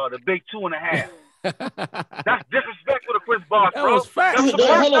big 2.5. That's disrespectful to Chris Bosh, bro. That was fact.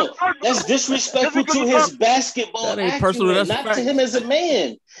 Hold on. That's disrespectful to his basketball acumen, not to him as a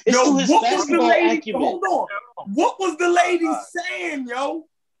man. It's to his basketball acumen. Hold on. What was the lady saying, yo?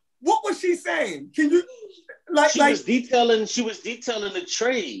 What was she saying? Can you She was detailing the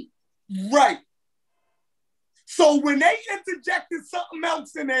trade. Right. So when they interjected something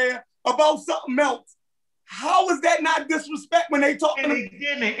else in there about something else, how is that not disrespect when they talking?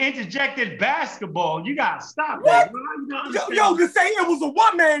 And they interjected basketball. You gotta stop that. Yo, to say it was a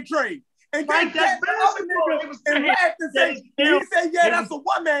one-man trade. And right, that's basketball. And laughed and say, he said, yeah, that's a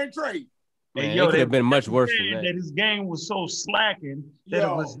one-man trade. Man, it could have been much worse than that. That his game was so slacking that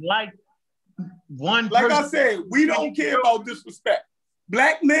it was like one. Like I said, we don't care about disrespect.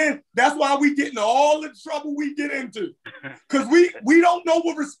 Black men, that's why we get into all the trouble we get into. Because we don't know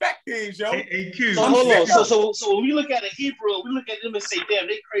what respect is, yo. So hold on. So when we look at a Hebrew, we look at them and say, damn,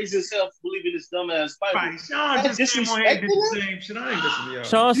 they crazy as hell for believing this dumbass Bible. Right. Sean just came on here and did the same shit. I ain't listening to y'all.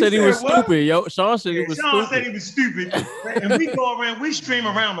 Sean said he was stupid, yo. Sean said he was stupid. Sean said he was stupid. And we go around, we stream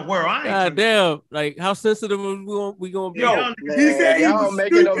around the world. God damn. Like, how sensitive we gonna be? Yo, he said y'all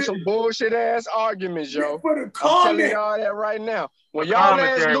making up some bullshit ass arguments, yo. I'm telling y'all that right now. When y'all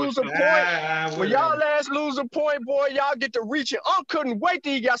lose a point, boy, y'all get to reach it. Couldn't wait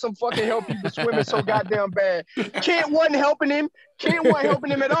till he got some fucking help. He was swimming so goddamn bad. Kent wasn't helping him. Kent wasn't helping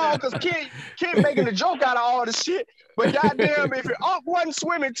him at all because Kent making a joke out of all the shit. But goddamn, if Unc wasn't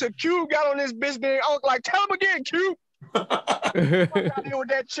swimming till Q got on this bitch, then Unc like, tell him again, Q. Fuck out here with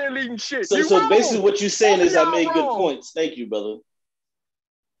that cheerleading shit. So basically what you're saying is I made good points. Thank you, brother.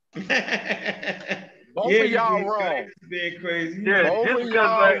 Both of y'all wrong. Being crazy. Yeah, just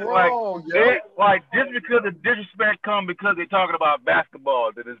because just because the disrespect come because they're talking about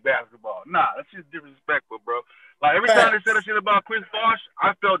basketball, that it's basketball. Nah, that's just disrespectful, bro. Like every time they said a shit about Chris Bosh,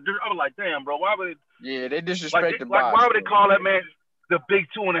 I was like, damn, bro, why would they? Yeah, they disrespected Bosh. Why would they call that man the big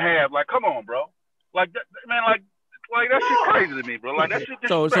 2.5? Like, come on, bro. Like that, man, like that shit crazy to me, bro. Like that shit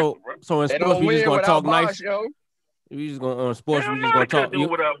disrespectful, bro. So in sports, we just gonna talk nice. Yo. We just gonna on sports. We just gonna talk.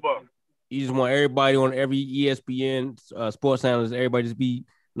 You just want everybody on every ESPN sports analyst, everybody just be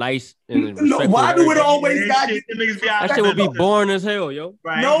nice and respectful. Why do it always got that shit would be boring as hell, yo.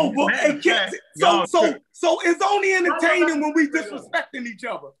 Right. No, but so it's only entertaining when we disrespecting each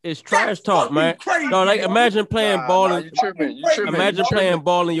other. It's trash talk, man. Crazy, no, like imagine playing ball. You tripping. Imagine playing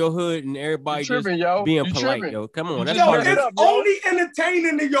ball in your hood and everybody just being polite, yo. Come on, that's it's only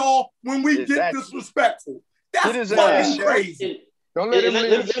entertaining to y'all when we get disrespectful. That's fucking crazy. Don't let him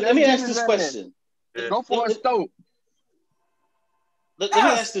let me ask this question. Go for a stoke. Let me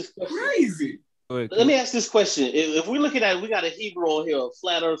ask this question. Crazy. Let me ask this question. If we're looking at, we got a Hebrew on here, a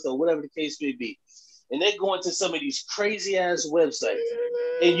flat earth, or whatever the case may be, and they're going to some of these crazy ass websites,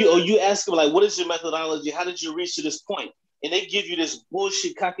 and you ask them like, what is your methodology? How did you reach to this point? And they give you this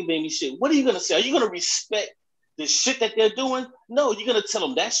bullshit cockamamie shit. What are you gonna say? Are you gonna respect the shit that they're doing? No, you're gonna tell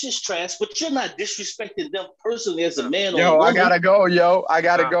them that shit's trash, but you're not disrespecting them personally as a man. I gotta go, yo.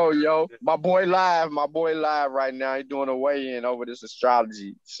 My boy live right now. He's doing a weigh-in over this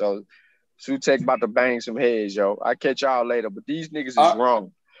astrology. So Sutek about to bang some heads, yo. I catch y'all later, but these niggas is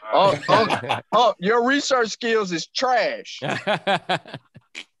wrong. Your research skills is trash.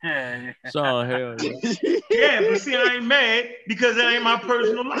 So hell yeah, but see, I ain't mad because that ain't my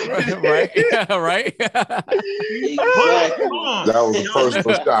personal life. Right. That was a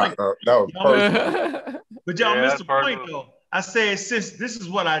personal shot. That was personal. But y'all missed the point though. I said, since this is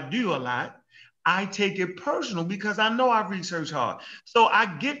what I do a lot, I take it personal because I know I research hard. So I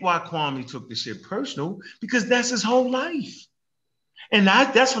get why Kwame took the shit personal because that's his whole life. And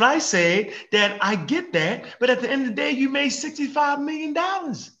that's what I said, that I get that. But at the end of the day, you made $65 million.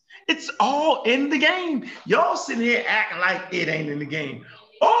 It's all in the game. Y'all sitting here acting like it ain't in the game.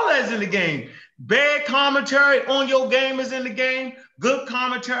 All that's in the game. Bad commentary on your game is in the game. Good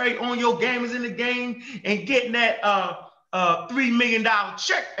commentary on your game is in the game. And getting that $3 million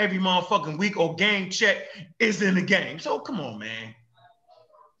check every motherfucking week or game check is in the game. So come on, man.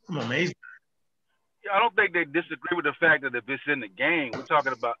 Come on, man. I don't think they disagree with the fact that if it's in the game, we're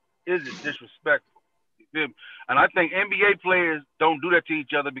talking about is it disrespectful? You feel me? And I think NBA players don't do that to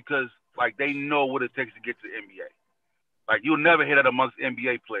each other because like they know what it takes to get to the NBA. Like you'll never hear that amongst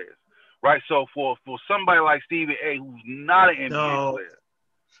NBA players, right? So for somebody like Stephen A, who's not an NBA player,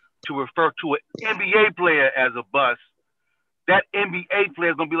 to refer to an NBA player as a bust, that NBA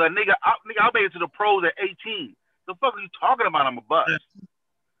player is gonna be like, nigga, I made it to the pros at 18. The fuck are you talking about? I'm a bust.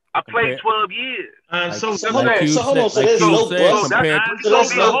 I played 12 years. So hold on. So there's no bust.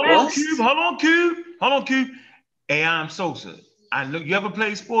 Hold on, Cube. Hey, I'm Sosa. I know you ever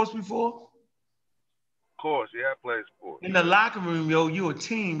played sports before? Of course, yeah, I played sports. In the locker room, yo, you a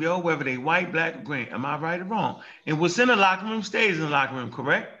team, yo, whether they white, black, or green. Am I right or wrong? And what's in the locker room stays in the locker room,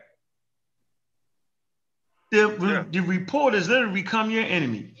 correct? The reporters literally become your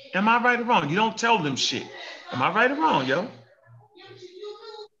enemy. Am I right or wrong? You don't tell them shit. Am I right or wrong, yo?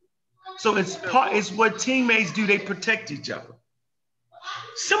 So it's what teammates do. They protect each other.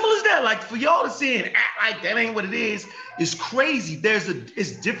 Simple as that. Like for y'all to see and act like that ain't what it is crazy.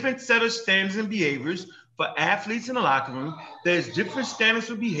 It's different set of standards and behaviors for athletes in the locker room. There's different standards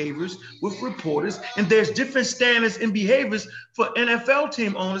for behaviors with reporters, and there's different standards and behaviors for NFL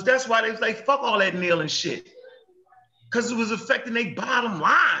team owners. That's why they was like, fuck all that kneeling shit. Because it was affecting their bottom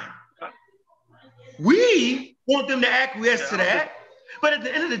line. We want them to acquiesce to that. But at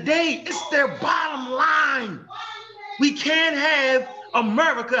the end of the day, it's their bottom line. We can't have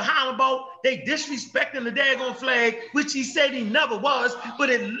America holler about they disrespecting the daggone flag, which he said he never was, but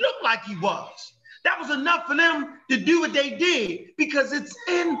it looked like he was. That was enough for them to do what they did because it's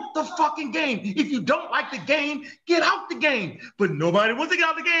in the fucking game. If you don't like the game, get out the game. But nobody wants to get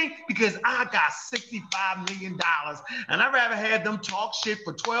out the game because I got $65 million and I'd rather have them talk shit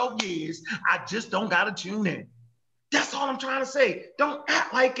for 12 years. I just don't got to tune in. That's all I'm trying to say. Don't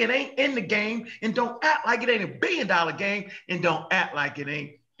act like it ain't in the game, and don't act like it ain't $1 billion game, and don't act like it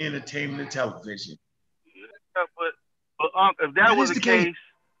ain't entertainment and television. Yeah, but if that was the case,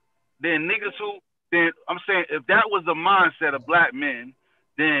 then niggas I'm saying if that was the mindset of black men,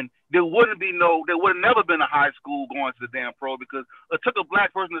 then there would have never been a high school going to the damn pro because it took a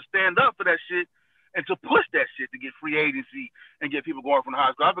black person to stand up for that shit and to push that shit to get free agency and get people going from the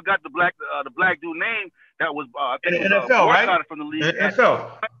high school. I forgot the black dude name that was I think it was NFL, right? From the league.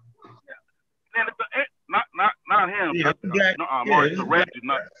 NFL. Not him. Yeah,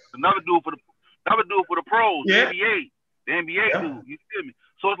 Another dude for the pros. Yeah. The NBA dude. You feel me?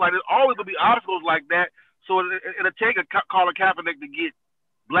 So it's like there's always gonna be obstacles like that. So it'll take a Colin Kaepernick to get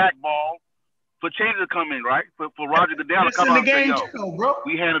blackballed for changes to come in, right? For Roger Goodell to come out and say, yo, bro.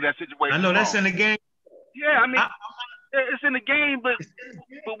 We handled that situation. I know that's in the game. Yeah, I mean, it's in the game, but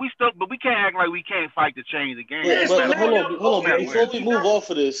we can't act like we can't fight to change the game. But hold on. Before we move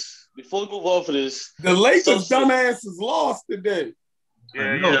off of this, the Lakers dumbasses lost today.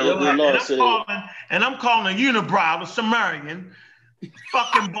 I'm calling Unibrow the Sumerian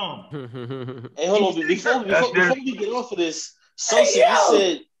fucking bum. Hey, hold on. Before we get off of this,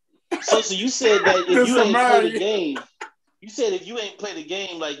 Sosa, you said that if you ain't play the game, you said if you ain't play the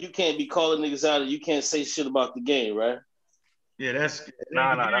game, like you can't be calling niggas out and you can't say shit about the game, right? Yeah, that's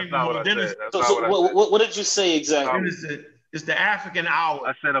no, that's not what I said. What did you say exactly? It's the African hour.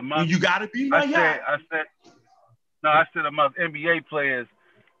 I said among you gotta be my I said among NBA players,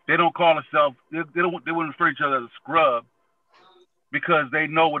 they don't call themselves they wouldn't refer to each other as a scrub because they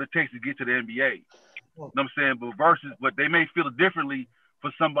know what it takes to get to the NBA. You know what I'm saying? But they may feel it differently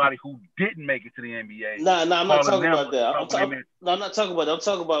for somebody who didn't make it to the NBA. Nah, I'm not talking about that. I'm not talking about that. I'm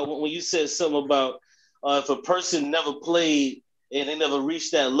talking about when you said something about if a person never played and they never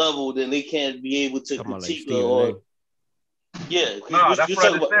reached that level, then they can't be able to critique or. Yeah, no, that's what I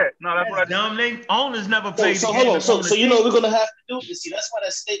just said. No, that's what I said. Owners never played. So hold on. So you know what we're gonna have to do. See, that's why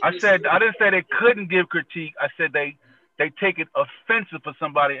that statement. I didn't say they couldn't give critique. I said they take it offensive for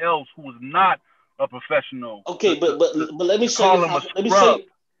somebody else who is not a professional. Okay, but let me show you how.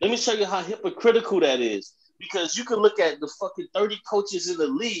 Let me show you how hypocritical that is. Because you can look at the fucking 30 coaches in the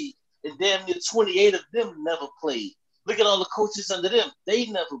league, and damn near 28 of them never played. Look at all the coaches under them; they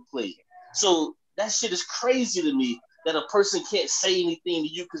never played. So that shit is crazy to me. That a person can't say anything to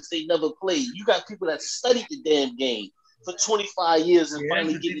you because they never played. You got people that studied the damn game for 25 years and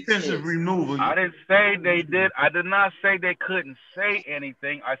finally get defensive removal. I didn't say they did. I did not say they couldn't say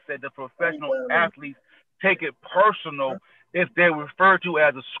anything. I said the professional athletes take it personal if they're referred to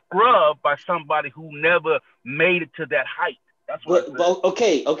as a scrub by somebody who never made it to that height. That's what.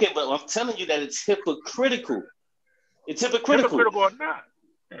 Okay, but I'm telling you that it's hypocritical. It's hypocritical. Hypocritical or not.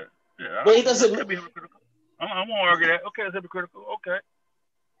 Yeah. But he doesn't. Be hypocritical. I won't argue that. Okay, it's hypocritical. Okay.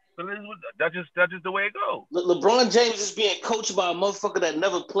 But that's just the way it goes. LeBron James is being coached by a motherfucker that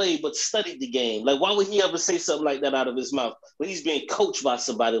never played but studied the game. Like, why would he ever say something like that out of his mouth when he's being coached by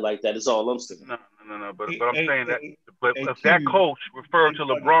somebody like that? Is all I'm saying. No. But I'm saying that. But if that coach referred to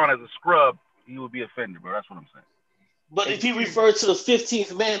LeBron as a scrub, he would be offended, bro. That's what I'm saying. But if he referred to the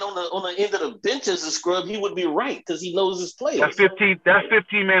 15th man on the end of the bench as a scrub, he would be right because he knows his players. That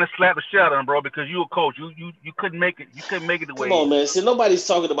 15 man to slap the shit out of him, bro, because you a coach. You couldn't make it. You couldn't make it the way. Come on, man. See, nobody's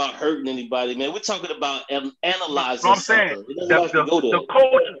talking about hurting anybody, man. We're talking about analyzing. I'm saying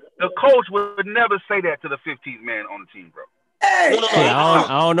the coach would never say that to the 15th man on the team, bro. Hey, I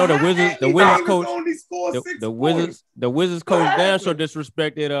don't know. The Wizards coach. The Wizards coach damn sure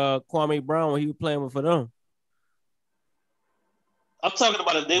disrespected Kwame Brown when he was playing for them. I'm talking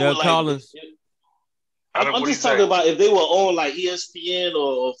about if they Doug were like. Collins. I'm just talking about if they were on like ESPN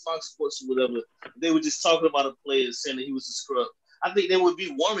or Fox Sports or whatever. They were just talking about a player saying that he was a scrub. I think they would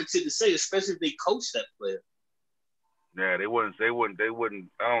be warranted to say, especially if they coach that player. Yeah, they wouldn't. They wouldn't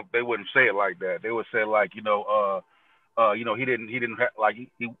say it like that. They would say like, he didn't have,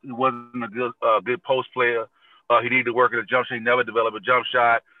 he wasn't a good post player. He needed to work at a jump shot. He never developed a jump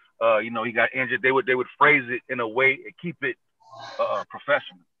shot. He got injured. They would phrase it in a way and keep it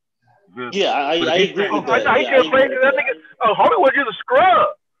professional. Yeah, I agree with that. He can't play that nigga. Hollywood is a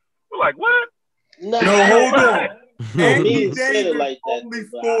scrub. We're like, what? No, hold on. Anthony Davis like only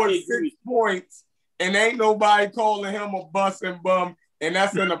scored 6 points, and ain't nobody calling him a busting bum, and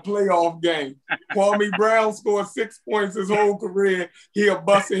that's in a playoff game. Kwame Brown scored 6 points his whole career. He a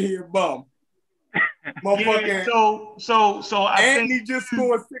bust and he a bum. Motherfucking. Yeah, so I Anthony think just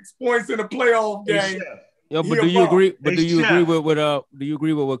scored 6 points in a playoff game. Yo, but do you agree? But do you agree with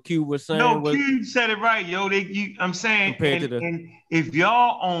what Q was saying? No, Q said it right, yo. I'm saying, and if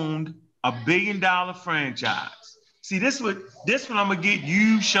y'all owned $1 billion franchise, see this one I'm gonna get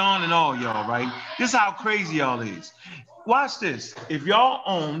you, Sean, and all y'all, right? This is how crazy y'all is. Watch this. If y'all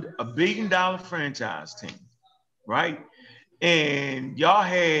owned $1 billion franchise team, right, and y'all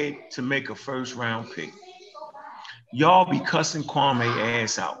had to make a first round pick, y'all be cussing Kwame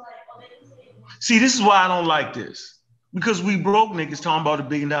ass out. See, this is why I don't like this. Because we broke niggas talking about $1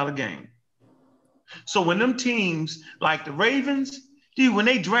 billion game. So when them teams like the Ravens, dude, when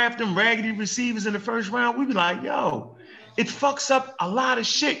they draft them raggedy receivers in the first round, we be like, yo, it fucks up a lot of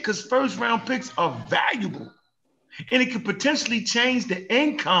shit because first round picks are valuable. And it could potentially change the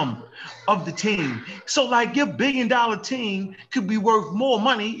income of the team. So like your $1 billion team could be worth more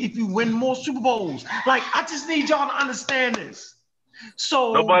money if you win more Super Bowls. Like, I just need y'all to understand this.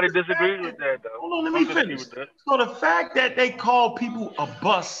 So nobody disagrees with that, though. Hold on, let me finish. So the fact that they call people a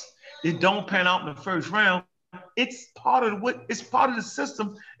bust that don't pan out in the first round, it's part of the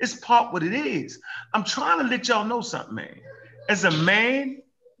system. It's part what it is. I'm trying to let y'all know something, man. As a man,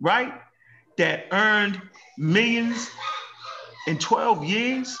 right, that earned millions in 12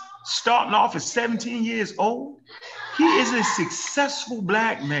 years, starting off at 17 years old, he is a successful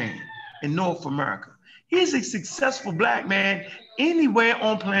black man in North America. He is a successful black man anywhere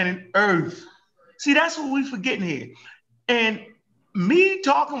on planet Earth. See, that's what we forgetting here. And me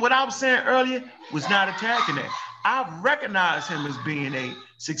talking what I was saying earlier was not attacking that. I recognize him as being a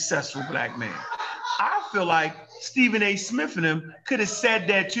successful black man. I feel like Stephen A. Smith and him could have said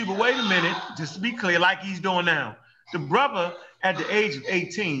that too, but wait a minute, just to be clear, like he's doing now. The brother at the age of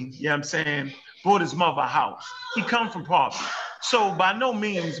 18, you know what I'm saying, bought his mother a house. He come from poverty. So by no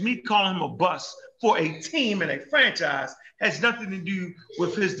means, me calling him a bust for a team and a franchise has nothing to do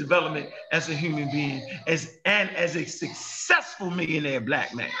with his development as a human being as a successful millionaire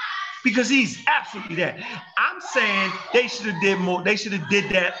black man, because he's absolutely that. I'm saying they should have did more. They should have did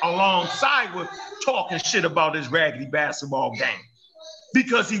that alongside with talking shit about his raggedy basketball game,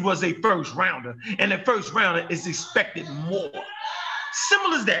 because he was a first rounder, and the first rounder is expected more.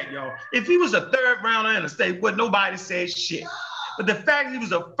 Simple as that, y'all. If he was a third rounder in the state, would nobody say shit. But the fact he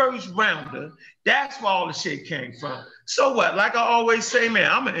was a first rounder, that's where all the shit came from. So what? Like I always say, man,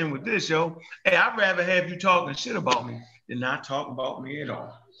 I'm gonna end with this, yo. Hey, I'd rather have you talking shit about me than not talk about me at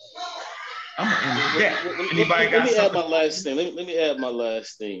all. I'm gonna end with that. Let me add my last thing. Let me add my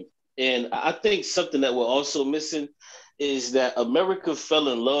last thing. And I think something that we're also missing is that America fell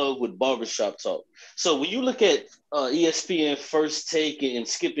in love with barbershop talk. So when you look at ESPN First Take and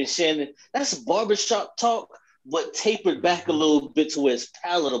Skip and Shannon, that's barbershop talk, but tapered back a little bit to where it's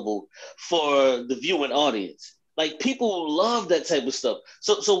palatable for the viewing audience. Like, people love that type of stuff.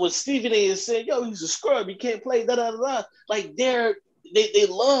 So when Stephen A. is saying, yo, he's a scrub, he can't play, da-da-da-da, like, they're They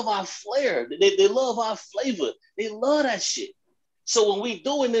love our flair. They love our flavor. They love that shit. So when we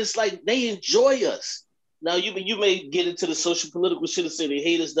doing this, like, they enjoy us. Now you may get into the social political shit and say they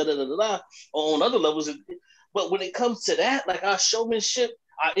hate us, or on other levels. But when it comes to that, like our showmanship,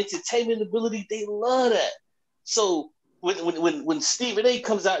 our entertainment ability, they love that. So when Stephen A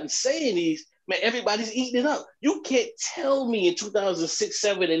comes out and saying these, man, everybody's eating it up. You can't tell me in 2006,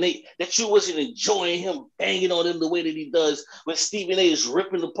 7, and 8 that you wasn't enjoying him banging on him the way that he does when Stephen A is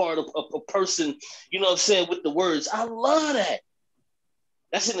ripping apart a person, you know what I'm saying, with the words. I love that.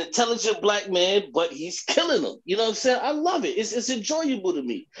 That's an intelligent black man, but he's killing them. You know what I'm saying? I love it. It's enjoyable to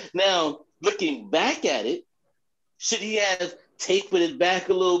me. Now, looking back at it, should he have tapered it back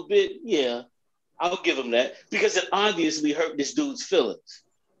a little bit? Yeah, I'll give him that, because it obviously hurt this dude's feelings.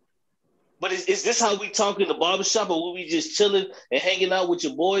 But is this how we talk in the barbershop, or will we just chilling and hanging out with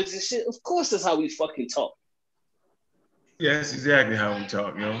your boys and shit? Of course that's how we fucking talk. Yeah, that's exactly how we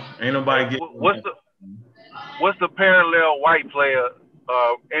talk, yo. Ain't nobody getting... What's the parallel white player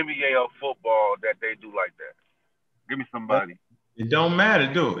NBA or football that they do like that? Give me somebody. It don't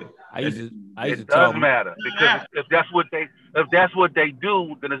matter, do it? It does matter, because if that's what they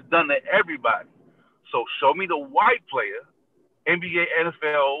do, then it's done to everybody. So show me the white player, NBA,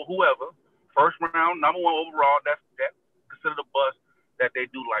 NFL, whoever, first round, number 1 overall. That's considered a bust that they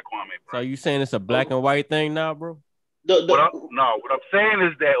do like Kwame Brown. So you saying it's a black and white thing now, bro? What I'm saying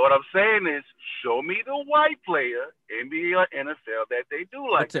is show me the white player, NBA or NFL, that they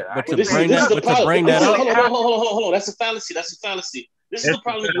do like that. But to bring that up. Hold on. That's a fallacy. This is the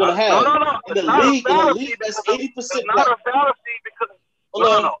problem you're gonna have. No. In the league, that's 80%. It's not a fallacy because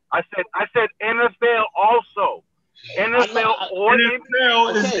no. I said NFL also.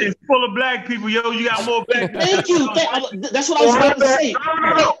 NFL is full of black people, yo. You got more black people. Thank you. That's what I was about to say.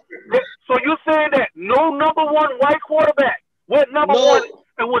 No. So you're saying that no number 1 white quarterback went number 1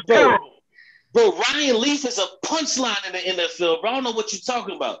 and was terrible? Bro, Ryan Leaf is a punchline in the NFL, bro. I don't know what you're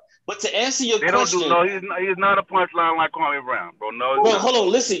talking about. But to answer your question, he's not a punchline like Kwame Brown, bro. No, bro. Hold on,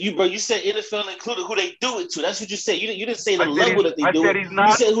 listen, you said NFL included who they do it to. That's what you said. You didn't say the level that they do it.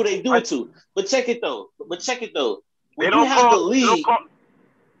 You said who they do it to. But check it though. When you have the league,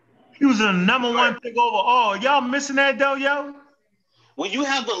 he was the number 1 pick overall. Y'all missing that though, yo? When you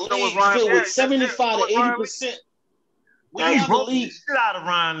have the league filled with 75 to 80%, when you have the league, shit out of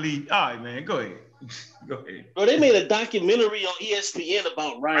Ryan Lee. All right, man, go ahead. Bro, they made a documentary on ESPN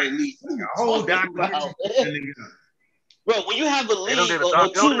about Ryan Lee. A whole documentary. Bro, when you have a league, a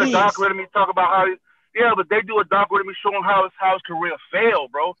documentary talk about how but they do a documentary showing how his career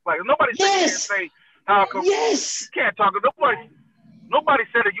failed, bro. Like nobody can't say how you can't talk. Nobody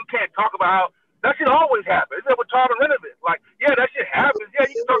said that you can't talk about how that shit always happens. It's with Tyler Renovich. Like, that shit happens. Yeah,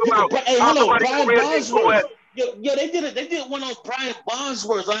 you can talk about how somebody's career didn't go at. Yo, they did one on Brian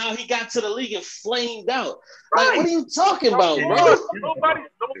Bosworth on how he got to the league and flamed out. Like, what are you talking about, bro?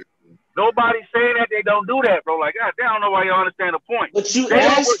 Nobody's saying that they don't do that, bro. Like, God, they don't know why you understand the point. But you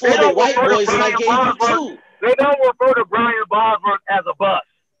asked for the white boys and I gave you 2. They don't refer to Brian Bosworth as a bust.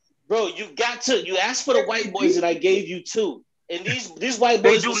 Bro, you asked for the white boys and I gave you 2. And these white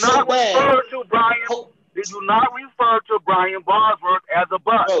boys do not refer to Brian Bosworth as a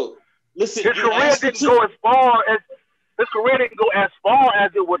bust. Bro, listen, his career didn't go as far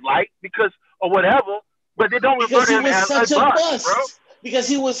as it would like because or whatever, but they don't refer to him as a bust, bro. Because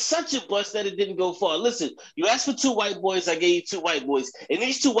he was such a bust that it didn't go far. Listen, you asked for 2 white boys, I gave you 2 white boys. And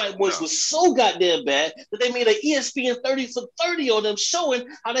these 2 white boys were so goddamn bad that they made an ESPN 30 for 30 on them, showing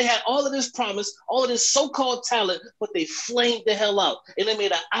how they had all of this promise, all of this so-called talent, but they flamed the hell out. And they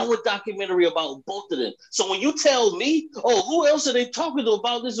made an hour documentary about both of them. So when you tell me, who else are they talking to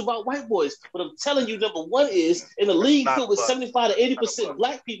about this, about white boys? What I'm telling you, number 1 is, in a league filled with 75 to 80%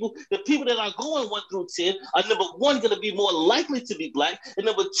 black people, the people that are going 1 through 10 are number 1 going to be more likely to be black. And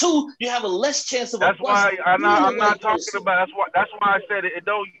number 2, you have a less chance of. That's why I'm not talking about. That's why I said it.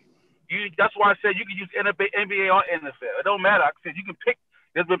 That's why I said you can use NBA or NFL. It don't matter. I said you can pick.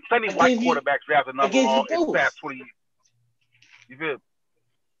 There's been plenty of white quarterbacks drafted number 1 in the past 20 years. You feel?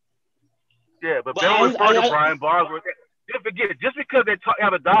 Yeah, but they don't refer to Brian Bosworth. Don't forget, just because they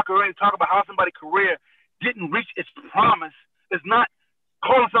have a documentary talk about how somebody's career didn't reach its promise, is not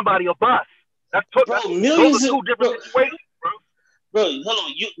calling somebody a bust. Those are 2 different situations. Bro, hold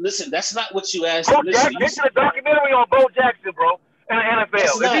on. You listen. That's not what you asked. Bo Jackson, this is a documentary on Bo Jackson, bro, in the NFL.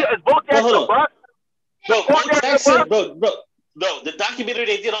 Is Bo Jackson a bust? Bro, Bo Jackson, No, the documentary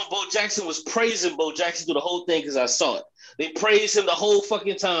they did on Bo Jackson was praising Bo Jackson through the whole thing because I saw it. They praised him the whole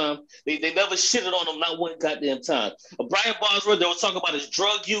fucking time. They never shitted on him not one goddamn time. Brian Bosworth, they were talking about his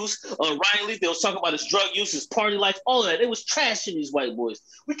drug use. Ryan Leaf, they was talking about his drug use, his party life, all that. They was trashing these white boys.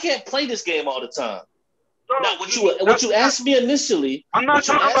 We can't play this game all the time. No, now, what you asked me initially. I'm not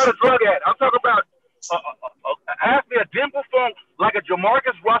talking about a drug addict. I'm talking about ask me a didn't perform like a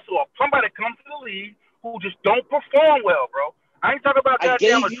Jamarcus Russell or somebody come to the league who just don't perform well, bro. I ain't talking about that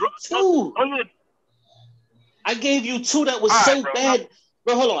damn two. I gave you two that was so bad.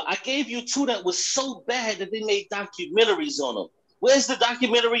 Bro, hold on. I gave you two that was so bad that they made documentaries on them. Where's the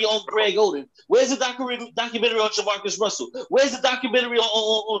documentary on Greg Oden? Where's the documentary on Jamarcus Russell? Where's the documentary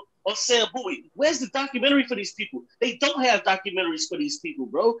on Sam Bowie? Where's the documentary for these people? They don't have documentaries for these people,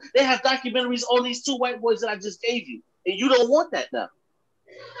 bro. They have documentaries on these two white boys that I just gave you. And you don't want that now.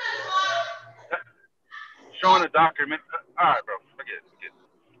 Showing a document. All right, bro. Forget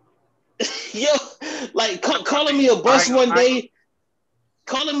it. Yo, like calling me a bust one day,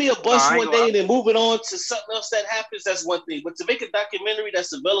 and then moving on to something else that happens, that's one thing. But to make a documentary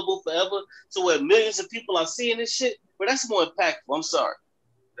that's available forever to where millions of people are seeing this shit, but that's more impactful. I'm sorry.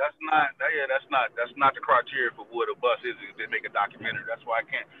 That's not the criteria for what a bust is to make a documentary. That's why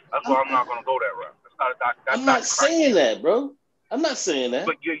I'm not gonna go that route. That's not a doc. I'm not saying that, bro. I'm not saying that.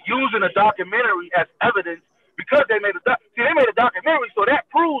 But you're using a documentary as evidence. Because they made a documentary, so that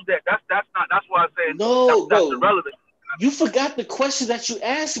proves that that's why I said that's irrelevant. You forgot the question that you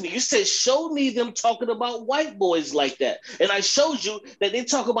asked me. You said, "Show me them talking about white boys like that," and I showed you that they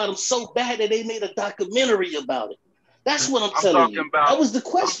talk about them so bad that they made a documentary about it. That's what I'm telling you. That was the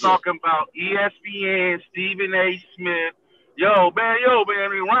question. I'm talking about ESPN, Stephen A. Smith. Yo, man. I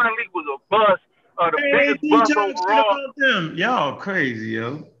mean, Ryan Leaf was a bust. The biggest bust overall. Y'all crazy,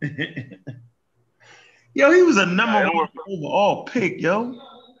 yo. Yo, he was a number one overall pick, yo.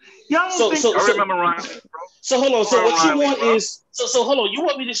 Y'all I remember Ryan. So hold on. So what you want is hold on. You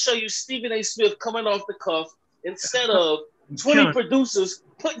want me to show you Stephen A. Smith coming off the cuff instead of 20 producers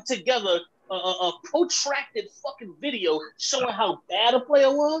putting together a protracted fucking video showing how bad a player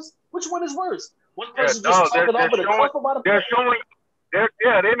was? Which one is worse? One person just talking off of the cuff about a player?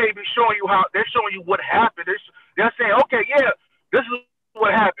 They may be showing you how they're showing you what happened. They're saying, okay, this is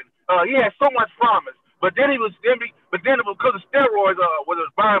what happened. He had so much promise. But then because of steroids, whether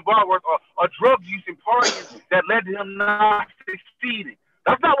it's Brian Bosworth or drug use and partying that led to him not succeeding.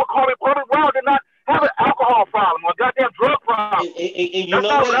 That's not what Corbin Brown did not have an alcohol problem or goddamn drug problem. And you know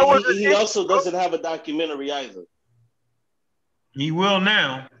what? He also doesn't have a documentary either. He will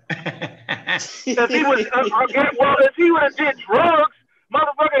now. If he would have did drugs,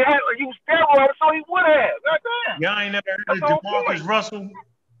 motherfucker had used steroids, so he would have. Goddamn. Y'all ain't never heard of Jamarcus Russell?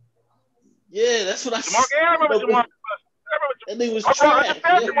 Yeah, that's what I said. And he was trash.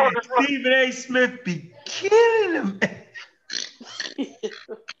 Stephen A. Smith be killing him.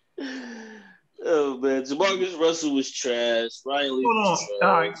 Oh man, Jamarcus Russell was trash. Ryan Leaf was trash.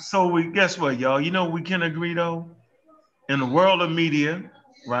 All right, so guess what, y'all? You know we can agree though. In the world of media,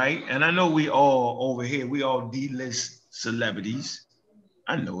 right? And I know we all over here, we all D-list celebrities.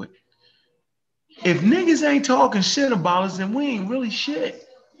 I know it. If niggas ain't talking shit about us, then we ain't really shit.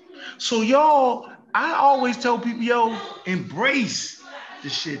 So y'all, I always tell people, yo, embrace the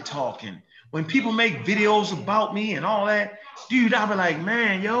shit talking. When people make videos about me and all that, dude, I be like,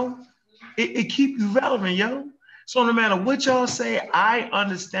 man, yo, it keep you relevant, yo. So no matter what y'all say, I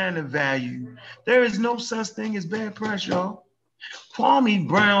understand the value. There is no such thing as bad press, y'all. Kwame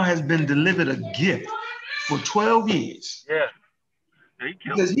Brown has been delivered a gift for 12 years. Yeah.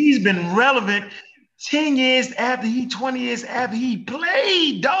 Because he's been relevant 10 years after 20 years after he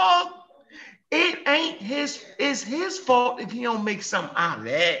played, dog. It ain't it's his fault if he don't make something out of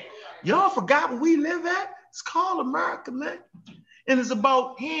that. Y'all forgot where we live at? It's called America, man. And it's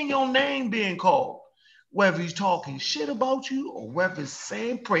about hearing your name being called. Whether he's talking shit about you or whether it's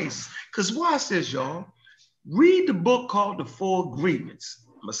saying praises. Because watch this, y'all. Read the book called The Four Agreements.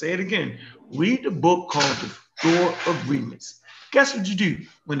 I'm going to say it again. Read the book called The Four Agreements. Guess what you do?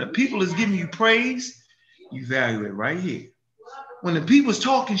 When the people is giving you praise, you value it right here. When the people's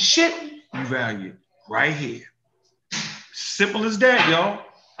talking shit, you value it right here. Simple as that, y'all.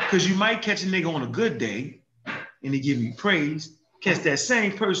 Because you might catch a nigga on a good day and he give you praise. Catch that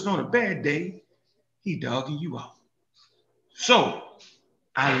same person on a bad day, he dogging you out. So,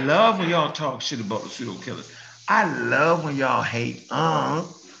 I love when y'all talk shit about the pseudo killers. I love when y'all hate.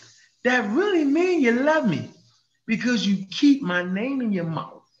 That really mean you love me. Because you keep my name in your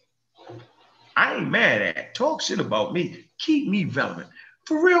mouth. I ain't mad at it. Talk shit about me. Keep me relevant.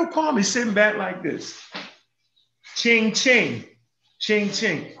 For real, Kwame sitting back like this. Ching ching. Ching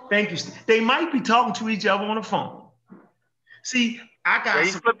ching. Thank you. They might be talking to each other on the phone. See, I got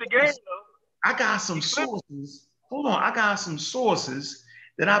some. Flipped the game, though. I got some sources. Hold on, I got some sources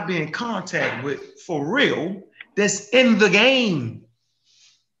that I've been in contact with for real. That's in the game.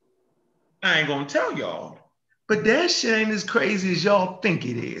 I ain't gonna tell y'all, but that shit ain't as crazy as y'all think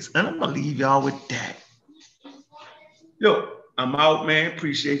it is, and I'm gonna leave y'all with that. Look, I'm out, man.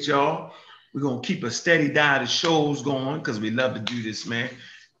 Appreciate y'all. We're gonna keep a steady diet of shows going because we love to do this, man.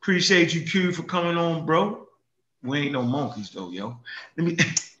 Appreciate you, Q, for coming on, bro. We ain't no monkeys though, yo. Let me.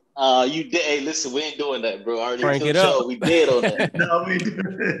 You did. Hey, listen, we ain't doing that, bro. I already Crank told it up. y'all we dead on that. No, we ain't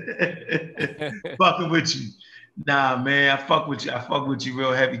doing it. Fucking with you. Nah, man, I fuck with you. I fuck with you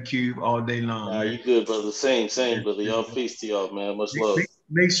real heavy, Cube, all day long. Nah, man. you good, brother. Same, brother. Y'all peace to y'all, man. Much love.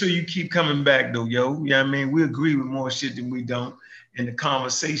 Make sure you keep coming back, though, yo. You know what I mean? We agree with more shit than we don't. And the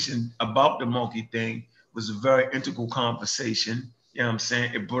conversation about the monkey thing was a very integral conversation. You know what I'm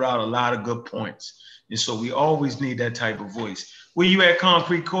saying? It brought out a lot of good points. And so we always need that type of voice. Where you at,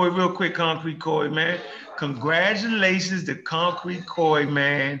 Concrete Koi? Real quick, Concrete Koi, man. Congratulations to Concrete Koi,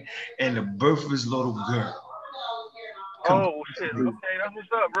 man, and the birth of his little girl. Oh, shit. Okay, that's what's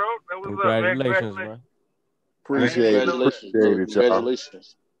up, bro. That was Congratulations, man. Appreciate it, y'all.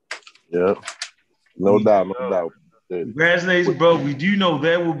 Congratulations. Yeah. No doubt. Congratulations, bro. We do know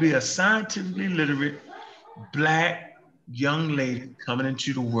there will be a scientifically literate Black young lady coming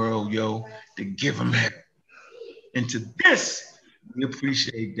into the world, yo, to give them help. And to this, we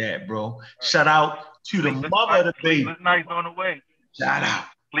appreciate that, bro. Shout out to the mother of the baby. Sleepless nights on the way. Shout out.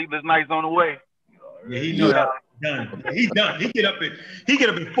 Sleepless nights on the way. Yeah, he know that. Done. Yeah, he done. He get up at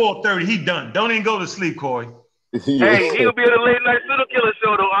 4:30. He done. Don't even go to sleep, Corey. Hey, he gonna be at a late night serial killer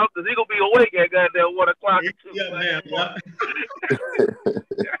show though, because he gonna be awake at goddamn 1 o'clock.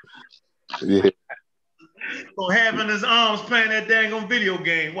 Yeah. Gonna have in his arms playing that dang on video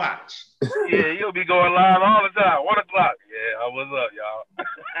game. Watch. Yeah, he'll be going live all the time. 1 o'clock. Yeah, what's up, y'all?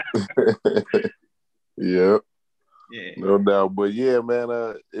 Yep. Yeah. No doubt. But yeah, man,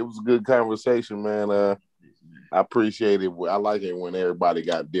 it was a good conversation, man. I appreciate it. I like it when everybody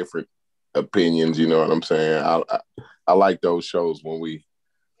got different opinions, you know what I'm saying? I like those shows when we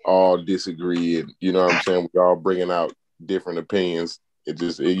all disagree and, you know what I'm saying, we all bringing out different opinions. It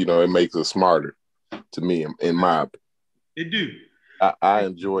just, it makes us smarter to me, in my opinion. It do. I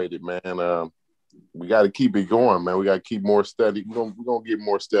enjoyed it, man. We got to keep it going, man. We got to keep more study. We're gonna get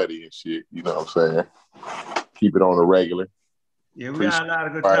more study and shit, you know what I'm saying? Keep it on the regular. Yeah, we got a lot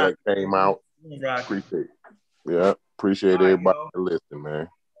of good time. That came out. Appreciate it. Yeah, appreciate everybody listening, man.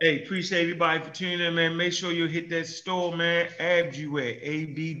 Hey, appreciate everybody for tuning in, man. Make sure you hit that store, man. Abdjuwear,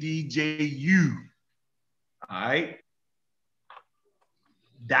 ABDJU. All right.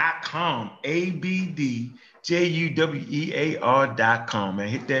 .com, ABDJUWEAR.com, man.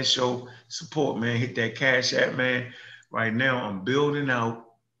 Hit that show, support, man. Hit that Cash App, man. Right now, I'm building out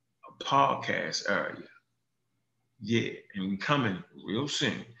a podcast area. Yeah, and we coming real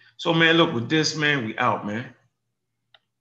soon. So, man, look, with this, man, we out, man.